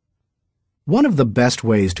 One of the best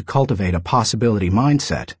ways to cultivate a possibility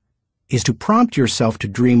mindset is to prompt yourself to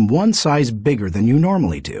dream one size bigger than you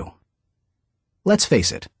normally do. Let's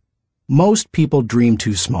face it, most people dream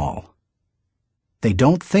too small. They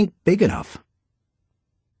don't think big enough.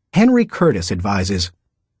 Henry Curtis advises,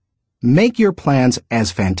 "Make your plans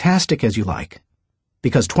as fantastic as you like,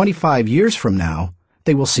 because 25 years from now,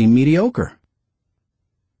 they will seem mediocre.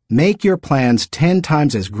 Make your plans 10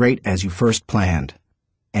 times as great as you first planned,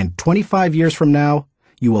 and 25 years from now,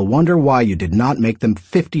 you will wonder why you did not make them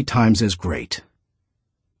 50 times as great."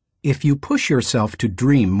 If you push yourself to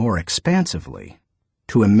dream more expansively,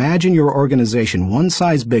 to imagine your organization one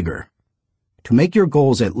size bigger, to make your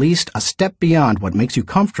goals at least a step beyond what makes you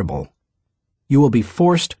comfortable, you will be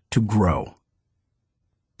forced to grow.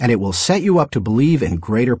 And it will set you up to believe in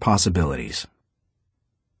greater possibilities.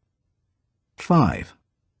 5.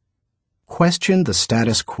 Question the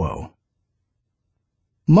status quo.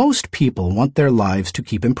 Most people want their lives to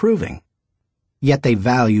keep improving, yet they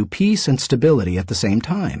value peace and stability at the same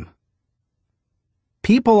time.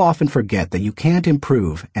 People often forget that you can't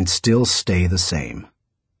improve and still stay the same.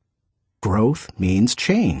 Growth means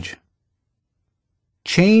change.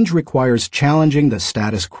 Change requires challenging the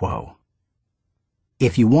status quo.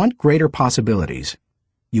 If you want greater possibilities,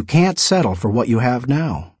 you can't settle for what you have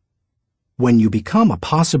now. When you become a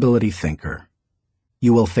possibility thinker,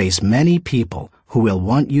 you will face many people who will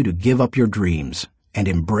want you to give up your dreams and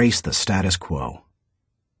embrace the status quo.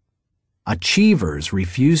 Achievers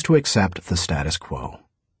refuse to accept the status quo.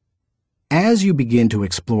 As you begin to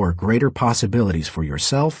explore greater possibilities for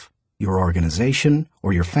yourself, your organization,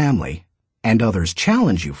 or your family, and others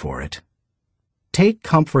challenge you for it, take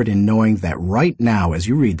comfort in knowing that right now as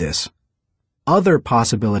you read this, other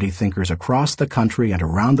possibility thinkers across the country and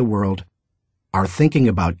around the world are thinking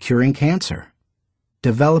about curing cancer,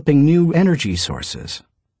 developing new energy sources,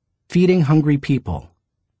 feeding hungry people,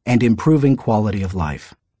 and improving quality of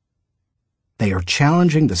life. They are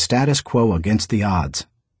challenging the status quo against the odds,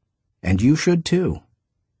 and you should too.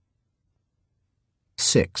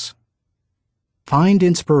 6. Find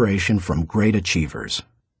inspiration from great achievers.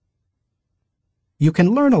 You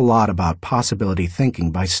can learn a lot about possibility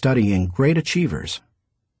thinking by studying great achievers.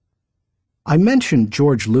 I mentioned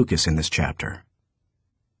George Lucas in this chapter.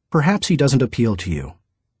 Perhaps he doesn't appeal to you,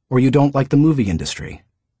 or you don't like the movie industry.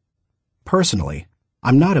 Personally,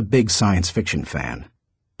 I'm not a big science fiction fan,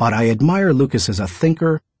 but I admire Lucas as a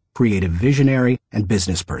thinker, creative visionary, and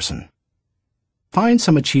business person. Find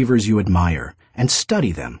some achievers you admire and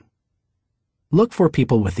study them. Look for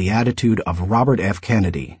people with the attitude of Robert F.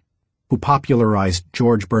 Kennedy, who popularized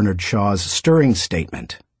George Bernard Shaw's stirring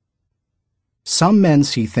statement. Some men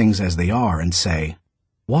see things as they are and say,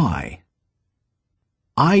 "Why?"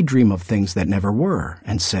 I dream of things that never were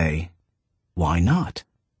and say, "Why not?"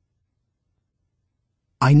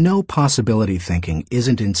 I know possibility thinking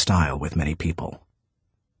isn't in style with many people.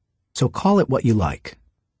 So call it what you like.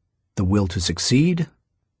 The will to succeed,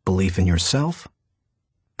 belief in yourself,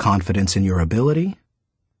 confidence in your ability,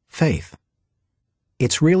 faith.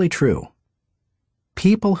 It's really true.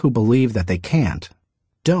 People who believe that they can't,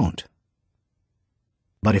 don't.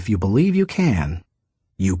 But if you believe you can,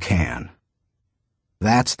 you can.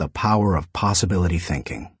 That's the power of possibility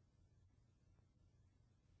thinking.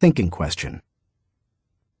 Thinking question.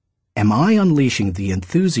 Am I unleashing the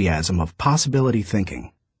enthusiasm of possibility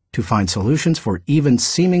thinking to find solutions for even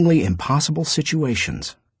seemingly impossible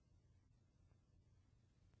situations?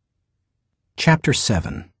 Chapter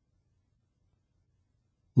 7.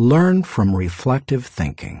 Learn from reflective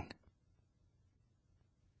thinking.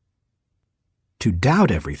 To doubt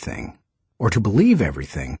everything, or to believe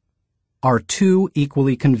everything, are two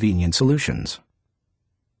equally convenient solutions.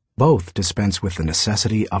 Both dispense with the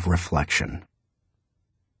necessity of reflection.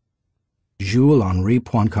 Jules-Henri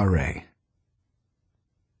Poincaré.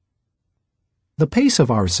 The pace of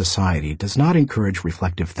our society does not encourage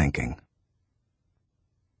reflective thinking.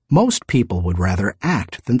 Most people would rather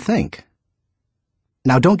act than think.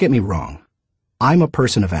 Now, don't get me wrong. I'm a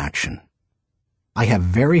person of action. I have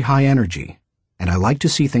very high energy, and I like to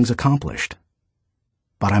see things accomplished.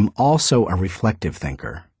 But I'm also a reflective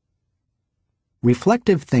thinker.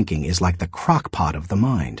 Reflective thinking is like the crock pot of the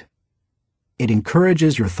mind. It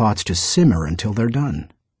encourages your thoughts to simmer until they're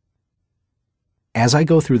done. As I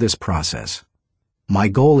go through this process, my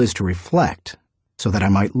goal is to reflect so that I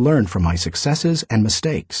might learn from my successes and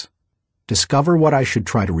mistakes, discover what I should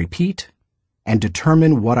try to repeat, and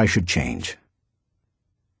determine what I should change.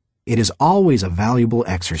 It is always a valuable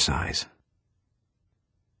exercise.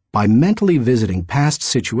 By mentally visiting past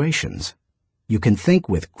situations, you can think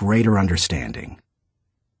with greater understanding.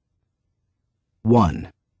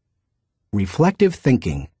 1. Reflective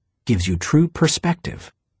thinking gives you true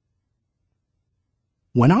perspective.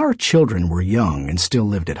 When our children were young and still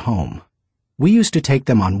lived at home, we used to take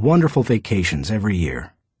them on wonderful vacations every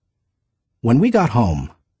year. When we got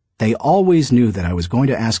home, they always knew that I was going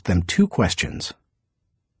to ask them two questions.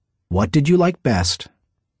 What did you like best,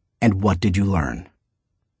 and what did you learn?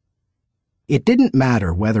 It didn't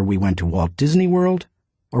matter whether we went to Walt Disney World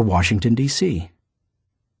or Washington, D.C.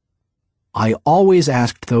 I always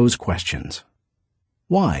asked those questions.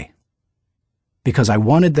 Why? Because I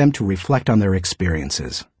wanted them to reflect on their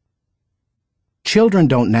experiences. Children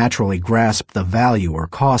don't naturally grasp the value or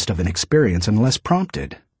cost of an experience unless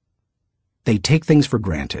prompted. They take things for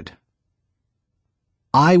granted.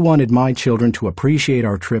 I wanted my children to appreciate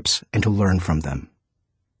our trips and to learn from them.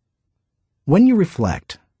 When you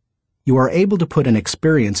reflect, you are able to put an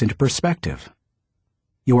experience into perspective.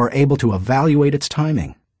 You are able to evaluate its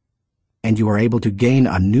timing, and you are able to gain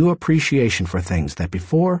a new appreciation for things that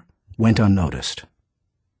before went unnoticed.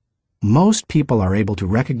 Most people are able to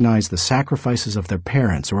recognize the sacrifices of their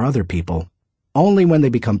parents or other people only when they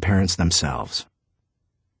become parents themselves.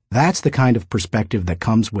 That's the kind of perspective that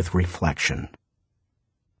comes with reflection.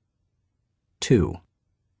 2.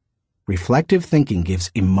 Reflective thinking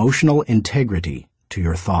gives emotional integrity to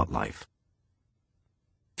your thought life.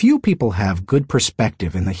 Few people have good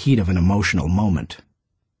perspective in the heat of an emotional moment.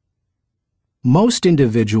 Most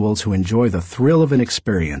individuals who enjoy the thrill of an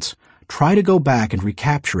experience try to go back and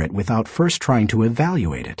recapture it without first trying to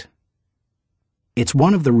evaluate it. It's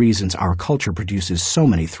one of the reasons our culture produces so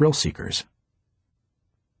many thrill seekers.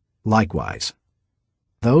 Likewise,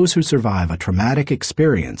 those who survive a traumatic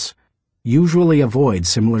experience usually avoid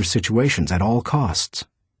similar situations at all costs,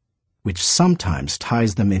 which sometimes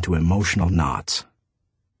ties them into emotional knots.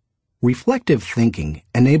 Reflective thinking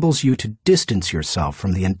enables you to distance yourself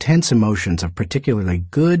from the intense emotions of particularly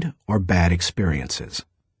good or bad experiences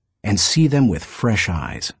and see them with fresh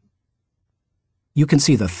eyes. You can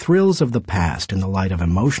see the thrills of the past in the light of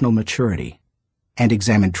emotional maturity and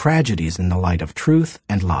examine tragedies in the light of truth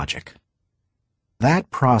and logic.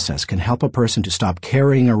 That process can help a person to stop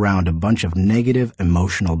carrying around a bunch of negative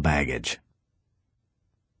emotional baggage.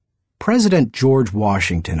 President George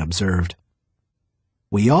Washington observed,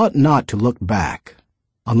 "We ought not to look back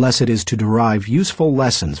unless it is to derive useful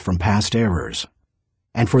lessons from past errors,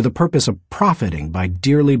 and for the purpose of profiting by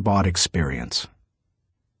dearly bought experience.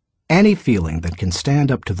 Any feeling that can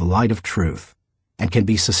stand up to the light of truth and can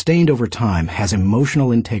be sustained over time has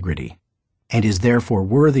emotional integrity and is therefore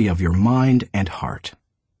worthy of your mind and heart."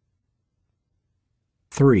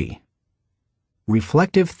 3.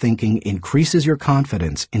 Reflective thinking increases your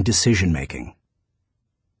confidence in decision-making.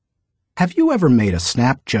 Have you ever made a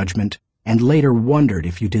snap judgment and later wondered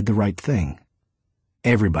if you did the right thing?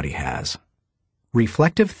 Everybody has.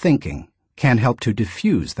 Reflective thinking can help to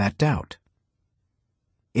diffuse that doubt.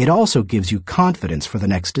 It also gives you confidence for the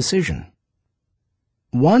next decision.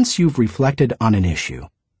 Once you've reflected on an issue,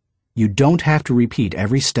 you don't have to repeat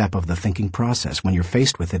every step of the thinking process when you're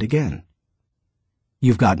faced with it again.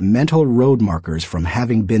 You've got mental road markers from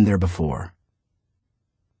having been there before.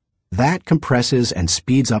 That compresses and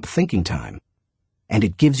speeds up thinking time, and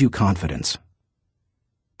it gives you confidence.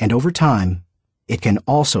 And over time, it can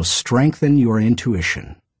also strengthen your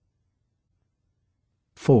intuition.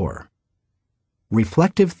 4.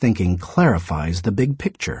 Reflective thinking clarifies the big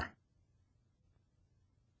picture.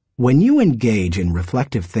 When you engage in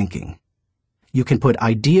reflective thinking, you can put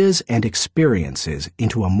ideas and experiences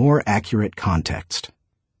into a more accurate context.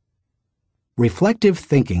 Reflective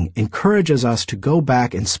thinking encourages us to go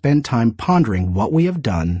back and spend time pondering what we have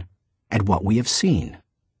done and what we have seen.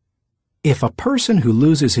 If a person who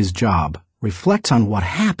loses his job reflects on what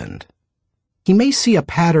happened, he may see a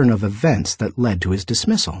pattern of events that led to his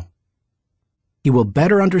dismissal. He will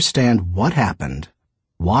better understand what happened,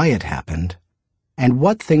 why it happened, and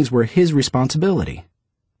what things were his responsibility.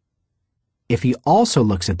 If he also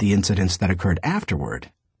looks at the incidents that occurred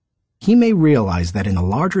afterward, he may realize that in the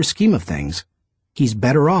larger scheme of things, he's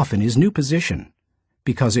better off in his new position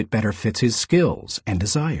because it better fits his skills and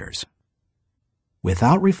desires.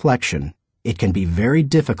 Without reflection, it can be very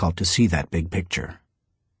difficult to see that big picture.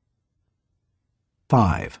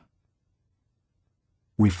 5.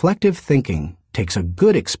 Reflective thinking takes a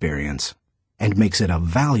good experience and makes it a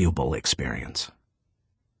valuable experience.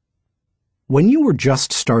 When you were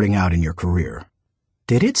just starting out in your career,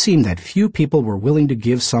 did it seem that few people were willing to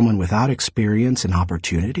give someone without experience an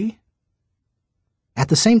opportunity? At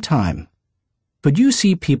the same time, could you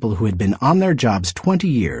see people who had been on their jobs 20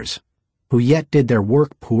 years, who yet did their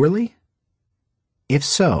work poorly? If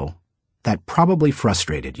so, that probably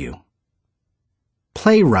frustrated you.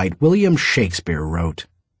 Playwright William Shakespeare wrote,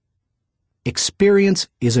 "Experience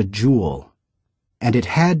is a jewel, and it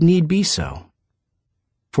had need be so,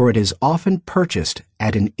 for it is often purchased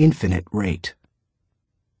at an infinite rate."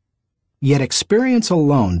 Yet experience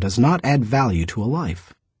alone does not add value to a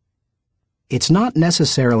life. It's not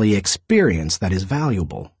necessarily experience that is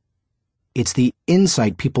valuable. It's the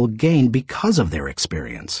insight people gain because of their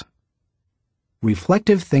experience.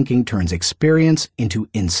 Reflective thinking turns experience into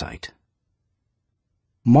insight.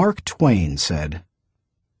 Mark Twain said,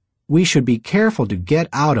 "We should be careful to get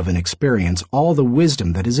out of an experience all the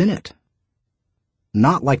wisdom that is in it.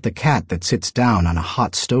 Not like the cat that sits down on a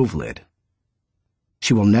hot stove lid.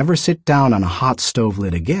 She will never sit down on a hot stove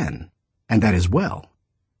lid again, and that is well.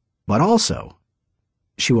 But also,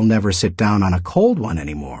 she will never sit down on a cold one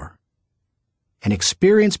anymore." An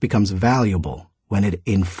experience becomes valuable when it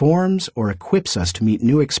informs or equips us to meet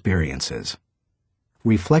new experiences.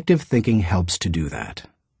 Reflective thinking helps to do that.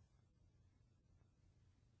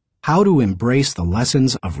 How to embrace the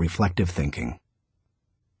lessons of reflective thinking.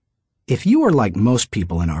 If you are like most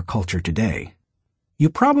people in our culture today, you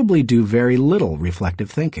probably do very little reflective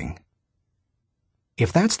thinking.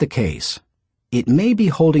 If that's the case, it may be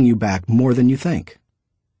holding you back more than you think.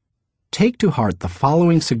 Take to heart the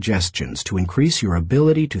following suggestions to increase your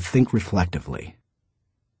ability to think reflectively.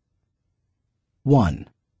 1.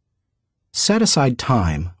 Set aside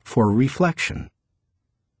time for reflection.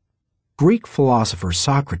 Greek philosopher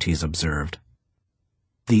Socrates observed,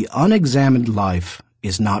 "The unexamined life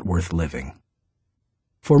is not worth living."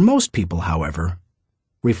 For most people, however,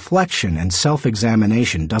 reflection and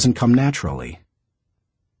self-examination doesn't come naturally.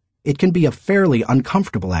 It can be a fairly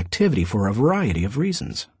uncomfortable activity for a variety of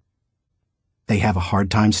reasons. They have a hard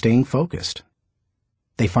time staying focused.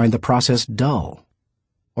 They find the process dull,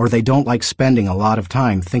 or they don't like spending a lot of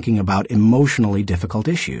time thinking about emotionally difficult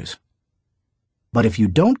issues. But if you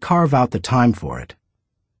don't carve out the time for it,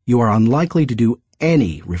 you are unlikely to do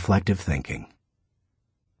any reflective thinking.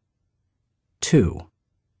 2.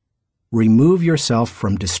 Remove yourself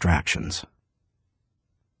from distractions.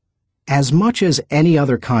 As much as any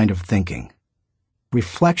other kind of thinking,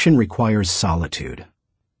 reflection requires solitude.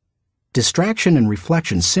 Distraction and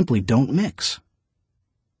reflection simply don't mix.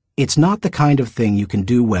 It's not the kind of thing you can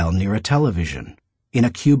do well near a television, in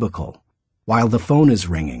a cubicle, while the phone is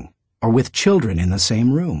ringing, or with children in the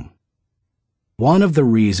same room. One of the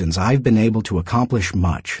reasons I've been able to accomplish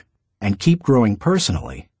much and keep growing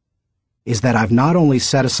personally is that I've not only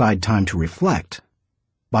set aside time to reflect,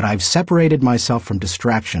 but I've separated myself from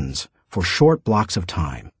distractions for short blocks of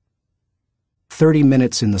time. 30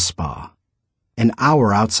 minutes in the spa, an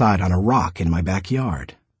hour outside on a rock in my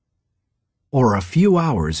backyard, or a few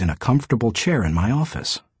hours in a comfortable chair in my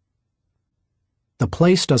office. The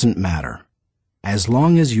place doesn't matter, as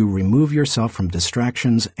long as you remove yourself from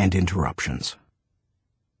distractions and interruptions.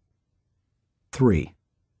 3.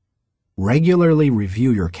 Regularly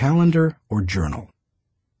review your calendar or journal.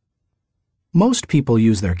 Most people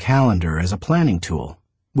use their calendar as a planning tool,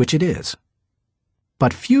 which it is.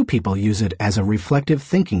 But few people use it as a reflective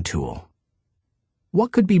thinking tool.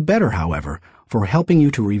 What could be better, however, for helping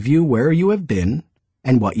you to review where you have been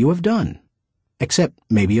and what you have done, except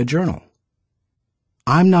maybe a journal?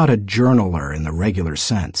 I'm not a journaler in the regular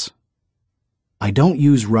sense. I don't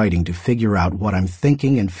use writing to figure out what I'm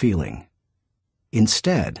thinking and feeling.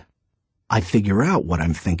 Instead, I figure out what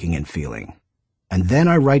I'm thinking and feeling, and then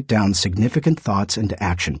I write down significant thoughts and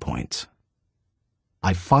action points.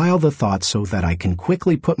 I file the thoughts so that I can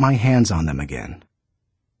quickly put my hands on them again.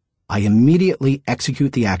 I immediately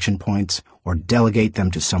execute the action points or delegate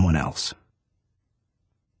them to someone else.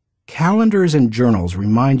 Calendars and journals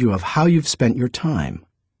remind you of how you've spent your time,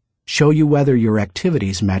 show you whether your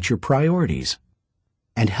activities match your priorities,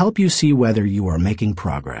 and help you see whether you are making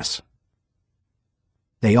progress.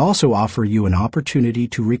 They also offer you an opportunity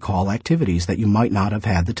to recall activities that you might not have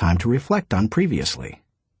had the time to reflect on previously.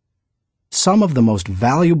 Some of the most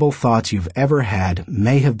valuable thoughts you've ever had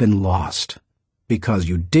may have been lost because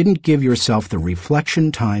you didn't give yourself the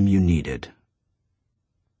reflection time you needed.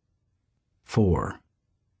 4.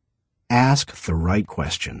 Ask the right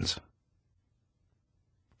questions.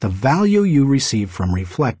 The value you receive from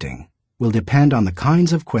reflecting will depend on the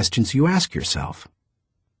kinds of questions you ask yourself.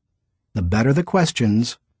 The better the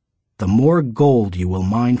questions, the more gold you will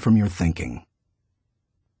mine from your thinking.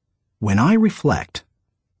 When I reflect,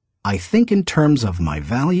 I think in terms of my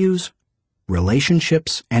values,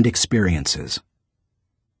 relationships, and experiences.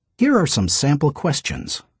 Here are some sample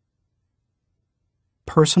questions.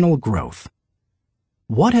 Personal growth.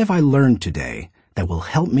 What have I learned today that will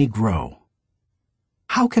help me grow?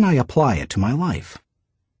 How can I apply it to my life?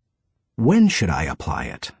 When should I apply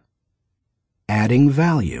it? Adding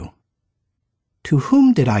value. To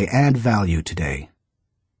whom did I add value today?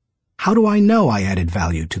 How do I know I added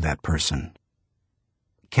value to that person?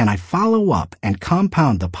 Can I follow up and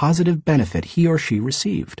compound the positive benefit he or she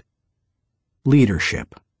received?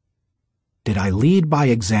 Leadership. Did I lead by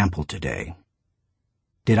example today?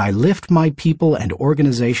 Did I lift my people and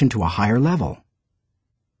organization to a higher level?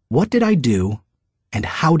 What did I do, and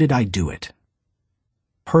how did I do it?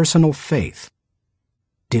 Personal faith.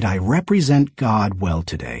 Did I represent God well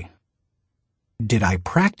today? Did I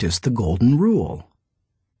practice the golden rule?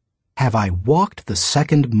 Have I walked the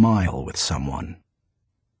second mile with someone?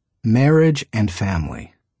 Marriage and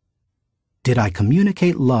family. Did I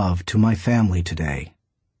communicate love to my family today?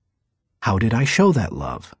 How did I show that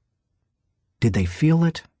love? Did they feel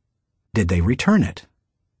it? Did they return it?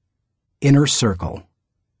 Inner circle.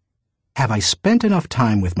 Have I spent enough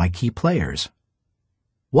time with my key players?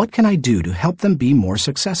 What can I do to help them be more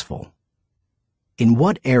successful? In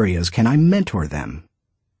what areas can I mentor them?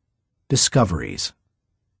 Discoveries.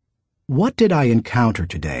 What did I encounter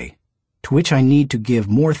today to which I need to give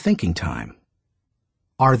more thinking time?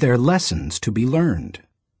 Are there lessons to be learned?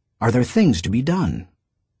 Are there things to be done?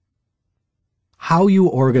 How you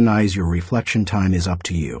organize your reflection time is up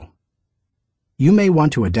to you. You may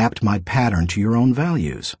want to adapt my pattern to your own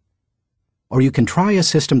values. Or you can try a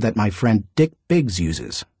system that my friend Dick Biggs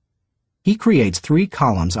uses. He creates 3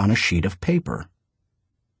 columns on a sheet of paper.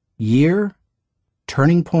 Year,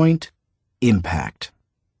 turning point, impact.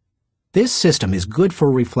 This system is good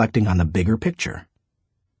for reflecting on the bigger picture.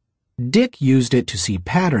 Dick used it to see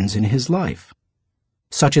patterns in his life,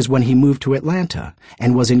 such as when he moved to Atlanta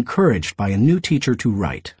and was encouraged by a new teacher to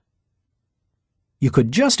write. You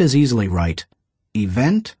could just as easily write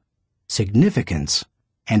event, significance,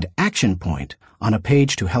 and action point on a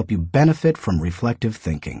page to help you benefit from reflective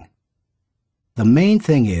thinking. The main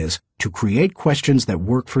thing is to create questions that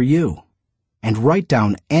work for you and write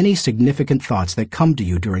down any significant thoughts that come to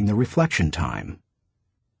you during the reflection time.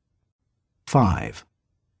 5.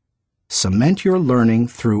 Cement your learning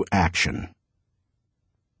through action.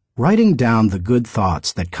 Writing down the good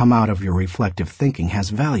thoughts that come out of your reflective thinking has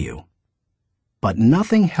value. But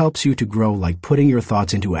nothing helps you to grow like putting your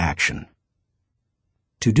thoughts into action.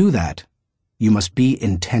 To do that, you must be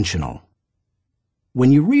intentional.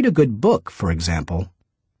 When you read a good book, for example,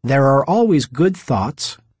 there are always good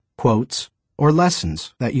thoughts, quotes, or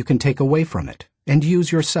lessons that you can take away from it and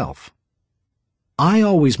use yourself. I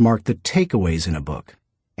always mark the takeaways in a book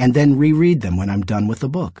and then reread them when I'm done with the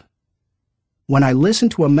book. When I listen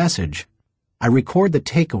to a message, I record the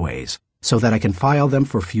takeaways so that I can file them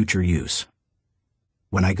for future use.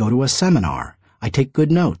 When I go to a seminar, I take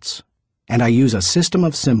good notes, and I use a system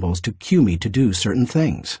of symbols to cue me to do certain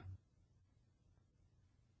things.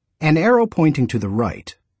 An arrow pointing to the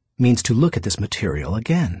right means to look at this material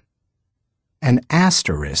again. An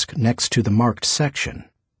asterisk next to the marked section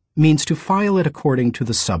means to file it according to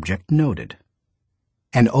the subject noted.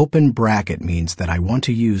 An open bracket means that I want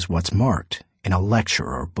to use what's marked in a lecture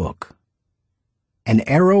or book. An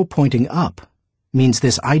arrow pointing up means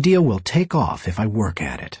this idea will take off if I work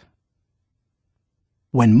at it.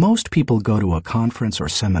 When most people go to a conference or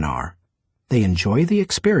seminar, they enjoy the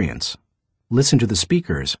experience, listen to the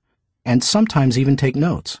speakers, and sometimes even take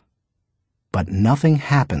notes. But nothing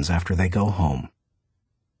happens after they go home.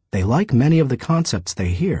 They like many of the concepts they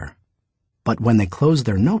hear, but when they close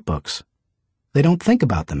their notebooks, they don't think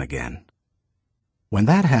about them again. When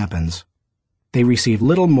that happens, they receive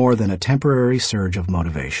little more than a temporary surge of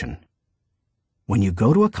motivation. When you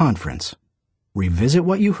go to a conference, revisit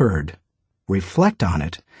what you heard, reflect on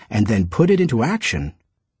it, and then put it into action,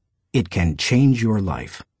 it can change your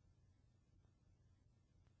life.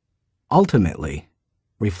 Ultimately,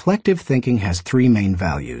 reflective thinking has 3 main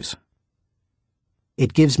values.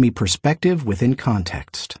 It gives me perspective within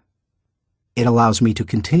context. It allows me to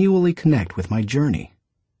continually connect with my journey.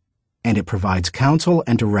 And it provides counsel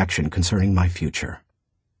and direction concerning my future.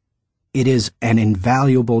 It is an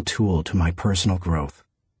invaluable tool to my personal growth.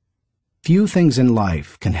 Few things in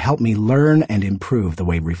life can help me learn and improve the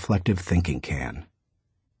way reflective thinking can.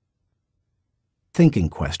 Thinking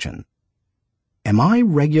question. Am I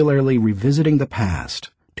regularly revisiting the past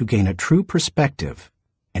to gain a true perspective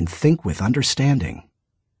and think with understanding?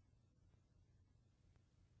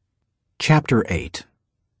 Chapter 8.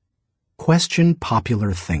 Question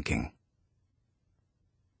popular thinking.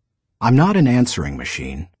 I'm not an answering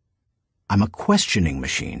machine. I'm a questioning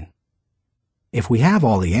machine. If we have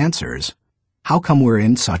all the answers, how come we're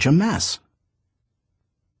in such a mess?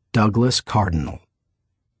 Douglas Cardinal.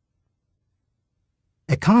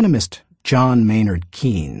 Economist John Maynard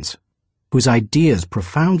Keynes, whose ideas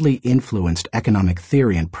profoundly influenced economic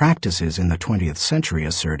theory and practices in the 20th century,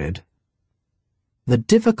 asserted, "The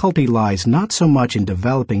difficulty lies not so much in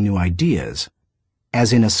developing new ideas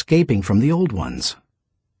as in escaping from the old ones."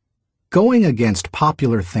 Going against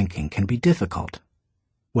popular thinking can be difficult,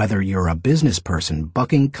 whether you're a business person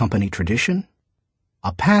bucking company tradition,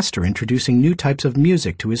 a pastor introducing new types of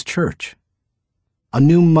music to his church, a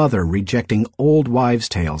new mother rejecting old wives'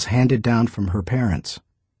 tales handed down from her parents,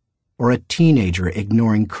 or a teenager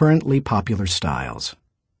ignoring currently popular styles.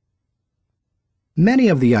 Many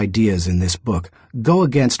of the ideas in this book go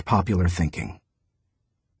against popular thinking.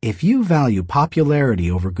 If you value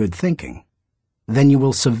popularity over good thinking, then you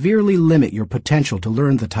will severely limit your potential to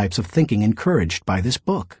learn the types of thinking encouraged by this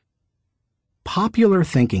book. Popular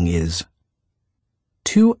thinking is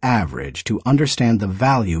too average to understand the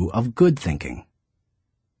value of good thinking,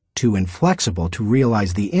 too inflexible to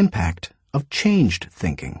realize the impact of changed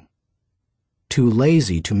thinking, too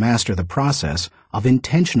lazy to master the process of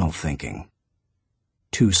intentional thinking,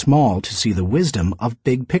 too small to see the wisdom of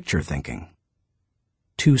big-picture thinking,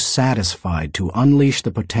 too satisfied to unleash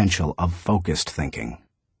the potential of focused thinking,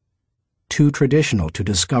 too traditional to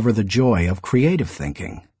discover the joy of creative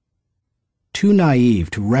thinking, too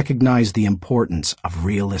naive to recognize the importance of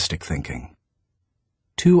realistic thinking,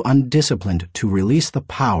 too undisciplined to release the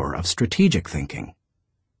power of strategic thinking,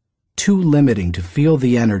 too limiting to feel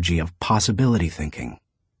the energy of possibility thinking,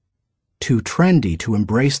 too trendy to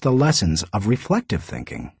embrace the lessons of reflective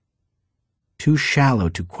thinking, too shallow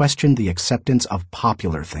to question the acceptance of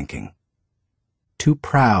popular thinking, too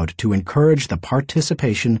proud to encourage the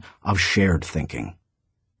participation of shared thinking,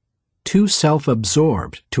 too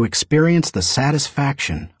self-absorbed to experience the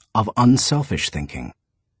satisfaction of unselfish thinking,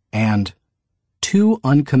 and too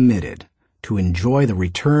uncommitted to enjoy the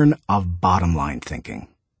return of bottom-line thinking.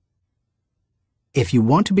 If you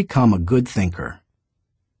want to become a good thinker,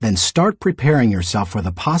 then start preparing yourself for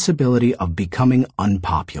the possibility of becoming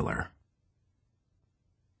unpopular.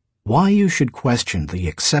 Why you should question the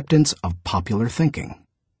acceptance of popular thinking.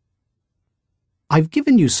 I've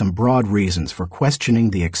given you some broad reasons for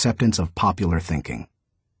questioning the acceptance of popular thinking.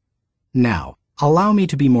 Now, allow me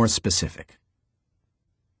to be more specific.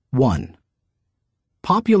 1.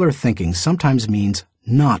 Popular thinking sometimes means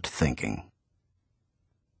not thinking.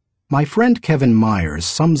 My friend Kevin Myers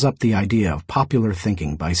sums up the idea of popular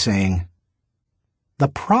thinking by saying, "The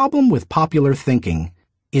problem with popular thinking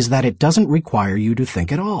is that it doesn't require you to think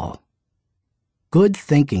at all. Good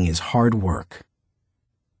thinking is hard work.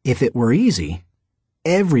 If it were easy,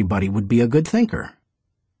 everybody would be a good thinker.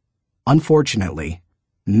 Unfortunately,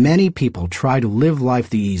 many people try to live life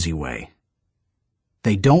the easy way.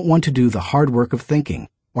 They don't want to do the hard work of thinking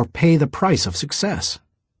or pay the price of success.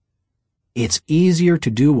 It's easier to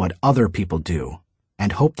do what other people do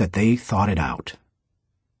and hope that they thought it out."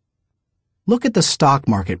 Look at the stock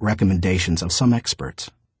market recommendations of some experts.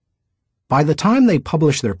 By the time they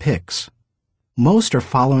publish their picks, most are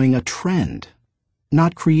following a trend,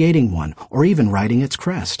 not creating one or even riding its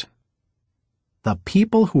crest. The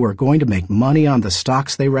people who are going to make money on the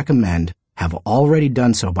stocks they recommend have already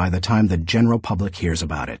done so by the time the general public hears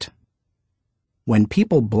about it. When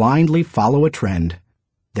people blindly follow a trend,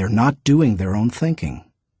 they're not doing their own thinking.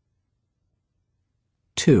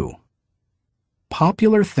 2.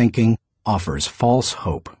 Popular thinking offers false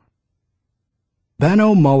hope.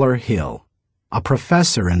 Benno Muller-Hill, a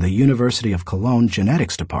professor in the University of Cologne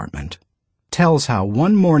Genetics Department, tells how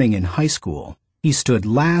one morning in high school he stood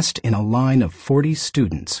last in a line of 40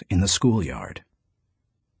 students in the schoolyard.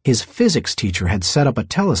 His physics teacher had set up a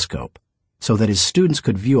telescope so that his students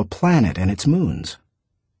could view a planet and its moons.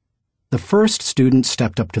 The first student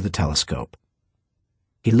stepped up to the telescope.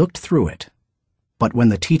 He looked through it, but when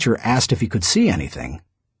the teacher asked if he could see anything,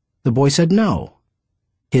 the boy said no.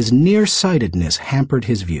 His nearsightedness hampered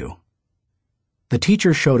his view. The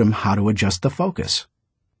teacher showed him how to adjust the focus,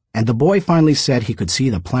 and the boy finally said he could see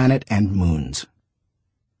the planet and moons.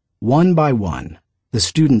 One by one, the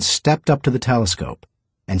students stepped up to the telescope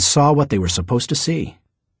and saw what they were supposed to see.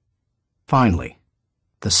 Finally,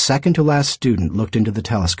 the second-to-last student looked into the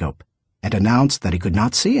telescope and announced that he could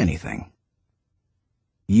not see anything.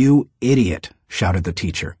 "You idiot," shouted the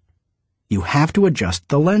teacher. "You have to adjust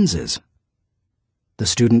the lenses." The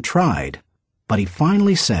student tried, but he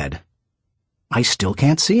finally said, "I still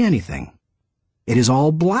can't see anything. It is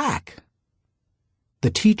all black." The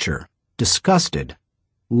teacher, disgusted,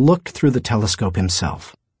 looked through the telescope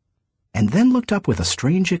himself, and then looked up with a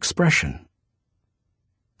strange expression.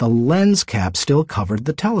 The lens cap still covered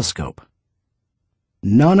the telescope.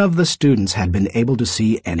 None of the students had been able to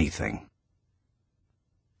see anything.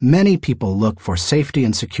 Many people look for safety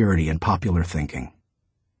and security in popular thinking.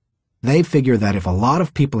 They figure that if a lot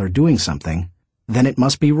of people are doing something, then it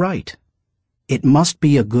must be right. It must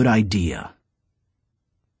be a good idea.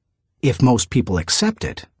 If most people accept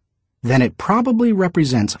it, then it probably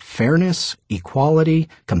represents fairness, equality,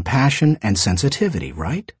 compassion, and sensitivity,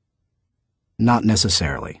 right? Not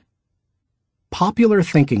necessarily. Popular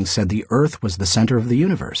thinking said the Earth was the center of the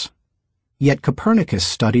universe. Yet Copernicus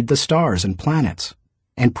studied the stars and planets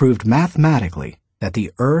and proved mathematically that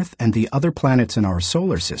the Earth and the other planets in our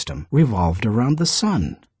solar system revolved around the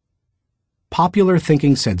sun. Popular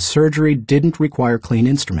thinking said surgery didn't require clean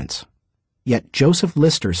instruments. Yet Joseph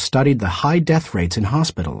Lister studied the high death rates in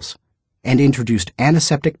hospitals and introduced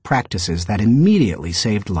antiseptic practices that immediately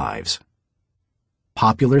saved lives.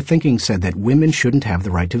 Popular thinking said that women shouldn't have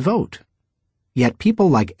the right to vote. Yet people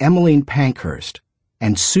like Emmeline Pankhurst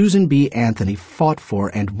and Susan B. Anthony fought for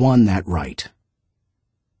and won that right.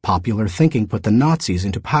 Popular thinking put the Nazis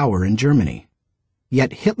into power in Germany.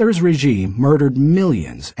 Yet Hitler's regime murdered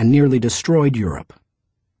millions and nearly destroyed Europe.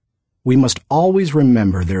 We must always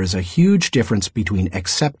remember there is a huge difference between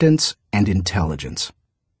acceptance and intelligence.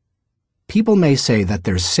 People may say that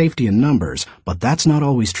there's safety in numbers, but that's not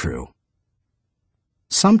always true.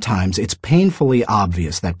 Sometimes it's painfully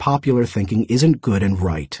obvious that popular thinking isn't good and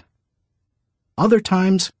right. Other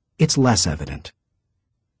times, it's less evident.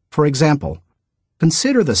 For example,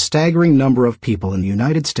 consider the staggering number of people in the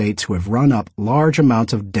United States who have run up large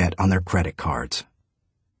amounts of debt on their credit cards.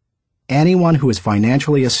 Anyone who is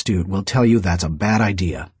financially astute will tell you that's a bad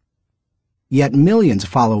idea. Yet millions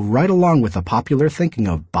follow right along with the popular thinking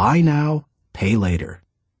of buy now, pay later.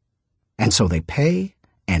 And so they pay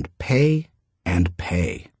and pay and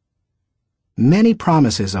pay. Many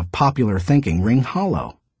promises of popular thinking ring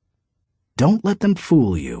hollow. Don't let them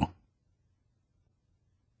fool you.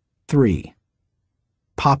 3.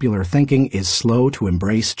 Popular thinking is slow to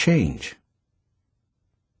embrace change.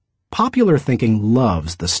 Popular thinking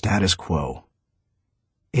loves the status quo.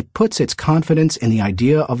 It puts its confidence in the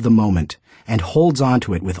idea of the moment and holds on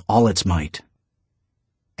to it with all its might.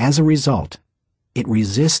 As a result, it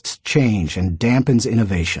resists change and dampens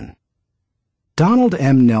innovation. Donald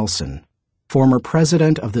M. Nelson, former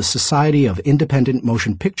president of the Society of Independent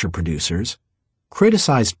Motion Picture Producers,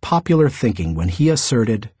 criticized popular thinking when he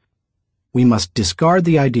asserted, "We must discard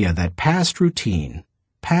the idea that past routine,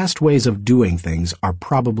 past ways of doing things are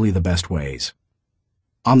probably the best ways.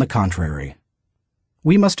 On the contrary,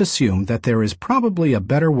 we must assume that there is probably a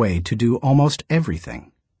better way to do almost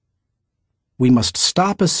everything. We must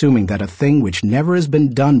stop assuming that a thing which never has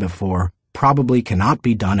been done before probably cannot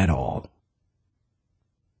be done at all."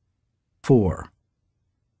 4.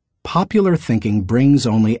 Popular thinking brings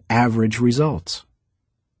only average results.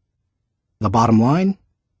 The bottom line?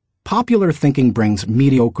 Popular thinking brings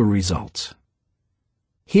mediocre results.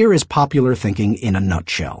 Here is popular thinking in a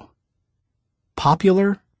nutshell.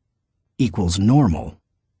 Popular equals normal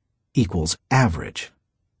equals average.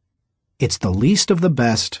 It's the least of the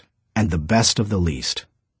best and the best of the least.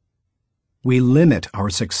 We limit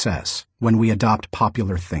our success when we adopt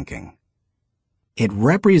popular thinking. It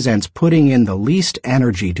represents putting in the least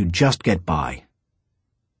energy to just get by.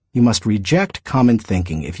 You must reject common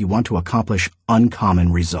thinking if you want to accomplish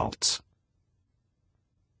uncommon results.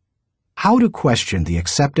 How to question the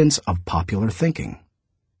acceptance of popular thinking.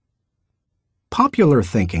 Popular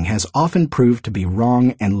thinking has often proved to be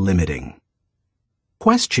wrong and limiting.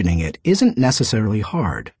 Questioning it isn't necessarily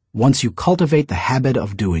hard once you cultivate the habit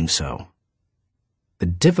of doing so. The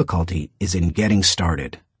difficulty is in getting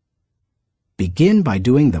started. Begin by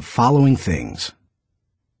doing the following things.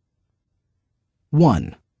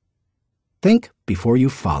 1. Think before you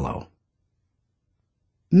follow.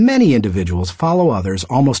 Many individuals follow others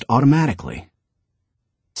almost automatically.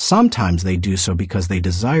 Sometimes they do so because they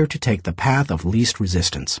desire to take the path of least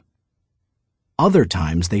resistance. Other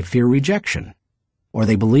times they fear rejection, or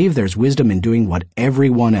they believe there's wisdom in doing what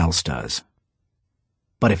everyone else does.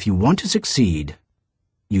 But if you want to succeed,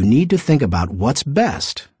 you need to think about what's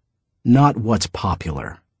best, not what's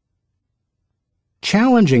popular.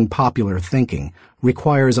 Challenging popular thinking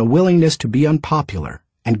requires a willingness to be unpopular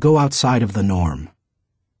and go outside of the norm.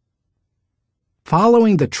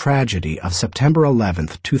 Following the tragedy of September 11,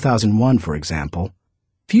 2001, for example,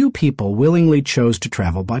 few people willingly chose to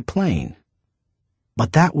travel by plane.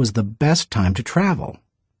 But that was the best time to travel.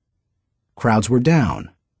 Crowds were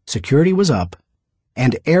down, security was up,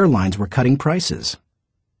 and airlines were cutting prices.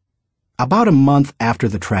 About a month after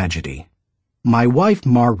the tragedy, my wife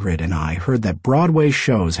Margaret and I heard that Broadway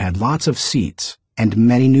shows had lots of seats and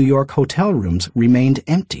many New York hotel rooms remained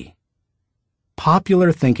empty.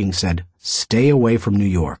 Popular thinking said, "Stay away from New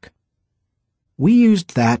York." We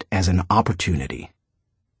used that as an opportunity.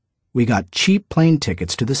 We got cheap plane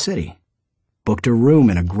tickets to the city, booked a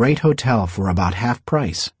room in a great hotel for about half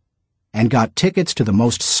price, and got tickets to the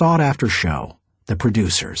most sought-after show, The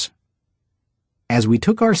Producers. As we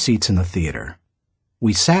took our seats in the theater,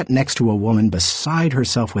 we sat next to a woman beside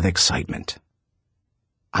herself with excitement.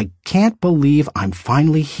 "I can't believe I'm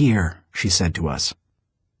finally here," she said to us.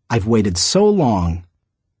 "I've waited so long.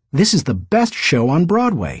 This is the best show on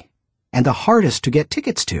Broadway, and the hardest to get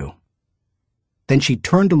tickets to." Then she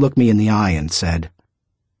turned to look me in the eye and said,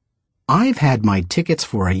 "I've had my tickets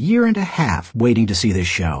for a year and a half waiting to see this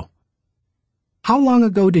show. How long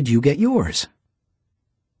ago did you get yours?"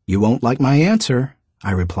 "You won't like my answer,"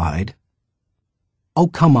 I replied. "Oh,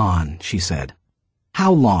 come on," she said.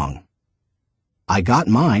 "How long?" "I got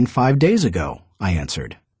mine 5 days ago," I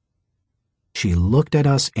answered. She looked at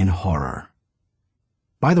us in horror.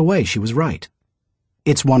 By the way, she was right.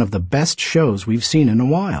 It's one of the best shows we've seen in a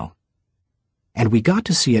while. And we got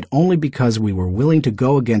to see it only because we were willing to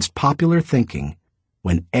go against popular thinking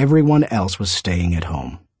when everyone else was staying at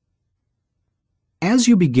home. As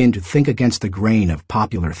you begin to think against the grain of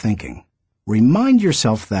popular thinking, remind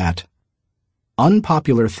yourself that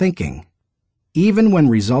unpopular thinking, even when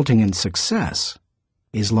resulting in success,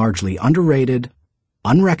 is largely underrated,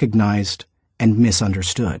 unrecognized, and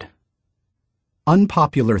misunderstood.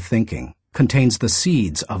 Unpopular thinking contains the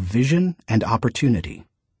seeds of vision and opportunity.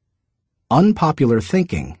 Unpopular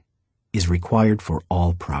thinking is required for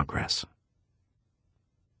all progress.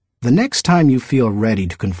 The next time you feel ready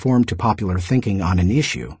to conform to popular thinking on an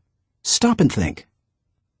issue, stop and think.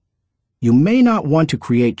 You may not want to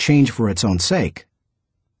create change for its own sake,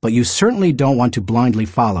 but you certainly don't want to blindly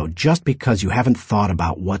follow just because you haven't thought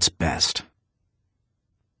about what's best.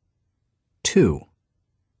 2.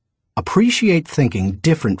 Appreciate thinking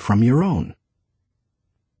different from your own.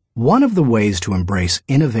 One of the ways to embrace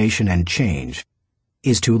innovation and change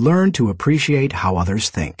is to learn to appreciate how others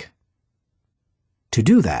think. To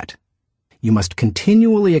do that, you must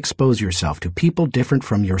continually expose yourself to people different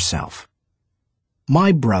from yourself.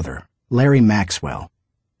 My brother, Larry Maxwell,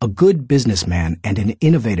 a good businessman and an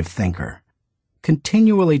innovative thinker,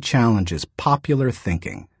 continually challenges popular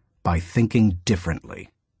thinking by thinking differently.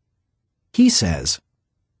 He says,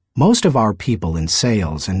 most of our people in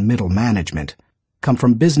sales and middle management come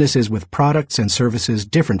from businesses with products and services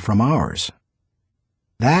different from ours.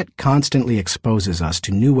 That constantly exposes us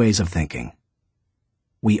to new ways of thinking.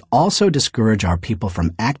 We also discourage our people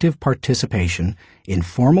from active participation in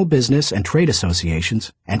formal business and trade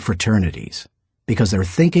associations and fraternities because their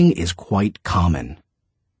thinking is quite common.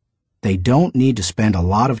 They don't need to spend a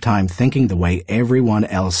lot of time thinking the way everyone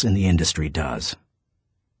else in the industry does.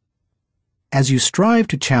 As you strive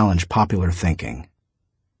to challenge popular thinking,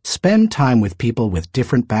 spend time with people with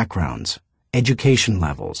different backgrounds, education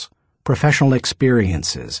levels, professional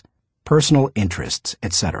experiences, personal interests,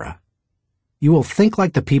 etc. You will think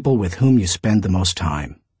like the people with whom you spend the most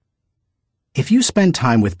time. If you spend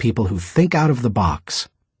time with people who think out of the box,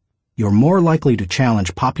 you're more likely to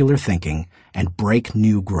challenge popular thinking and break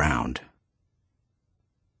new ground.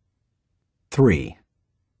 3.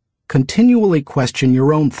 Continually question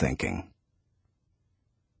your own thinking.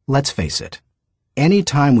 Let's face it, any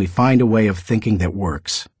time we find a way of thinking that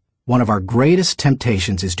works, one of our greatest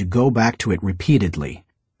temptations is to go back to it repeatedly,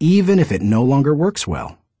 even if it no longer works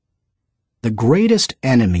well. The greatest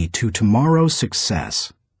enemy to tomorrow's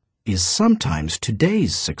success is sometimes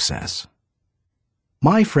today's success.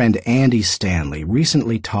 My friend Andy Stanley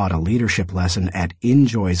recently taught a leadership lesson at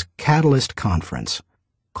Enjoy's Catalyst Conference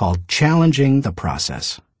called Challenging the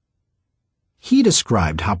Process. He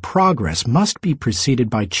described how progress must be preceded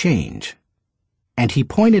by change, and he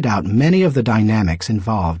pointed out many of the dynamics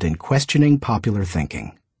involved in questioning popular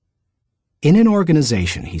thinking. In an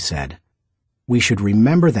organization, he said, we should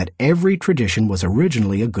remember that every tradition was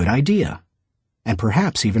originally a good idea, and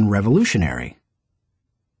perhaps even revolutionary.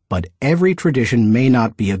 But every tradition may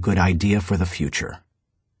not be a good idea for the future.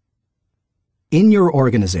 In your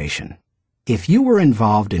organization, if you were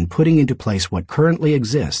involved in putting into place what currently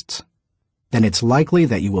exists, then it's likely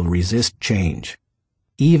that you will resist change,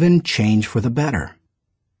 even change for the better.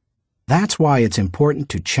 That's why it's important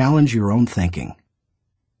to challenge your own thinking.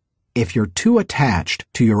 If you're too attached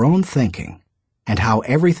to your own thinking, and how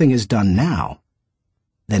everything is done now,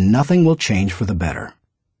 then nothing will change for the better.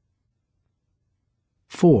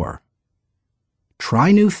 4.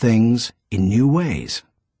 Try new things in new ways.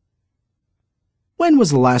 When was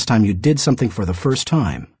the last time you did something for the first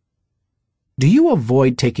time? Do you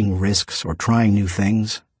avoid taking risks or trying new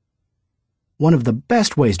things? One of the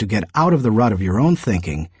best ways to get out of the rut of your own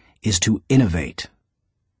thinking is to innovate.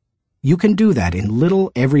 You can do that in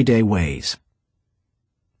little everyday ways.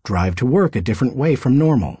 Drive to work a different way from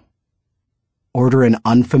normal. Order an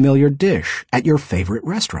unfamiliar dish at your favorite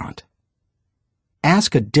restaurant.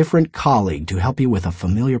 Ask a different colleague to help you with a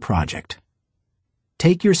familiar project.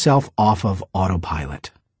 Take yourself off of autopilot.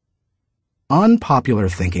 Unpopular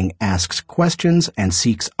thinking asks questions and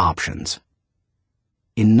seeks options.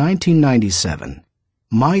 In 1997,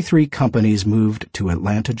 my 3 companies moved to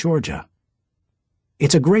Atlanta, Georgia.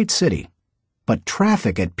 It's a great city, but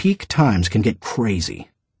traffic at peak times can get crazy.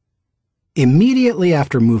 Immediately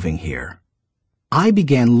after moving here, I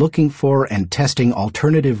began looking for and testing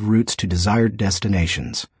alternative routes to desired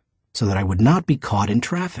destinations so that I would not be caught in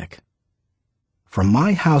traffic. From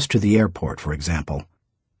my house to the airport, for example,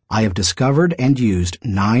 I have discovered and used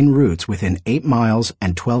 9 routes within 8 miles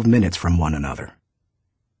and 12 minutes from one another.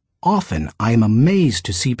 Often, I am amazed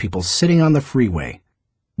to see people sitting on the freeway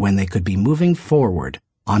when they could be moving forward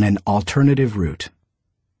on an alternative route.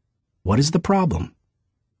 What is the problem?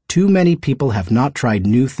 Too many people have not tried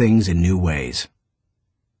new things in new ways.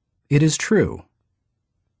 It is true.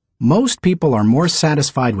 Most people are more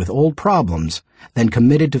satisfied with old problems than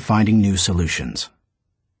committed to finding new solutions.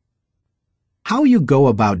 How you go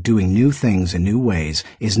about doing new things in new ways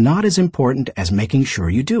is not as important as making sure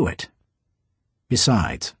you do it.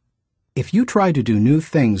 Besides, if you try to do new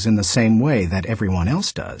things in the same way that everyone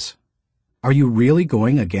else does, are you really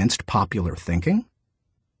going against popular thinking?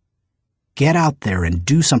 Get out there and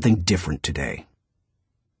do something different today.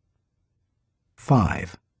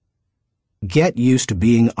 5. Get used to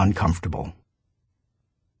being uncomfortable.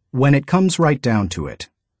 When it comes right down to it,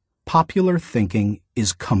 popular thinking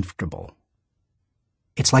is comfortable.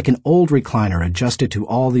 It's like an old recliner adjusted to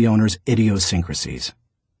all the owner's idiosyncrasies.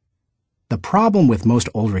 The problem with most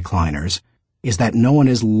old recliners is that no one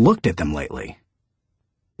has looked at them lately.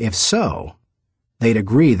 If so, they'd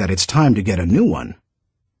agree that it's time to get a new one.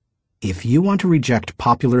 If you want to reject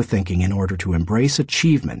popular thinking in order to embrace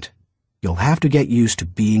achievement, you'll have to get used to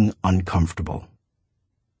being uncomfortable.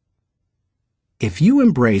 If you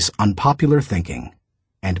embrace unpopular thinking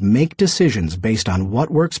and make decisions based on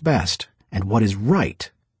what works best and what is right,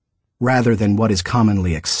 rather than what is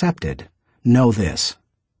commonly accepted, know this: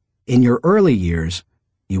 in your early years,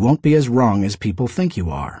 you won't be as wrong as people think you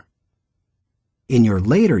are. In your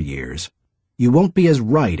later years, you won't be as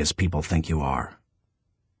right as people think you are.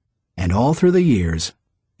 And all through the years,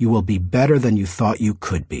 you will be better than you thought you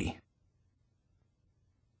could be.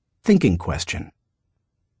 Thinking question: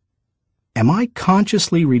 am I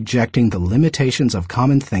consciously rejecting the limitations of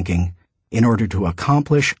common thinking in order to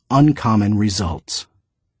accomplish uncommon results?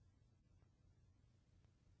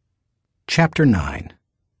 Chapter 9.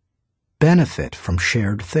 Benefit from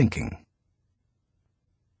shared thinking.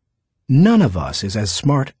 None of us is as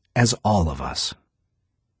smart as all of us.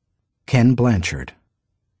 Ken Blanchard.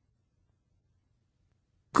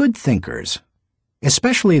 Good thinkers,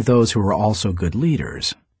 especially those who are also good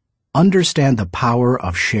leaders, understand the power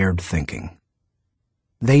of shared thinking.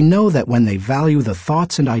 They know that when they value the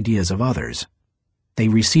thoughts and ideas of others, they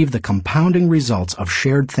receive the compounding results of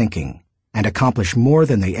shared thinking and accomplish more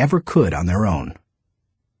than they ever could on their own.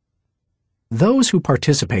 Those who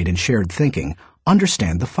participate in shared thinking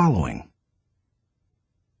understand the following.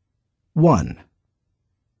 1.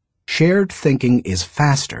 Shared thinking is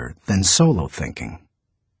faster than solo thinking.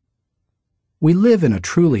 We live in a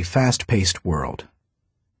truly fast-paced world.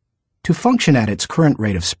 To function at its current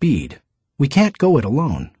rate of speed, we can't go it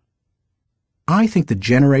alone. I think the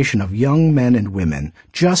generation of young men and women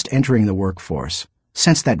just entering the workforce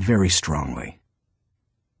sense that very strongly.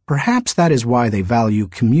 Perhaps that is why they value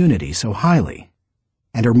community so highly,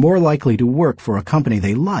 and are more likely to work for a company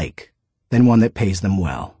they like than one that pays them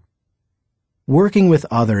well. Working with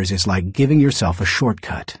others is like giving yourself a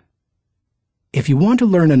shortcut. If you want to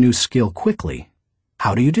learn a new skill quickly,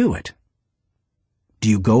 how do you do it? Do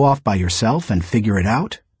you go off by yourself and figure it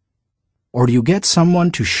out? Or do you get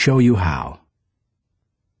someone to show you how?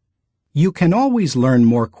 You can always learn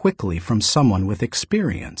more quickly from someone with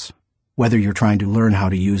experience, whether you're trying to learn how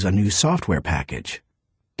to use a new software package,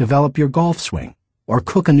 develop your golf swing, or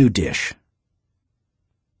cook a new dish.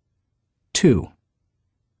 2.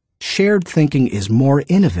 Shared thinking is more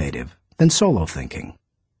innovative than solo thinking.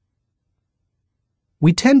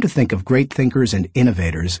 We tend to think of great thinkers and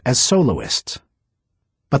innovators as soloists.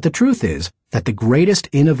 But the truth is that the greatest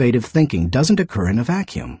innovative thinking doesn't occur in a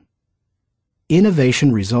vacuum.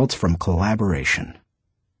 Innovation results from collaboration.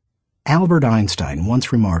 Albert Einstein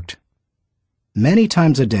once remarked, "Many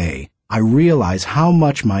times a day, I realize how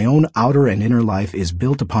much my own outer and inner life is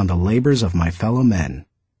built upon the labors of my fellow men,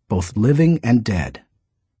 both living and dead,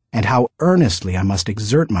 and how earnestly I must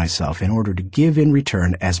exert myself in order to give in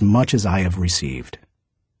return as much as I have received."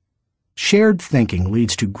 Shared thinking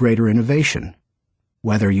leads to greater innovation,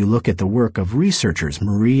 whether you look at the work of researchers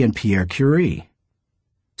Marie and Pierre Curie,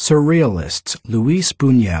 surrealists Luis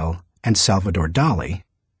Buñuel and Salvador Dali,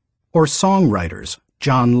 or songwriters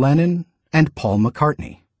John Lennon and Paul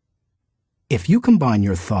McCartney. If you combine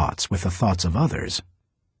your thoughts with the thoughts of others,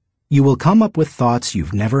 you will come up with thoughts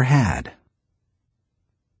you've never had.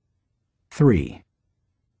 3.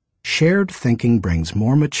 Shared thinking brings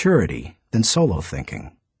more maturity than solo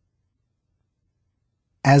thinking.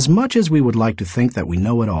 As much as we would like to think that we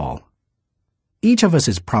know it all, each of us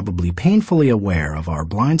is probably painfully aware of our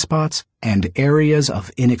blind spots and areas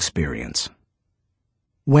of inexperience.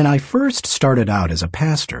 When I first started out as a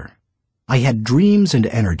pastor, I had dreams and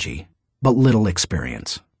energy, but little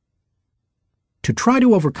experience. To try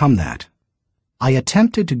to overcome that, I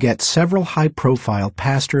attempted to get several high-profile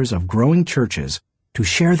pastors of growing churches to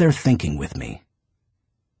share their thinking with me.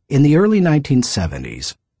 In the early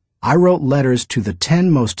 1970s, I wrote letters to the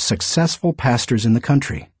 10 most successful pastors in the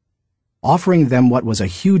country, offering them what was a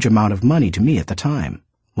huge amount of money to me at the time,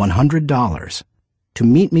 $100, to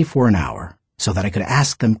meet me for an hour so that I could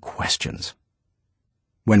ask them questions.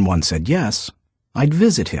 When one said yes, I'd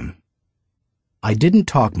visit him. I didn't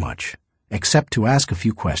talk much, except to ask a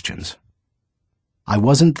few questions. I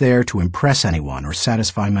wasn't there to impress anyone or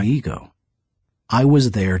satisfy my ego. I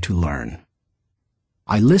was there to learn.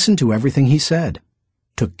 I listened to everything he said,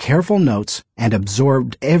 took careful notes, and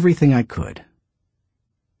absorbed everything I could.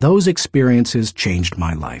 Those experiences changed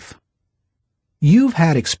my life. You've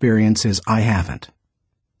had experiences I haven't,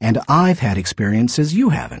 and I've had experiences you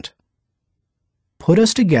haven't. Put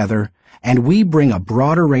us together, and we bring a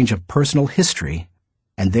broader range of personal history,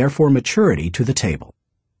 and therefore maturity, to the table.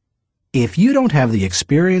 If you don't have the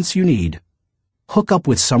experience you need, hook up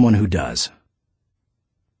with someone who does.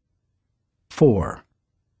 4.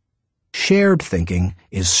 Shared thinking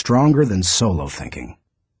is stronger than solo thinking.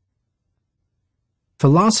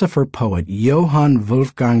 Philosopher-poet Johann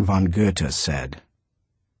Wolfgang von Goethe said,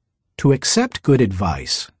 "To accept good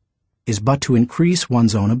advice is but to increase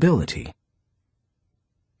one's own ability.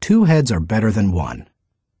 Two heads are better than one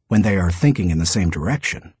when they are thinking in the same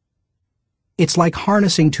direction. It's like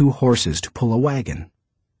harnessing two horses to pull a wagon.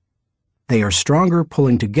 They are stronger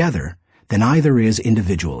pulling together than either is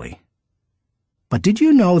individually. But did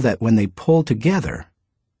you know that when they pull together,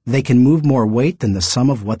 they can move more weight than the sum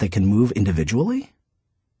of what they can move individually?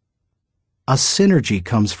 A synergy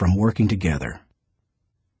comes from working together.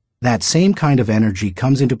 That same kind of energy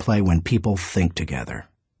comes into play when people think together."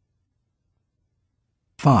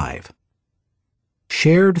 5.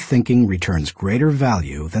 Shared thinking returns greater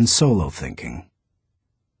value than solo thinking.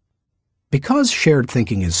 Because shared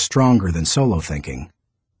thinking is stronger than solo thinking,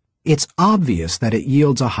 it's obvious that it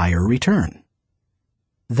yields a higher return.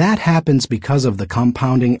 That happens because of the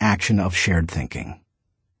compounding action of shared thinking.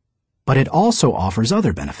 But it also offers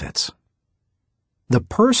other benefits. The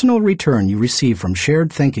personal return you receive from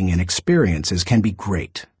shared thinking and experiences can be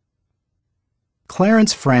great.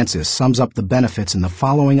 Clarence Francis sums up the benefits in the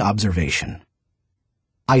following observation: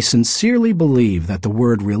 "I sincerely believe that the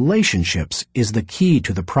word relationships is the key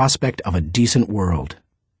to the prospect of a decent world.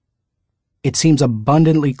 It seems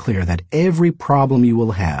abundantly clear that every problem you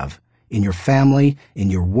will have, in your family, in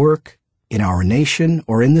your work, in our nation,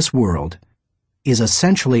 or in this world, is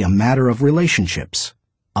essentially a matter of relationships,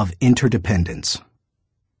 of interdependence."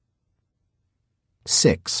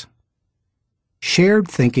 6. Shared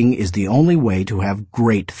thinking is the only way to have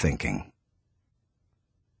great thinking.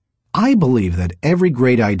 I believe that every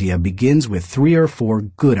great idea begins with 3 or 4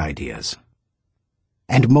 good ideas.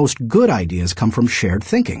 And most good ideas come from shared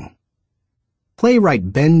thinking.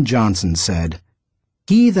 Playwright Ben Jonson said,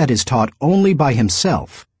 "He that is taught only by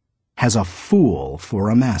himself has a fool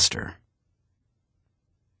for a master."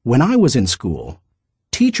 When I was in school,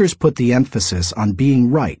 teachers put the emphasis on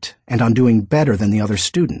being right and on doing better than the other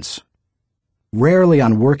students, rarely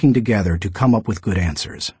on working together to come up with good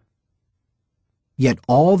answers. Yet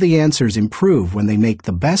all the answers improve when they make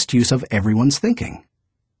the best use of everyone's thinking.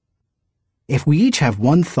 If we each have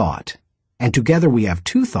one thought, and together we have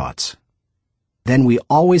 2 thoughts, then we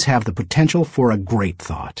always have the potential for a great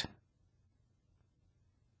thought.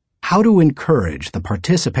 How to encourage the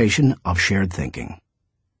participation of shared thinking.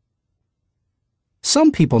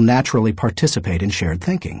 Some people naturally participate in shared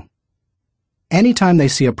thinking. Anytime they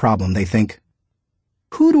see a problem, they think,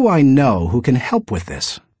 "Who do I know who can help with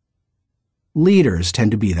this?" Leaders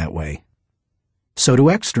tend to be that way. So do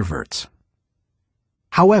extroverts.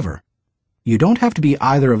 However, you don't have to be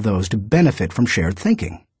either of those to benefit from shared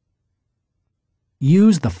thinking.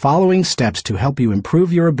 Use the following steps to help you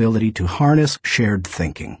improve your ability to harness shared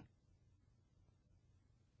thinking.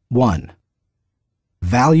 1.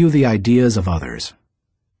 Value the ideas of others.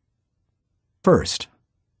 First,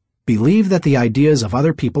 believe that the ideas of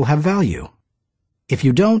other people have value. If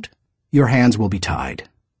you don't, your hands will be tied.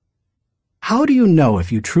 How do you know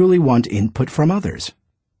if you truly want input from others?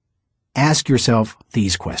 Ask yourself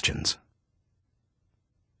these questions.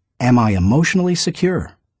 Am I emotionally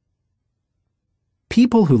secure?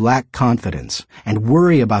 People who lack confidence and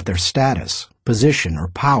worry about their status, position, or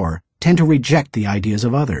power tend to reject the ideas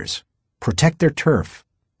of others, protect their turf,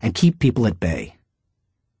 and keep people at bay.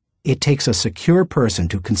 It takes a secure person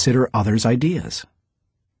to consider others' ideas.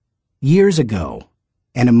 Years ago,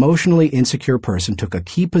 an emotionally insecure person took a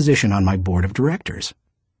key position on my board of directors.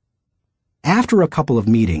 After a couple of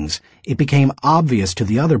meetings, it became obvious to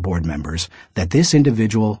the other board members that this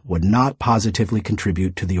individual would not positively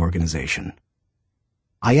contribute to the organization.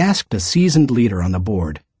 I asked a seasoned leader on the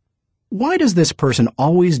board, "Why does this person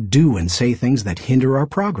always do and say things that hinder our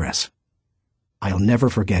progress?" I'll never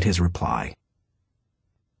forget his reply.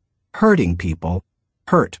 "Hurting people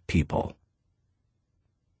hurt people."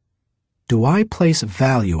 Do I place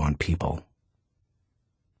value on people?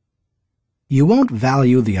 You won't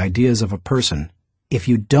value the ideas of a person if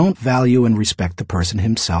you don't value and respect the person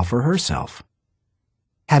himself or herself.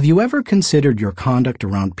 Have you ever considered your conduct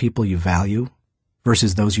around people you value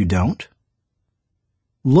versus those you don't?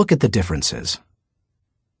 Look at the differences.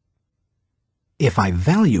 If I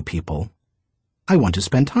value people, I want to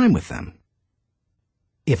spend time with them.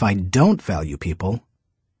 If I don't value people,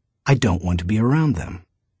 I don't want to be around them.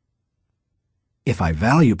 If I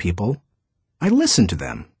value people, I listen to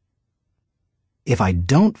them. If I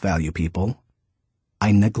don't value people,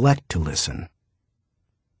 I neglect to listen.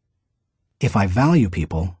 If I value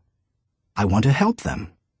people, I want to help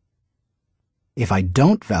them. If I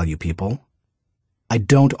don't value people, I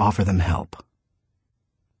don't offer them help.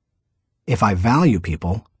 If I value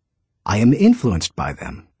people, I am influenced by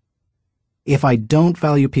them. If I don't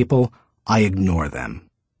value people, I ignore them.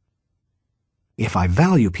 If I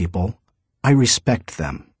value people, I respect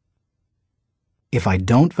them. If I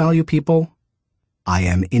don't value people, I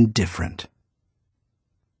am indifferent.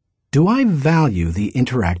 Do I value the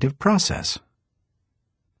interactive process?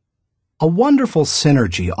 A wonderful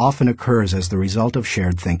synergy often occurs as the result of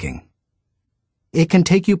shared thinking. It can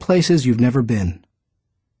take you places you've never been.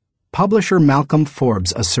 Publisher Malcolm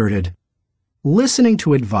Forbes asserted, "Listening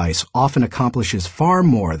to advice often accomplishes far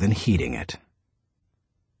more than heeding it."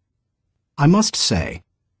 I must say,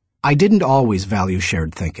 I didn't always value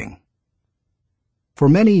shared thinking. For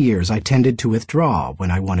many years, I tended to withdraw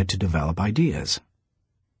when I wanted to develop ideas.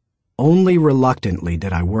 Only reluctantly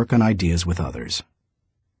did I work on ideas with others.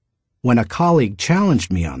 When a colleague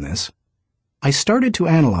challenged me on this, I started to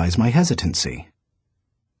analyze my hesitancy.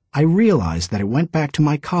 I realized that it went back to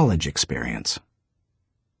my college experience.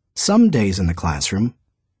 Some days in the classroom,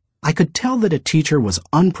 I could tell that a teacher was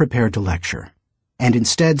unprepared to lecture, and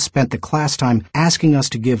instead spent the class time asking us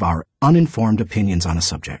to give our uninformed opinions on a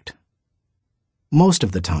subject. Most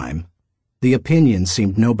of the time, the opinions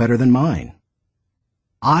seemed no better than mine.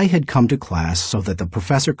 I had come to class so that the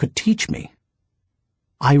professor could teach me.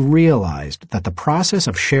 I realized that the process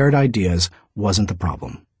of shared ideas wasn't the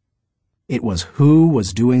problem. It was who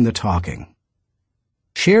was doing the talking.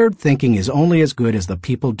 Shared thinking is only as good as the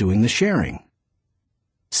people doing the sharing.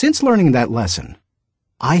 Since learning that lesson,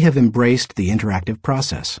 I have embraced the interactive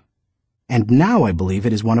process, and now I believe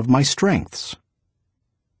it is one of my strengths.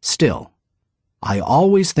 Still, I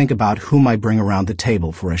always think about whom I bring around the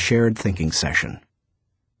table for a shared thinking session.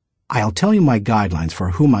 I'll tell you my guidelines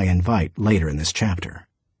for whom I invite later in this chapter.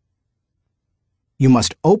 You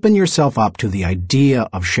must open yourself up to the idea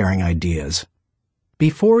of sharing ideas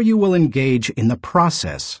before you will engage in the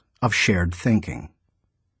process of shared thinking.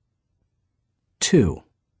 2.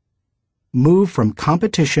 Move from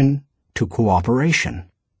competition to cooperation.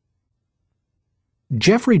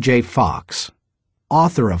 Jeffrey J. Fox,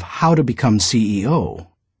 author of How to Become CEO,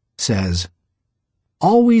 says,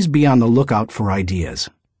 "Always be on the lookout for ideas.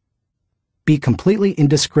 Be completely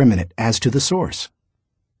indiscriminate as to the source.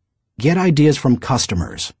 Get ideas from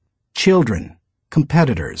customers, children,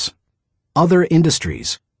 competitors, other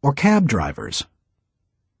industries, or cab drivers.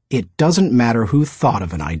 It doesn't matter who thought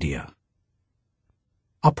of an idea."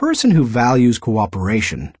 A person who values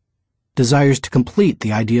cooperation desires to complete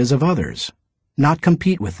the ideas of others, not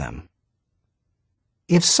compete with them.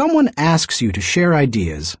 If someone asks you to share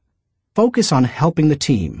ideas, focus on helping the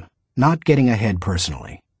team, not getting ahead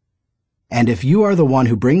personally. And if you are the one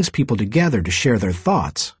who brings people together to share their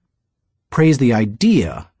thoughts, praise the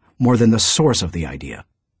idea more than the source of the idea.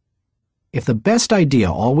 If the best idea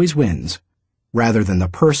always wins, rather than the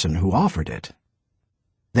person who offered it,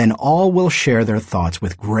 then all will share their thoughts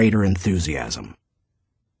with greater enthusiasm.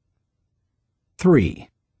 3.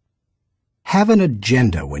 Have an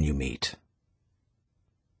agenda when you meet.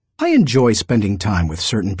 I enjoy spending time with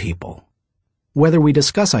certain people, whether we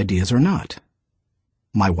discuss ideas or not.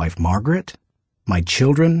 My wife Margaret, my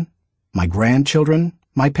children, my grandchildren,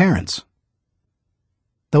 my parents.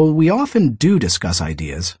 Though we often do discuss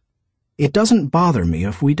ideas, it doesn't bother me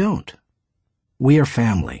if we don't. We are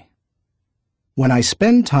family. When I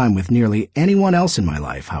spend time with nearly anyone else in my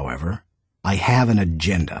life, however, I have an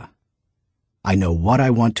agenda. I know what I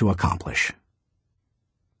want to accomplish.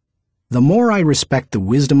 The more I respect the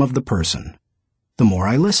wisdom of the person, the more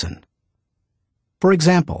I listen. For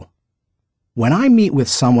example, when I meet with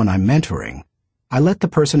someone I'm mentoring, I let the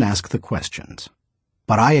person ask the questions,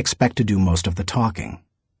 but I expect to do most of the talking.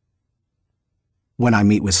 When I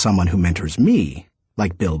meet with someone who mentors me,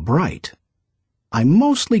 like Bill Bright, I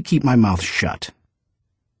mostly keep my mouth shut.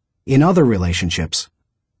 In other relationships,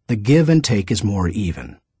 the give and take is more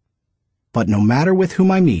even. But no matter with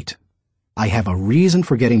whom I meet, I have a reason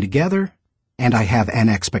for getting together, and I have an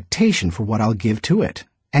expectation for what I'll give to it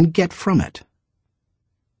and get from it.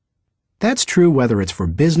 That's true whether it's for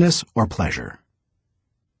business or pleasure.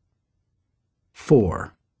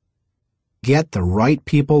 4. Get the right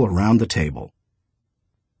people around the table.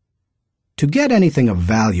 To get anything of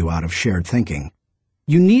value out of shared thinking,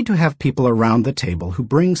 you need to have people around the table who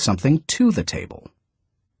bring something to the table.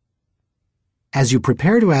 As you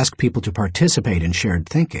prepare to ask people to participate in shared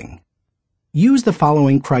thinking, use the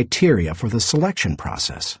following criteria for the selection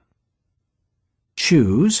process.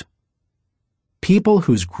 Choose people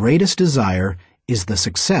whose greatest desire is the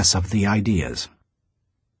success of the ideas.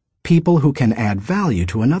 People who can add value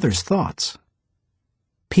to another's thoughts.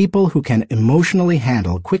 People who can emotionally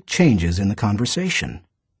handle quick changes in the conversation.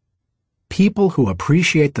 People who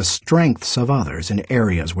appreciate the strengths of others in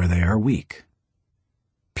areas where they are weak.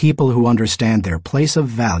 People who understand their place of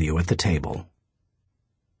value at the table.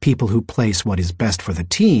 People who place what is best for the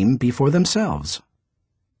team before themselves.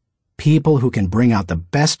 People who can bring out the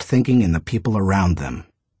best thinking in the people around them.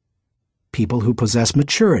 People who possess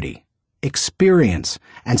maturity, experience,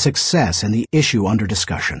 and success in the issue under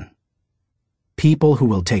discussion. People who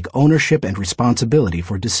will take ownership and responsibility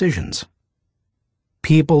for decisions.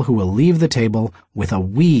 People who will leave the table with a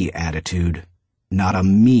we attitude, not a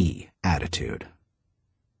me attitude.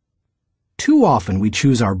 Too often we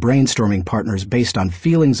choose our brainstorming partners based on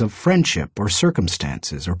feelings of friendship or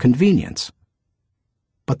circumstances or convenience.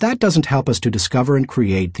 But that doesn't help us to discover and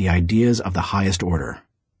create the ideas of the highest order.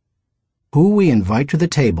 Who we invite to the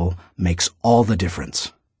table makes all the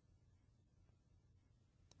difference.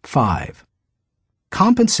 5.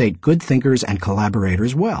 Compensate good thinkers and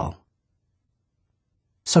collaborators well.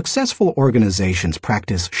 Successful organizations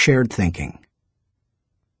practice shared thinking.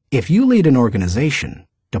 If you lead an organization,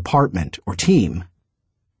 department, or team,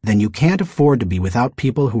 then you can't afford to be without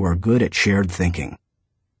people who are good at shared thinking.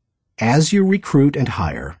 As you recruit and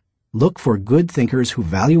hire, look for good thinkers who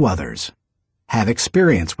value others, have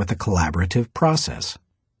experience with the collaborative process,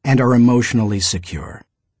 and are emotionally secure.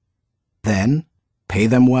 Then, pay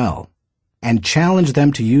them well, and challenge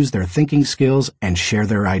them to use their thinking skills and share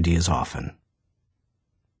their ideas often.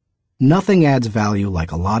 Nothing adds value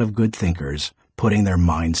like a lot of good thinkers putting their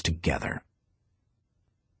minds together.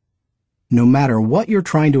 No matter what you're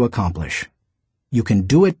trying to accomplish, you can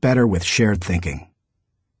do it better with shared thinking.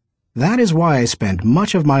 That is why I spend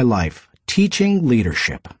much of my life teaching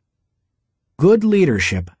leadership. Good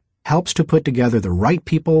leadership helps to put together the right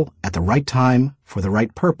people at the right time for the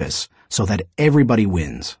right purpose so that everybody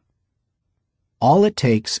wins. All it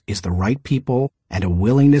takes is the right people and a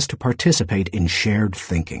willingness to participate in shared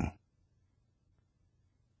thinking.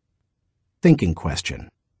 Thinking question.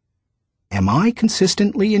 Am I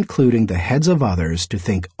consistently including the heads of others to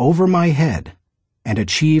think over my head and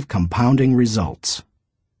achieve compounding results?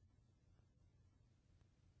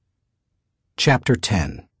 Chapter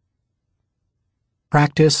 10.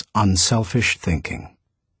 Practice unselfish thinking.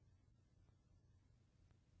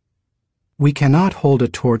 We cannot hold a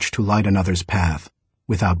torch to light another's path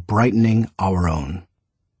without brightening our own.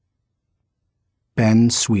 Ben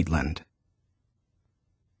Sweetland.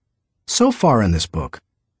 So far in this book,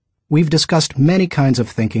 we've discussed many kinds of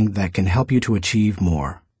thinking that can help you to achieve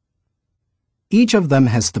more. Each of them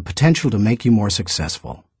has the potential to make you more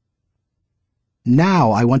successful.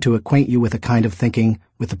 Now I want to acquaint you with a kind of thinking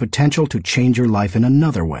with the potential to change your life in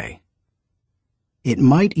another way. It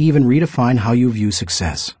might even redefine how you view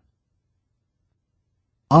success.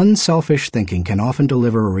 Unselfish thinking can often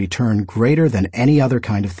deliver a return greater than any other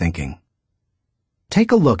kind of thinking.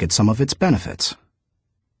 Take a look at some of its benefits.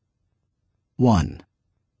 1.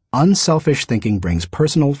 Unselfish thinking brings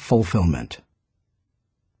personal fulfillment.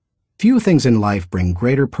 Few things in life bring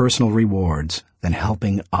greater personal rewards than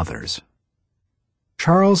helping others.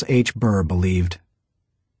 Charles H. Burr believed,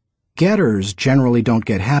 "Getters generally don't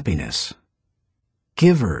get happiness.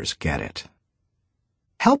 Givers get it."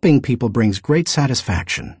 Helping people brings great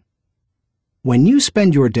satisfaction. When you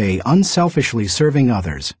spend your day unselfishly serving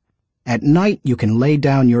others, at night you can lay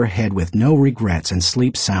down your head with no regrets and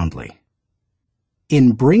sleep soundly.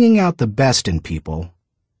 In Bringing Out the Best in People,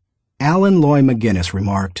 Alan Loy McGuinness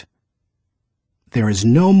remarked, "There is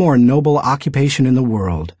no more noble occupation in the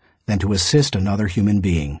world than to assist another human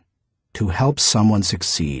being, to help someone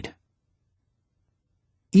succeed."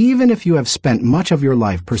 Even if you have spent much of your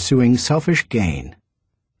life pursuing selfish gain,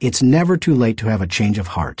 it's never too late to have a change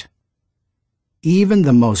of heart. Even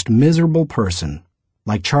the most miserable person,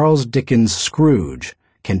 like Charles Dickens' Scrooge,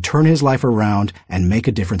 can turn his life around and make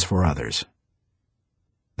a difference for others.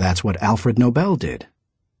 That's what Alfred Nobel did.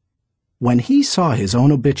 When he saw his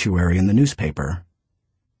own obituary in the newspaper,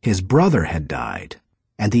 his brother had died,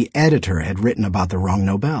 and the editor had written about the wrong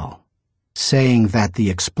Nobel, saying that the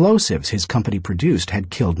explosives his company produced had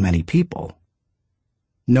killed many people.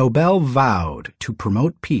 Nobel vowed to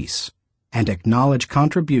promote peace and acknowledge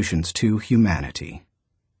contributions to humanity.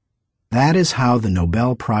 That is how the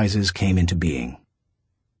Nobel Prizes came into being.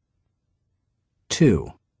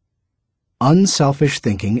 2. Unselfish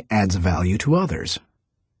thinking adds value to others.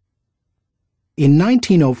 In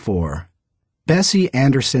 1904, Bessie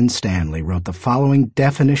Anderson Stanley wrote the following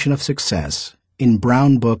definition of success in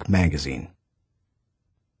Brown Book magazine.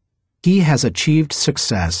 "He has achieved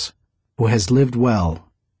success who has lived well,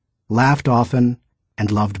 laughed often, and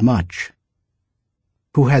loved much,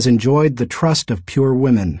 who has enjoyed the trust of pure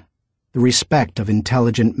women, the respect of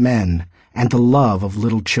intelligent men, and the love of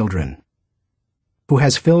little children, who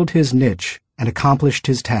has filled his niche and accomplished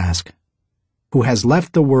his task, who has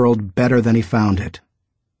left the world better than he found it,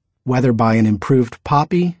 whether by an improved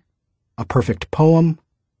copy, a perfect poem,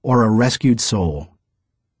 or a rescued soul,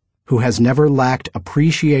 who has never lacked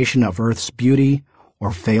appreciation of Earth's beauty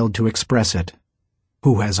or failed to express it,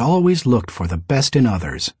 who has always looked for the best in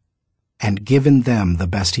others and given them the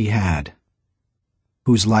best he had,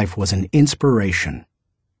 whose life was an inspiration,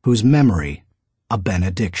 whose memory a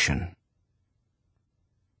benediction.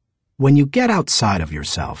 When you get outside of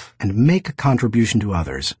yourself and make a contribution to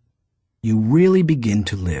others, you really begin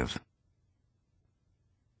to live.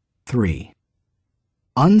 3.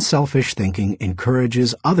 Unselfish thinking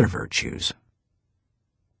encourages other virtues.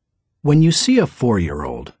 When you see a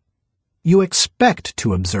 4-year-old, you expect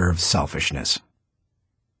to observe selfishness.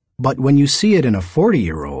 But when you see it in a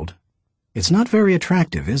 40-year-old, it's not very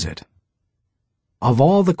attractive, is it? Of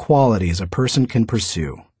all the qualities a person can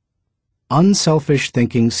pursue, unselfish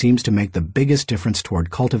thinking seems to make the biggest difference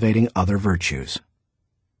toward cultivating other virtues.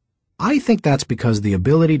 I think that's because the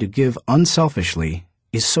ability to give unselfishly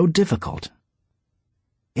is so difficult.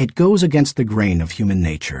 It goes against the grain of human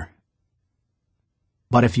nature.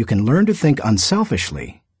 But if you can learn to think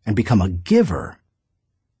unselfishly and become a giver,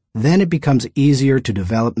 then it becomes easier to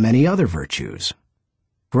develop many other virtues: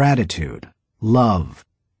 gratitude, love,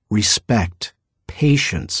 respect,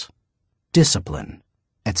 patience, discipline,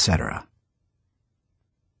 etc.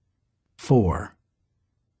 4.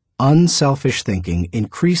 Unselfish thinking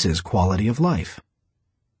increases quality of life.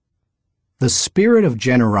 The spirit of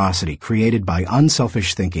generosity created by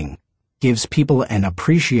unselfish thinking gives people an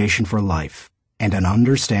appreciation for life and an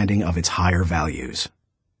understanding of its higher values.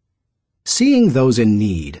 Seeing those in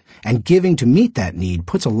need and giving to meet that need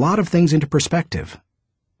puts a lot of things into perspective.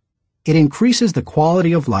 It increases the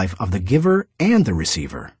quality of life of the giver and the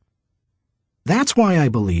receiver. That's why I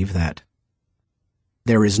believe that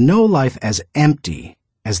there is no life as empty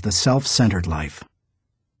as the self-centered life.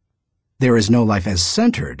 There is no life as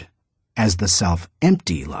centered as the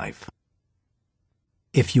self-empty life.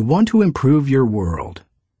 If you want to improve your world,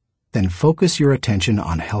 then focus your attention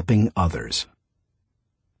on helping others.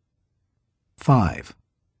 5.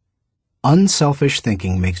 Unselfish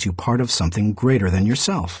thinking makes you part of something greater than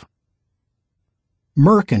yourself.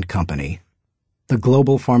 Merck & Company, the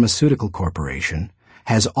global pharmaceutical corporation,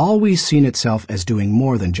 has always seen itself as doing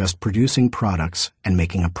more than just producing products and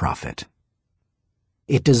making a profit.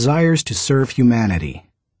 It desires to serve humanity.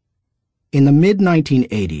 In the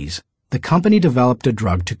mid-1980s, the company developed a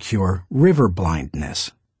drug to cure river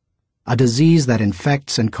blindness, a disease that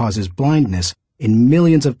infects and causes blindness in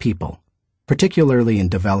millions of people, particularly in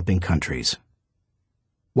developing countries.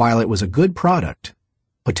 While it was a good product,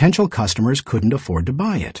 potential customers couldn't afford to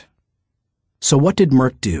buy it. So what did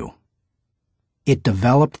Merck do? It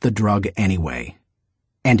developed the drug anyway,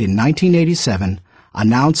 and in 1987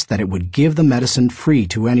 announced that it would give the medicine free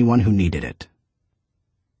to anyone who needed it.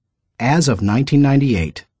 As of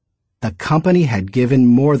 1998, the company had given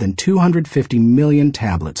more than 250 million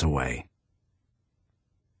tablets away.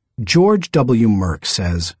 George W. Merck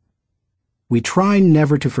says, "We try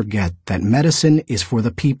never to forget that medicine is for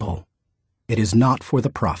the people. It is not for the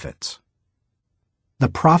profits. The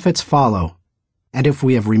profits follow, and if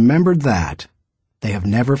we have remembered that, they have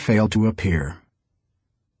never failed to appear.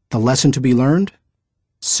 The lesson to be learned?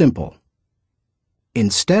 Simple.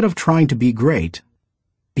 Instead of trying to be great,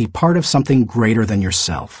 be part of something greater than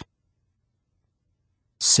yourself."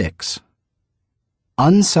 6.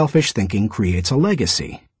 Unselfish thinking creates a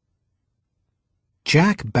legacy.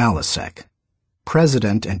 Jack Balasek,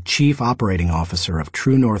 President and Chief Operating Officer of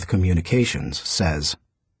True North Communications, says,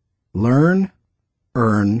 "Learn,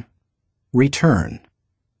 earn, return.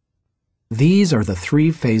 These are the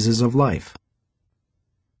 3 phases of life.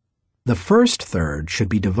 The first third should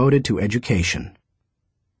be devoted to education.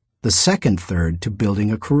 The second third to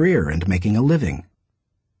building a career and making a living.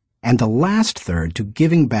 And the last third to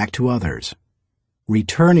giving back to others,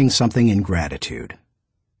 returning something in gratitude.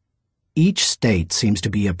 Each state seems to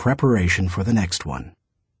be a preparation for the next one.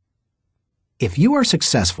 If you are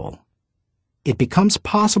successful, it becomes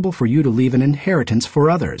possible for you to leave an inheritance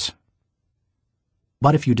for others.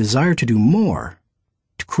 But if you desire to do more,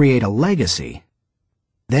 to create a legacy,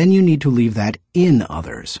 then you need to leave that in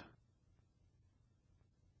others.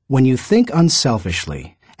 When you think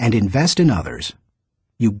unselfishly and invest in others,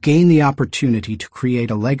 you gain the opportunity to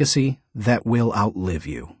create a legacy that will outlive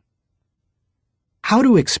you. How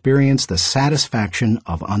to experience the satisfaction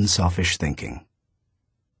of unselfish thinking.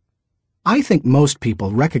 I think most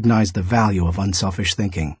people recognize the value of unselfish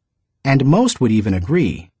thinking, and most would even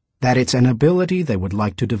agree that it's an ability they would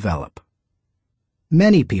like to develop.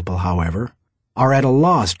 Many people, however, are at a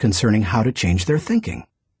loss concerning how to change their thinking.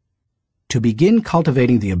 To begin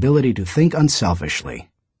cultivating the ability to think unselfishly,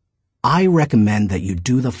 I recommend that you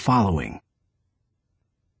do the following.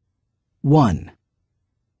 1.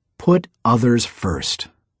 Put others first.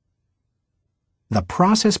 The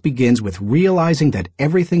process begins with realizing that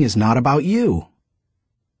everything is not about you.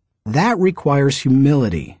 That requires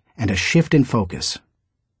humility and a shift in focus.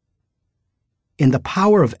 In The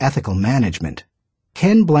Power of Ethical Management,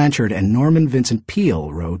 Ken Blanchard and Norman Vincent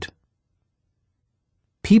Peale wrote,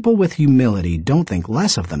 "People with humility don't think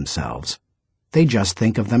less of themselves. They just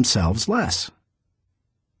think of themselves less."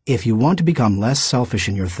 If you want to become less selfish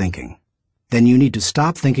in your thinking, then you need to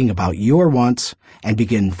stop thinking about your wants and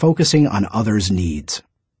begin focusing on others' needs.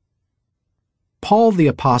 Paul the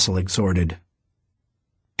Apostle exhorted,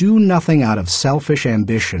 "Do nothing out of selfish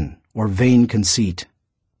ambition or vain conceit,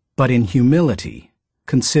 but in humility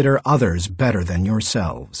consider others better than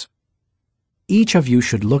yourselves." Each of you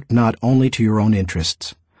should look not only to your own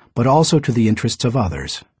interests, but also to the interests of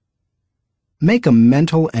others. Make a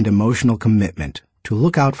mental and emotional commitment to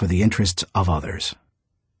look out for the interests of others.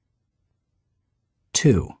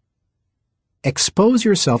 2. Expose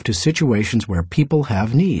yourself to situations where people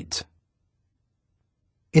have needs.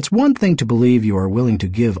 It's one thing to believe you are willing to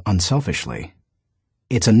give unselfishly.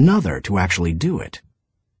 It's another to actually do it.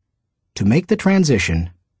 To make the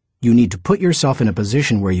transition, you need to put yourself in a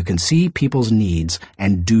position where you can see people's needs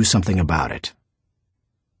and do something about it.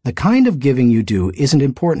 The kind of giving you do isn't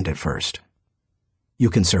important at first. You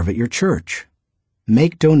can serve at your church,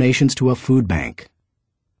 make donations to a food bank,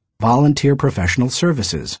 volunteer professional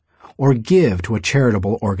services, or give to a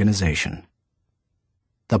charitable organization.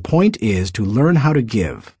 The point is to learn how to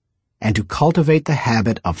give and to cultivate the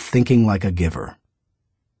habit of thinking like a giver.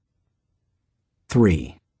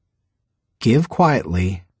 3. Give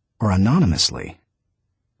quietly or anonymously.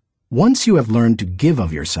 Once you have learned to give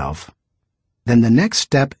of yourself, then the next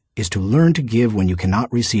step is to learn to give when you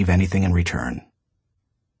cannot receive anything in return.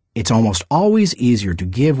 It's almost always easier to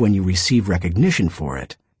give when you receive recognition for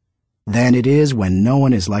it than it is when no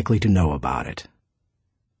one is likely to know about it.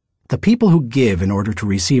 The people who give in order to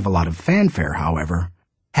receive a lot of fanfare, however,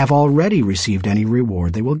 have already received any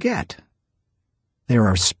reward they will get. There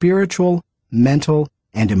are spiritual, mental,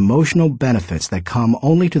 and emotional benefits that come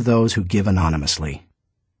only to those who give anonymously.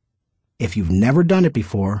 If you've never done it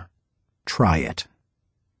before, try it.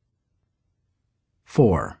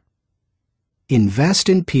 4. Invest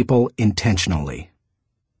in people intentionally.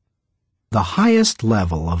 The highest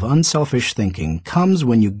level of unselfish thinking comes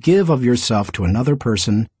when you give of yourself to another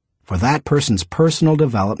person for that person's personal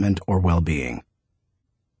development or well-being.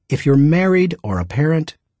 If you're married or a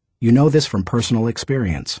parent, you know this from personal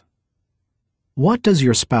experience. What does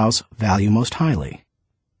your spouse value most highly?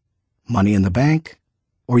 Money in the bank,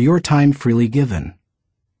 or your time freely given?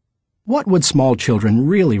 What would small children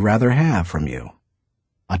really rather have from you?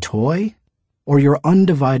 A toy, or your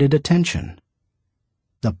undivided attention?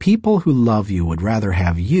 The people who love you would rather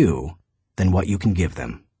have you than what you can give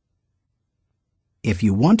them. If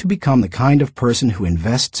you want to become the kind of person who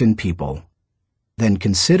invests in people, then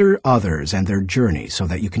consider others and their journey so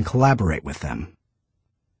that you can collaborate with them.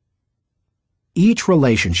 Each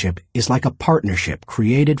relationship is like a partnership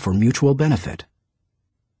created for mutual benefit.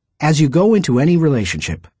 As you go into any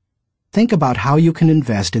relationship, think about how you can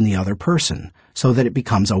invest in the other person so that it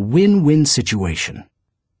becomes a win-win situation.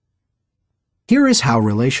 Here is how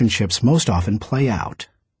relationships most often play out.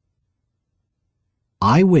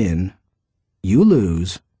 I win, you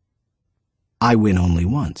lose. I win only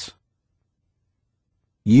once.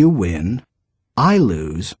 You win, I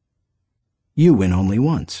lose. You win only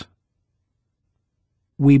once.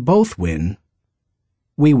 We both win.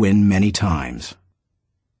 We win many times.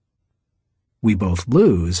 We both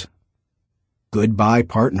lose. Goodbye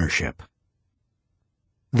partnership.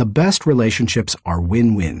 The best relationships are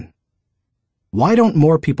win-win. Why don't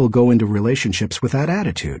more people go into relationships with that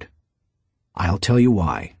attitude? I'll tell you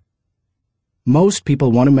why. Most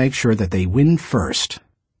people want to make sure that they win first.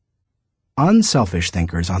 Unselfish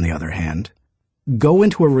thinkers, on the other hand, go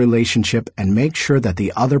into a relationship and make sure that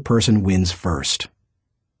the other person wins first.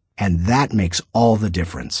 And that makes all the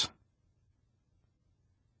difference.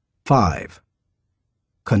 5.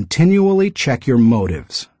 Continually check your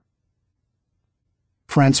motives.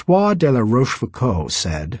 François de la Rochefoucauld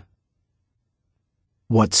said,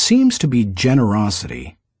 "What seems to be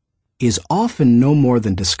generosity is often no more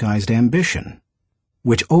than disguised ambition,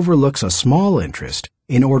 which overlooks a small interest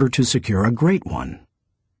in order to secure a great one."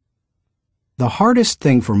 The hardest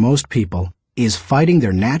thing for most people is fighting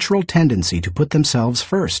their natural tendency to put themselves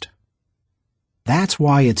first. That's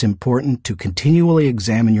why it's important to continually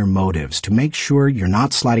examine your motives to make sure you're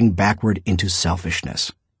not sliding backward into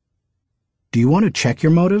selfishness. Do you want to check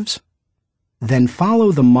your motives? Then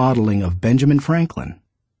follow the modeling of Benjamin Franklin.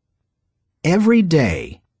 Every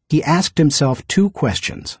day, he asked himself 2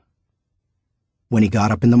 questions. When he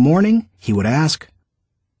got up in the morning, he would ask,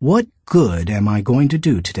 "What good am I going to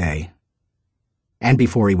do today?" And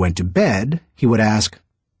before he went to bed, he would ask,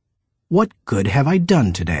 "What good have I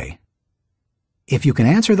done today?" If you can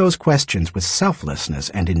answer those questions with selflessness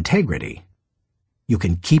and integrity, you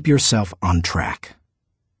can keep yourself on track.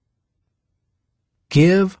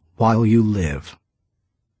 Give while you live.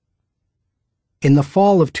 In the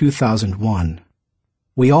fall of 2001,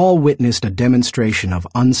 we all witnessed a demonstration of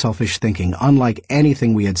unselfish thinking unlike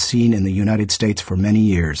anything we had seen in the United States for many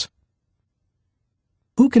years.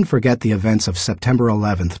 Who can forget the events of September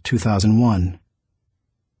 11th, 2001?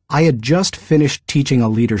 I had just finished teaching a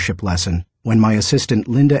leadership lesson when my assistant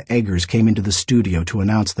Linda Eggers came into the studio to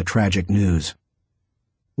announce the tragic news.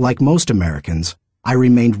 Like most Americans, I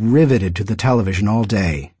remained riveted to the television all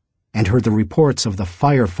day and heard the reports of the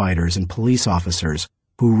firefighters and police officers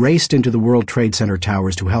who raced into the World Trade Center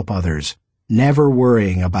towers to help others, never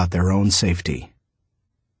worrying about their own safety.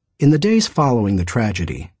 In the days following the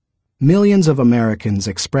tragedy, millions of Americans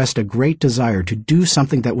expressed a great desire to do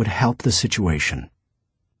something that would help the situation.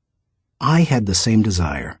 I had the same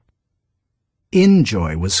desire.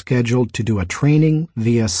 InJoy was scheduled to do a training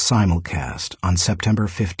via simulcast on September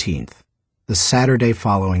 15th, the Saturday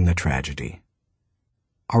following the tragedy.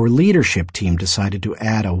 Our leadership team decided to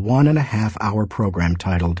add a 1.5-hour program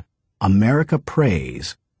titled America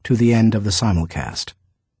Prays to the end of the simulcast.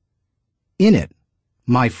 In it,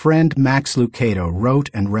 my friend Max Lucado wrote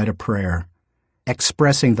and read a prayer,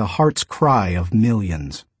 expressing the heart's cry of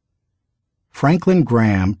millions. Franklin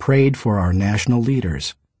Graham prayed for our national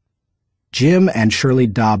leaders. Jim and Shirley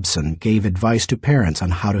Dobson gave advice to parents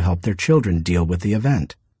on how to help their children deal with the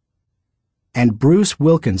event. And Bruce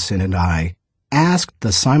Wilkinson and I asked the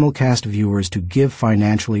simulcast viewers to give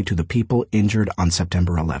financially to the people injured on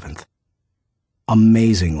September 11th.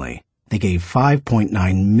 Amazingly, they gave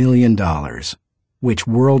 $5.9 million, which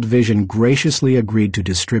World Vision graciously agreed to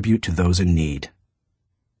distribute to those in need.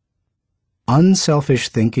 Unselfish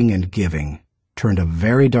thinking and giving turned a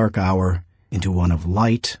very dark hour into one of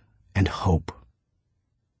light and hope.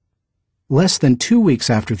 Less than 2 weeks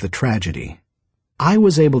after the tragedy, I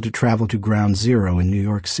was able to travel to Ground Zero in New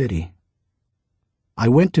York City. I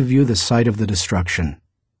went to view the site of the destruction,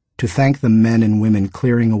 to thank the men and women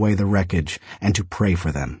clearing away the wreckage, and to pray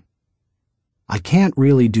for them. I can't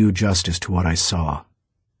really do justice to what I saw.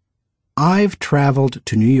 I've traveled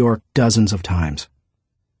to New York dozens of times.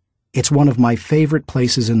 It's one of my favorite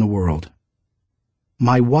places in the world.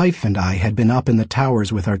 My wife and I had been up in the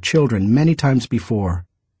towers with our children many times before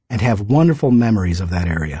and have wonderful memories of that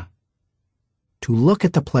area. To look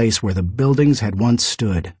at the place where the buildings had once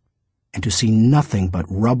stood and to see nothing but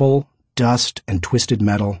rubble, dust, and twisted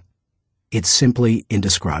metal, it's simply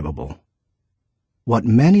indescribable. What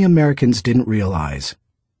many Americans didn't realize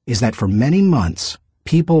is that for many months,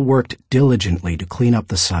 people worked diligently to clean up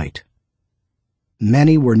the site.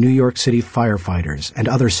 Many were New York City firefighters and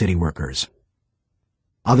other city workers.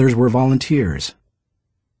 Others were volunteers.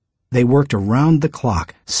 They worked around the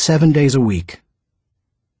clock, 7 days a week.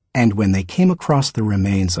 And when they came across the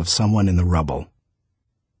remains of someone in the rubble,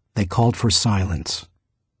 they called for silence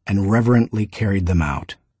and reverently carried them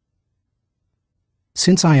out.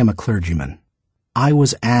 Since I am a clergyman, I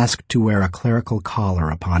was asked to wear a clerical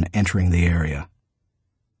collar upon entering the area.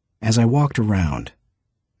 As I walked around,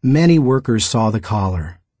 many workers saw the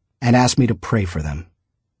collar and asked me to pray for them.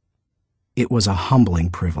 It was a humbling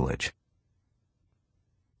privilege.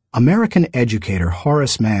 American educator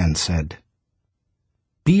Horace Mann said,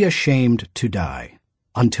 "Be ashamed to die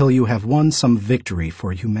until you have won some victory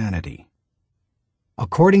for humanity."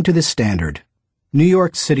 According to this standard, New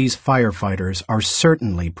York City's firefighters are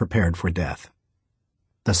certainly prepared for death.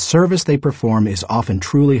 The service they perform is often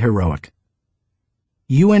truly heroic.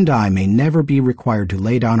 You and I may never be required to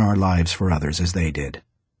lay down our lives for others as they did.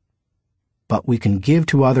 But we can give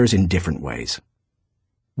to others in different ways.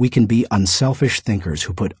 We can be unselfish thinkers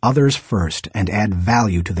who put others first and add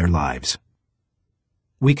value to their lives.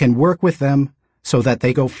 We can work with them so that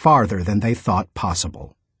they go farther than they thought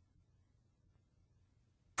possible.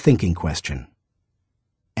 Thinking question.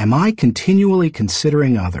 Am I continually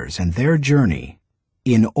considering others and their journey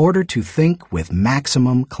in order to think with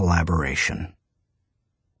maximum collaboration?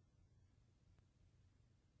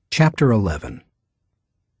 Chapter 11.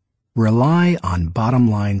 Rely on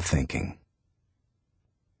bottom-line thinking.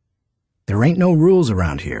 There ain't no rules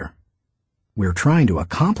around here. We're trying to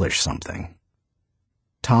accomplish something.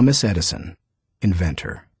 Thomas Edison,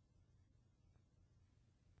 inventor.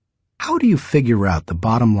 How do you figure out the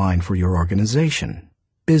bottom line for your organization,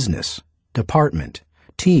 business, department,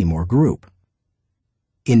 team, or group?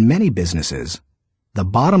 In many businesses, the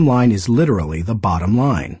bottom line is literally the bottom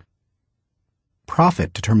line.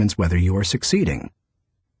 Profit determines whether you are succeeding,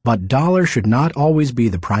 but dollar should not always be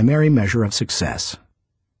the primary measure of success.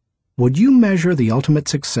 Would you measure the ultimate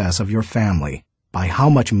success of your family by how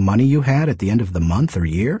much money you had at the end of the month or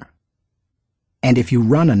year? And if you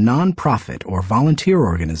run a non-profit or volunteer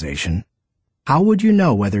organization, how would you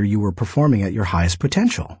know whether you were performing at your highest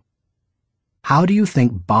potential? How do you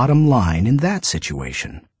think bottom line in that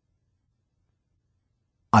situation?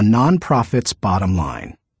 A non-profit's bottom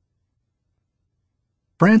line.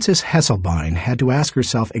 Frances Hesselbein had to ask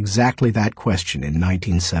herself exactly that question in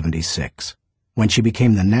 1976, when she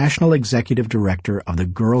became the National Executive Director of the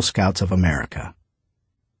Girl Scouts of America.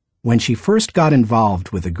 When she first got involved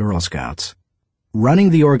with the Girl Scouts, running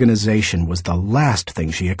the organization was the last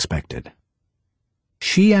thing she expected.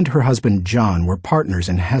 She and her husband John were partners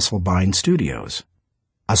in Hesselbein Studios,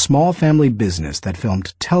 a small family business that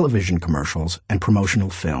filmed television commercials and promotional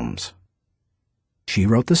films. She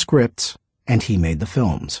wrote the scripts, and he made the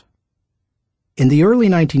films. In the early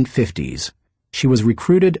 1950s, she was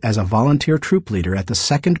recruited as a volunteer troop leader at the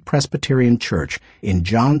Second Presbyterian Church in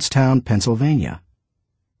Johnstown, Pennsylvania.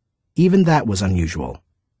 Even that was unusual,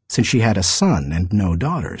 since she had a son and no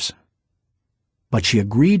daughters. But she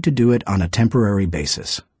agreed to do it on a temporary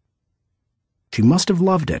basis. She must have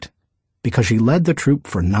loved it, because she led the troop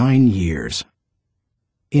for 9 years.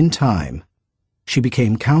 In time, she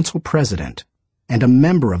became council president and a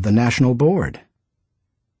member of the national board.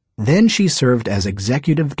 Then she served as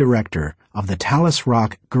executive director of the Talus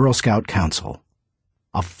Rock Girl Scout Council,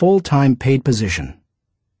 a full-time paid position.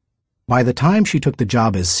 By the time she took the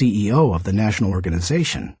job as CEO of the national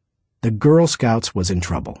organization, the Girl Scouts was in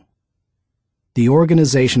trouble. The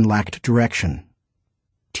organization lacked direction.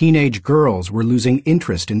 Teenage girls were losing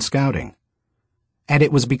interest in scouting, and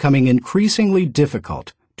it was becoming increasingly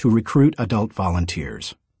difficult to recruit adult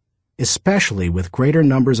volunteers, especially with greater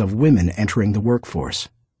numbers of women entering the workforce.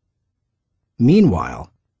 Meanwhile,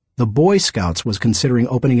 the Boy Scouts was considering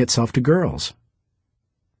opening itself to girls.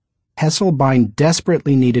 Hesselbein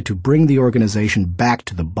desperately needed to bring the organization back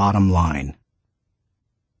to the bottom line.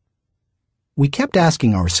 We kept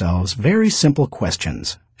asking ourselves very simple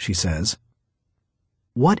questions, she says.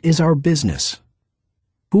 What is our business?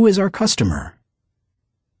 Who is our customer?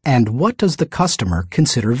 And what does the customer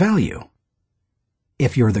consider value?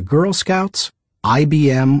 If you're the Girl Scouts,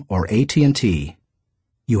 IBM, or AT&T,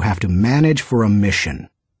 you have to manage for a mission.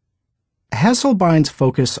 Hesselbein's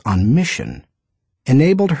focus on mission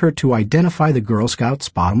enabled her to identify the Girl Scouts'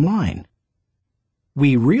 bottom line.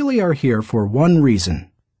 We really are here for one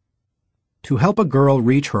reason: to help a girl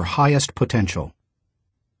reach her highest potential.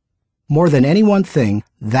 More than any one thing,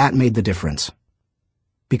 that made the difference.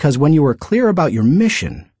 Because when you are clear about your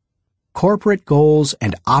mission, corporate goals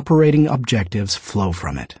and operating objectives flow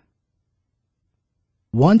from it.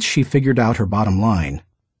 Once she figured out her bottom line,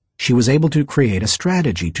 she was able to create a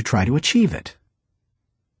strategy to try to achieve it.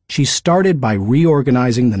 She started by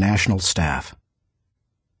reorganizing the national staff.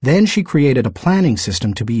 Then she created a planning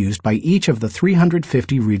system to be used by each of the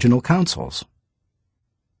 350 regional councils.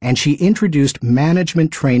 And she introduced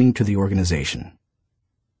management training to the organization.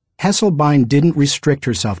 Hesselbein didn't restrict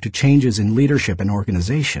herself to changes in leadership and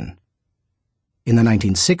organization. In the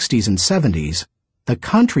 1960s and 70s, the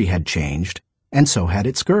country had changed, and so had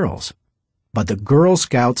its girls. But the Girl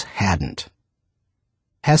Scouts hadn't.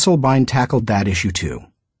 Hesselbein tackled that issue too.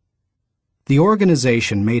 The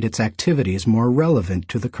organization made its activities more relevant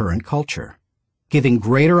to the current culture, giving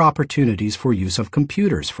greater opportunities for use of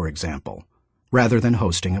computers, for example, rather than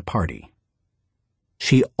hosting a party.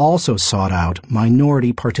 She also sought out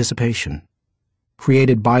minority participation,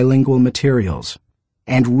 created bilingual materials,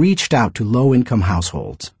 and reached out to low-income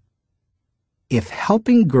households. If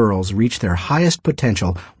helping girls reach their highest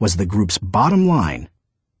potential was the group's bottom line,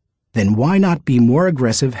 then why not be more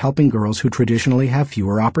aggressive helping girls who traditionally have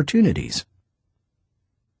fewer opportunities?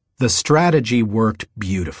 The strategy worked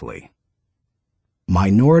beautifully.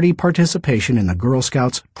 Minority participation in the Girl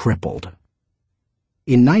Scouts tripled.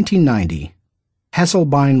 In 1990,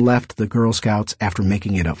 Hesselbein left the Girl Scouts after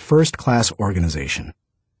making it a first-class organization.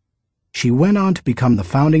 She went on to become the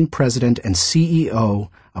founding president and CEO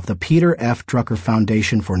of the Peter F. Drucker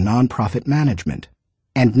Foundation for Nonprofit Management,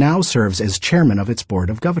 and now serves as chairman of its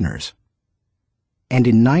board of governors. And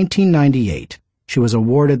in 1998, she was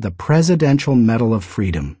awarded the Presidential Medal of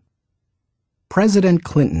Freedom. President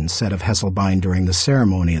Clinton said of Hesselbein during the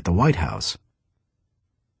ceremony at the White House,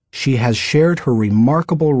 She has shared her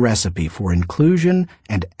remarkable recipe for inclusion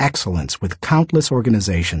and excellence with countless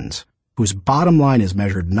organizations whose bottom line is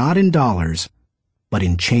measured not in dollars, but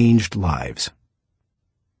in changed lives.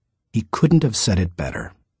 He couldn't have said it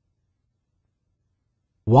better.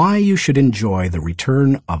 Why you should enjoy the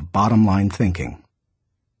return of bottom-line thinking.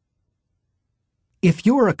 If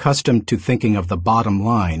you're accustomed to thinking of the bottom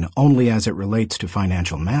line only as it relates to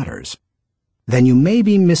financial matters, then you may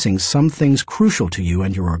be missing some things crucial to you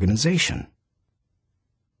and your organization.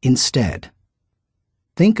 Instead,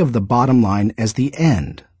 think of the bottom line as the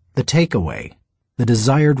end, the takeaway, the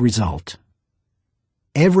desired result.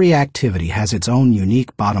 Every activity has its own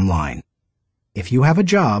unique bottom line. If you have a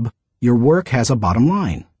job, your work has a bottom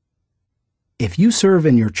line. If you serve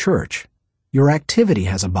in your church, your activity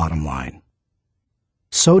has a bottom line.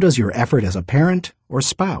 So does your effort as a parent or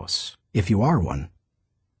spouse, if you are one.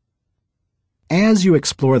 As you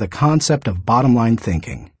explore the concept of bottom-line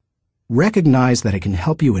thinking, recognize that it can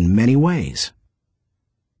help you in many ways.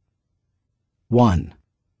 1.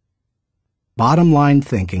 Bottom-line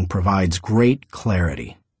thinking provides great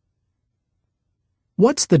clarity.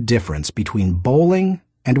 What's the difference between bowling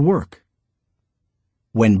and work?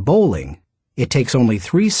 When bowling, it takes only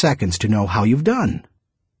 3 seconds to know how you've done.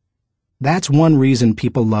 That's one reason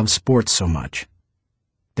people love sports so much.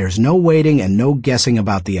 There's no waiting and no guessing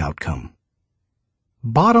about the outcome.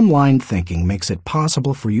 Bottom-line thinking makes it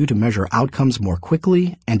possible for you to measure outcomes more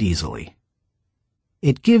quickly and easily.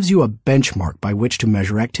 It gives you a benchmark by which to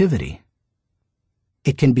measure activity.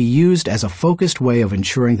 It can be used as a focused way of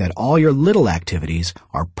ensuring that all your little activities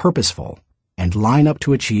are purposeful and line up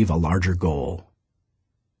to achieve a larger goal.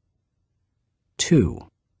 2.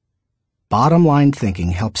 Bottom-line thinking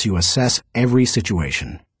helps you assess every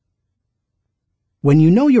situation. When you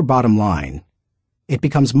know your bottom line, it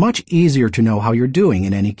becomes much easier to know how you're doing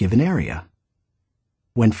in any given area.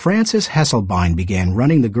 When Frances Hesselbein began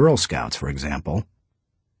running the Girl Scouts, for example,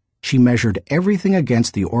 she measured everything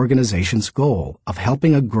against the organization's goal of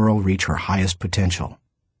helping a girl reach her highest potential.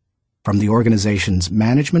 From the organization's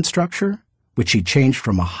management structure, which she changed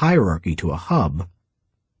from a hierarchy to a hub,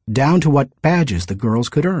 down to what badges the girls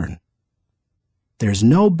could earn. There's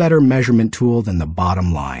no better measurement tool than the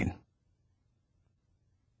bottom line.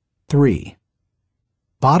 3.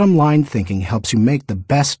 Bottom-line thinking helps you make the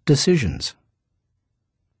best decisions.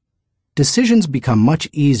 Decisions become much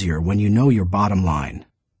easier when you know your bottom line.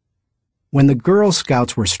 When the Girl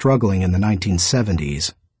Scouts were struggling in the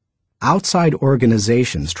 1970s, outside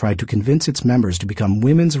organizations tried to convince its members to become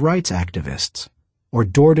women's rights activists or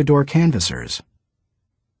door-to-door canvassers.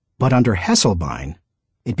 But under Hesselbein,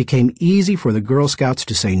 it became easy for the Girl Scouts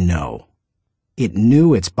to say no. It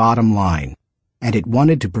knew its bottom line, and it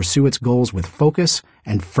wanted to pursue its goals with focus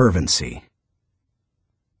and fervency.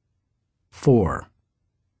 4.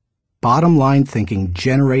 Bottom-line thinking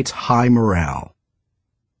generates high morale.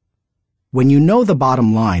 When you know the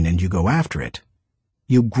bottom line and you go after it,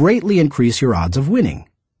 you greatly increase your odds of winning.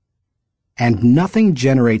 And nothing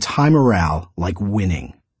generates high morale like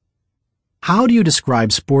winning. How do you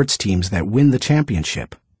describe sports teams that win the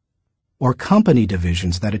championship? Or company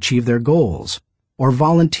divisions that achieve their goals? Or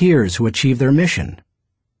volunteers who achieve their mission?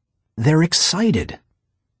 They're excited.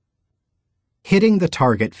 Hitting the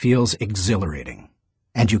target feels exhilarating,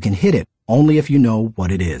 and you can hit it only if you know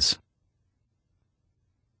what it is.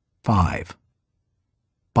 5.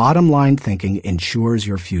 Bottom-line thinking ensures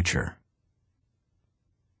your future.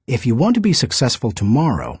 If you want to be successful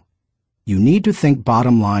tomorrow, you need to think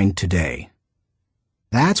bottom line today.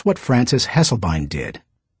 That's what Frances Hesselbein did,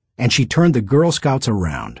 and she turned the Girl Scouts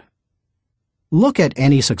around. Look at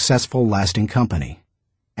any successful, lasting company,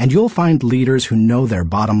 and you'll find leaders who know their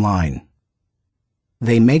bottom line.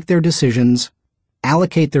 They make their decisions,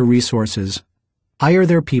 allocate their resources, hire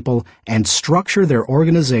their people, and structure their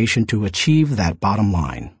organization to achieve that bottom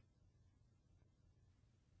line.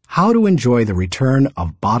 How to enjoy the return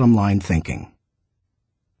of bottom-line thinking.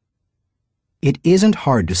 It isn't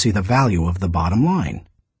hard to see the value of the bottom line.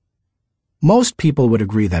 Most people would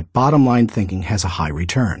agree that bottom-line thinking has a high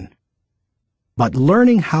return. But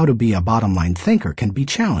learning how to be a bottom-line thinker can be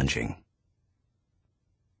challenging.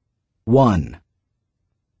 1.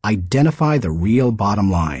 Identify the real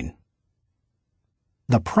bottom line.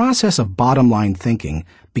 The process of bottom-line thinking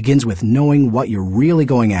begins with knowing what you're really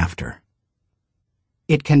going after.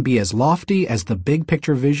 It can be as lofty as the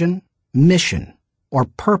big-picture vision, mission, or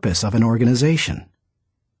purpose of an organization.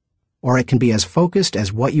 Or it can be as focused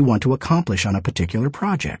as what you want to accomplish on a particular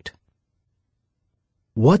project.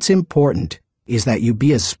 What's important is that you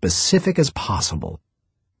be as specific as possible.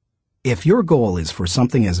 If your goal is for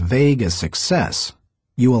something as vague as success,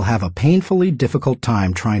 you will have a painfully difficult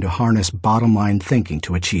time trying to harness bottom-line thinking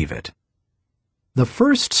to achieve it. The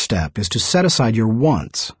first step is to set aside your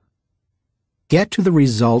wants. Get to the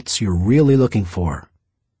results you're really looking for,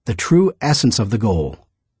 the true essence of the goal.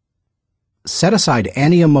 Set aside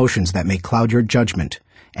any emotions that may cloud your judgment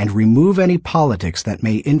and remove any politics that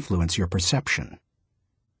may influence your perception.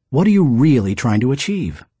 What are you really trying to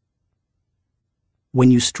achieve?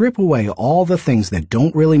 When you strip away all the things that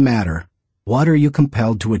don't really matter, what are you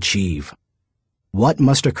compelled to achieve? What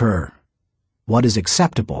must occur? What is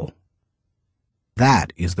acceptable?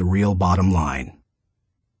 That is the real bottom line.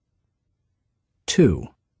 2.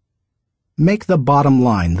 Make the bottom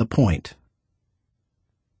line the point.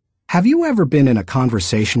 Have you ever been in a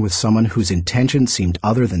conversation with someone whose intentions seemed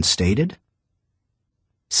other than stated?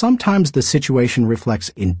 Sometimes the situation reflects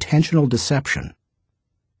intentional deception,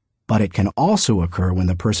 but it can also occur when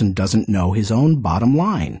the person doesn't know his own bottom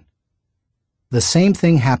line. The same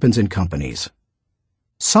thing happens in companies.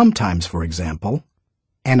 Sometimes, for example,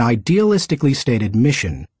 an idealistically stated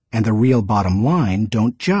mission and the real bottom line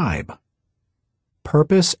don't jibe.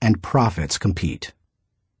 Purpose and profits compete.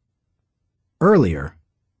 Earlier,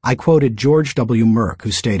 I quoted George W. Merck,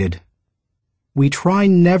 who stated, "We try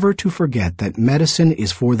never to forget that medicine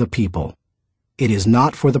is for the people. It is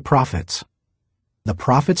not for the profits. The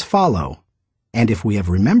profits follow, and if we have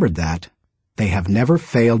remembered that, they have never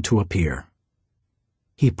failed to appear."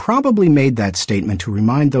 He probably made that statement to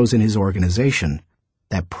remind those in his organization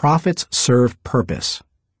that profits serve purpose.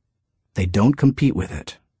 They don't compete with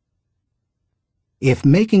it. If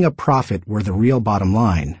making a profit were the real bottom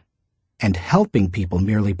line, and helping people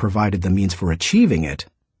merely provided the means for achieving it,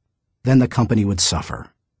 then the company would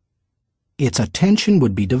suffer. Its attention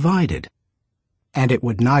would be divided, and it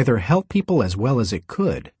would neither help people as well as it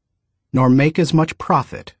could, nor make as much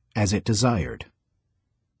profit as it desired.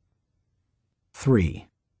 3.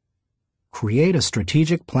 Create a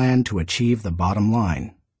strategic plan to achieve the bottom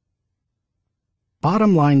line.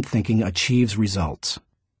 Bottom line thinking achieves results.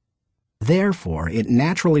 Therefore, it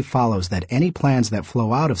naturally follows that any plans that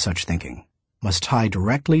flow out of such thinking must tie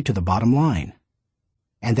directly to the bottom line.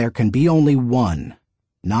 And there can be only one,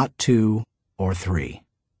 not two or three.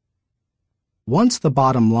 Once the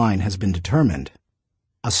bottom line has been determined,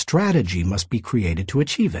 a strategy must be created to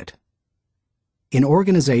achieve it. In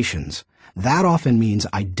organizations, that often means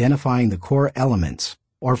identifying the core elements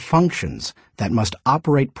or functions that must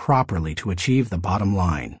operate properly to achieve the bottom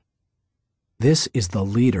line. This is the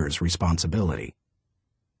leader's responsibility.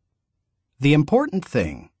 The important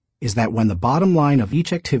thing is that when the bottom line of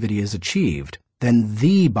each activity is achieved, then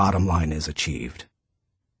the bottom line is achieved.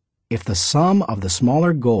 If the sum of the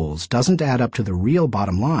smaller goals doesn't add up to the real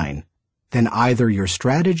bottom line, then either your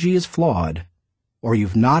strategy is flawed or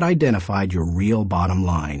you've not identified your real bottom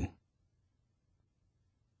line.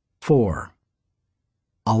 4.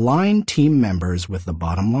 Align team members with the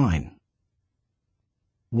bottom line.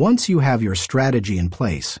 Once you have your strategy in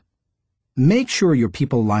place, make sure your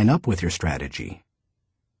people line up with your strategy.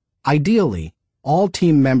 Ideally, all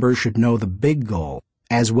team members should know the big goal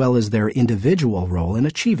as well as their individual role in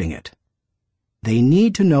achieving it. They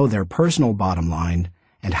need to know their personal bottom line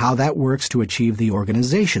and how that works to achieve the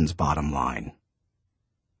organization's bottom line.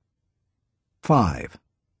 5.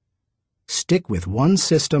 Stick with one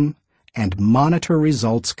system and monitor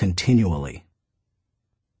results continually.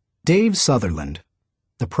 Dave Sutherland,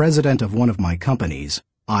 the president of one of my companies,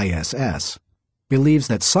 ISS, believes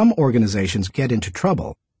that some organizations get into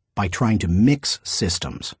trouble by trying to mix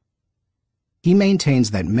systems. He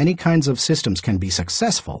maintains that many kinds of systems can be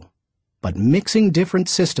successful, but mixing different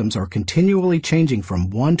systems or continually changing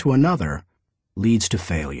from one to another leads to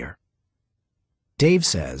failure. Dave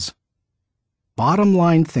says, "Bottom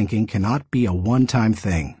line thinking cannot be a one-time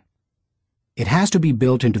thing. It has to be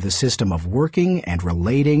built into the system of working and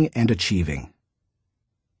relating and achieving.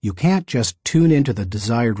 You can't just tune into the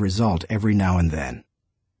desired result every now and then.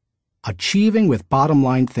 Achieving with bottom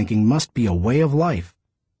line thinking must be a way of life,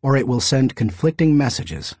 or it will send conflicting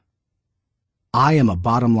messages. I am a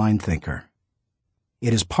bottom line thinker.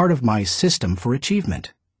 It is part of my system for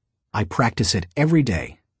achievement. I practice it every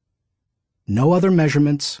day. No other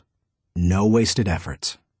measurements, no wasted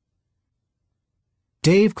efforts."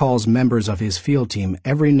 Dave calls members of his field team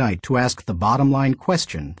every night to ask the bottom line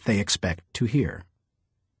question they expect to hear.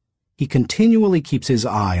 He continually keeps his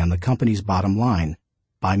eye on the company's bottom line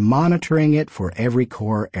by monitoring it for every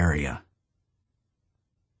core area.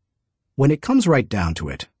 When it comes right down to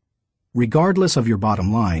it, regardless of your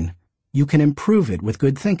bottom line, you can improve it with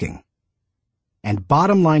good thinking. And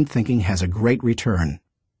bottom line thinking has a great return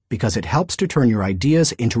because it helps to turn your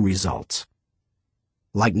ideas into results.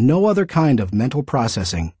 Like no other kind of mental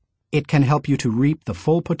processing, it can help you to reap the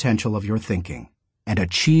full potential of your thinking and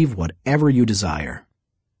achieve whatever you desire.